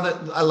allow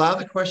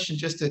the question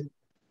just to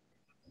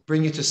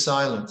bring you to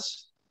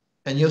silence.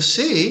 And you'll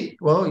see,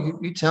 well,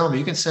 you tell me,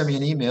 you can send me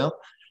an email,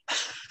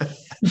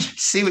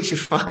 see what you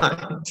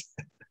find.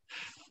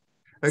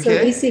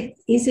 Okay. So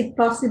is it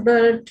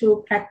possible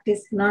to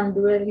practice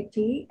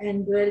non-duality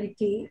and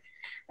duality,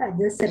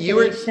 the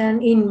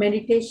separation in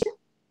meditation?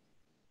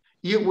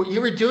 You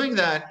were doing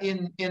that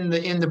in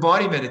the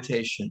body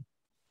meditation.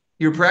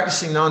 You're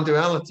practicing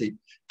non-duality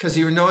because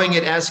you're knowing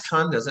it as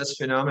khandhas, as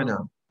phenomena.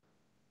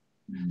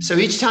 So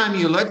each time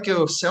you let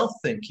go of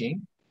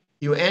self-thinking,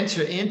 you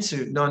enter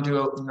into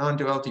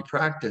non-duality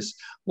practice.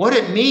 What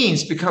it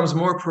means becomes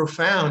more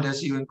profound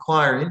as you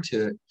inquire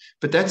into it,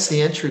 but that's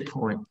the entry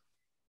point.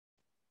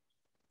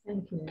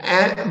 Thank you.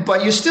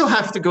 But you still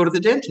have to go to the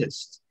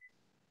dentist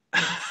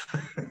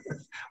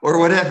or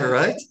whatever,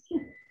 right?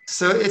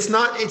 So it's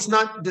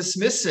not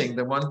dismissing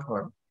the one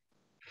part.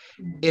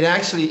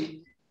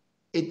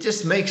 It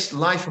just makes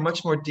life a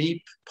much more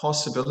deep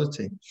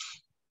possibility.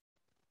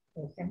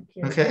 Thank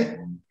you. Okay.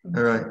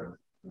 All right.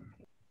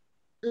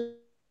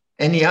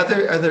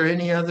 Are there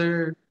any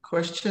other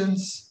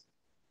questions?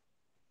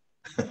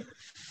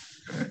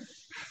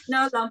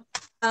 No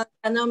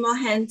more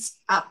hands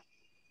up.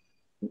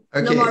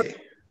 Okay. No more.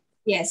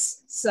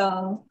 Yes.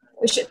 So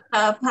we should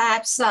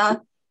perhaps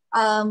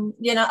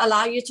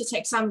allow you to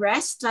take some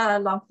rest.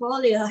 Luang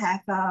Por, you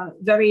have a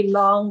very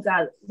long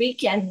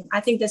weekend. I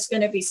think there's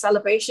going to be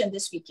celebration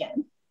this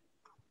weekend.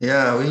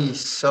 Yeah, we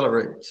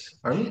celebrate,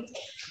 are we?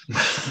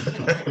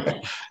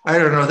 I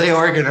don't know. They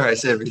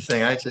organize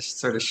everything. I just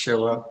sort of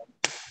show up.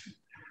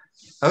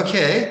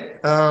 Okay.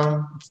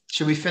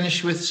 Should we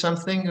finish with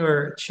something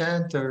or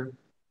chant or?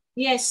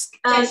 Yes.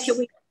 Should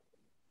we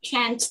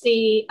chant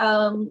the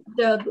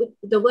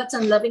words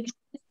on loving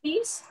kindness,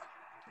 please?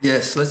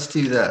 Yes, let's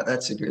do that.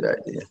 That's a good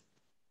idea.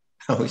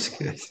 Always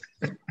good.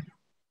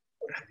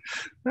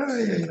 Oh,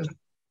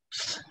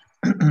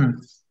 yeah.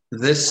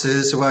 This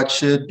is what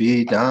should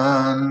be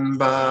done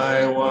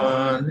by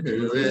one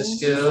who is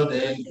skilled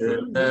in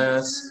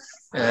goodness.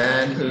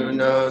 and who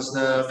knows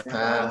the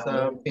path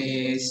of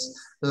peace.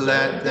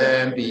 Let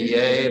them be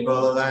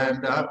able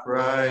and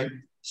upright,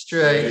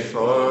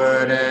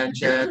 straightforward and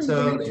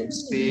gentle in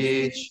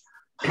speech,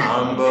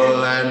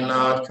 humble and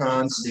not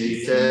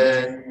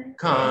conceited,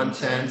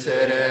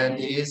 contented and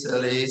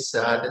easily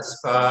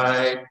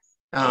satisfied,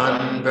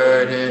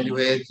 unburdened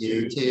with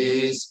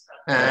duties,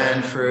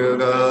 and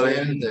frugal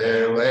in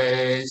their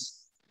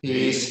ways,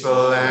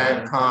 peaceful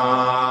and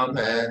calm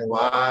and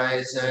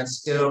wise and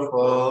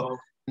skillful,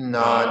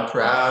 not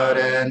proud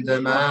and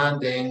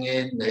demanding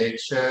in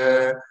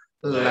nature.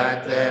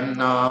 Let them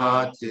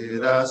not do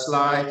the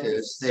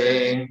slightest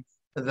thing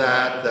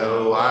that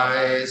the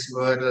wise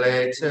would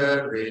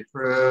later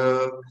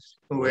reprove,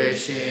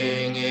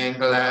 wishing in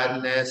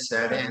gladness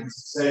and in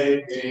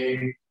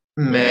safety.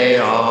 May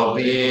all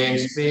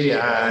beings be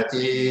at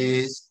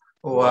ease,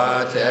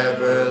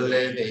 whatever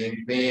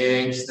living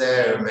beings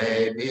there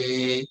may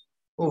be,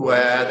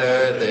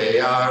 whether they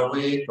are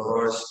weak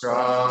or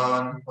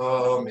strong,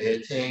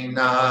 omitting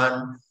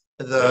none,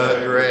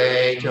 the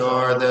great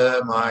or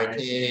the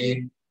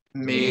mighty,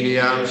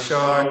 medium,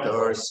 short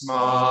or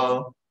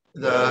small,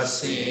 the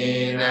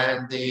seen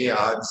and the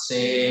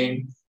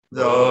unseen,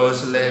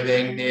 those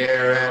living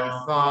near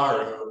and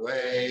far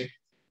away,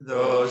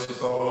 those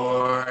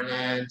born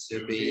and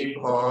to be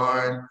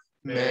born.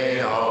 May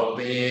all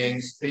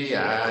beings be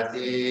at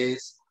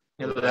ease.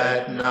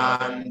 Let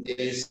none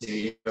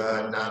deceive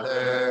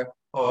another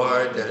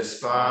or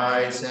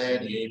despise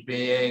any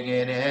being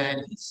in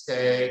any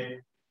state.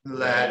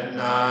 Let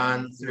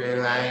none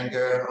through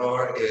anger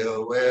or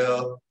ill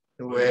will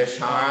wish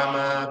harm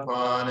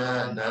upon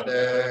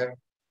another,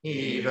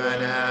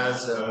 even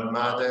as a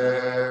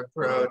mother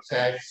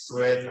protects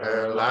with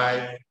her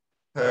life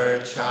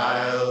her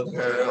child,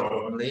 her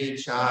only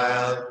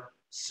child.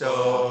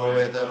 So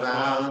with a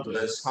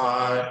boundless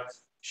heart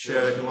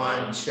should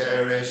one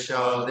cherish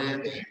all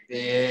living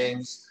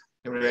beings,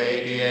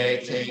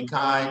 radiating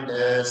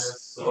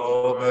kindness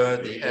over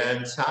the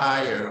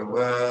entire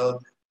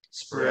world,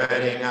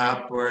 spreading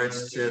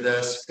upwards to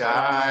the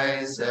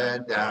skies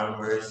and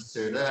downwards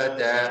to the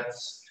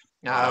depths,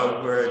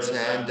 outwards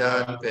and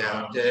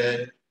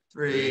unbounded,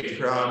 freed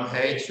from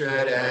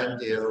hatred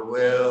and ill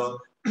will,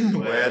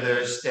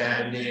 whether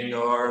standing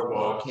or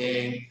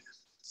walking,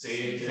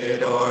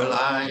 seated or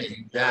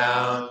lying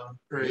down,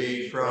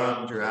 free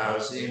from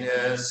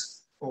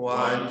drowsiness.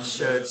 One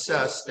should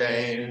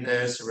sustain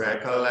this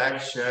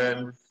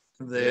recollection.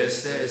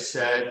 This is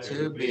said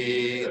to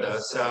be the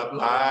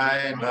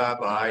sublime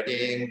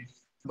abiding,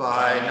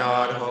 by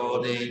not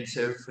holding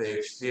to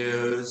fixed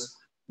views,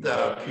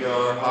 the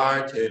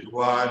pure-hearted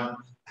one,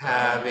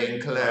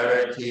 having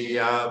clarity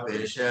of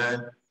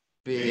vision,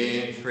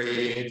 being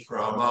freed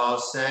from all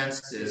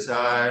sense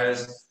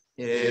desires,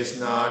 is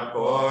not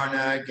born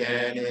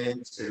again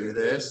into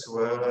this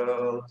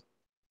world.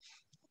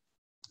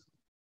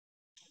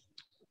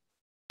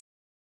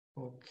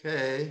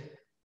 Okay.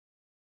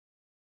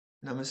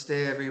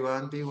 Namaste,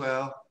 everyone. Be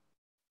well.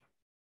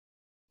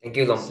 Thank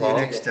you, Luang See you Por.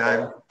 next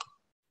time.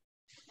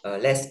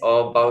 Let's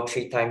all bow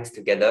 3 times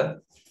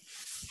together.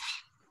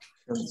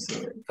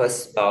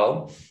 First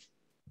bow.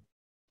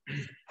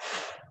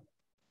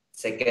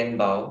 Second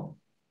bow.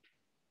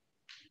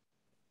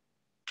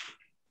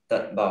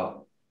 Third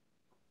bow.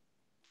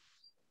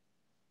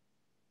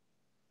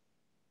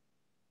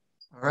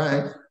 All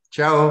right.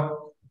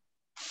 Ciao.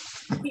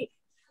 See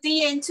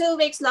you in 2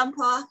 weeks, Luang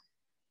Por.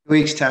 2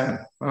 weeks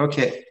time.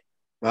 Okay.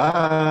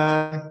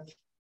 Bye.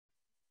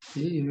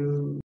 See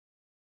you.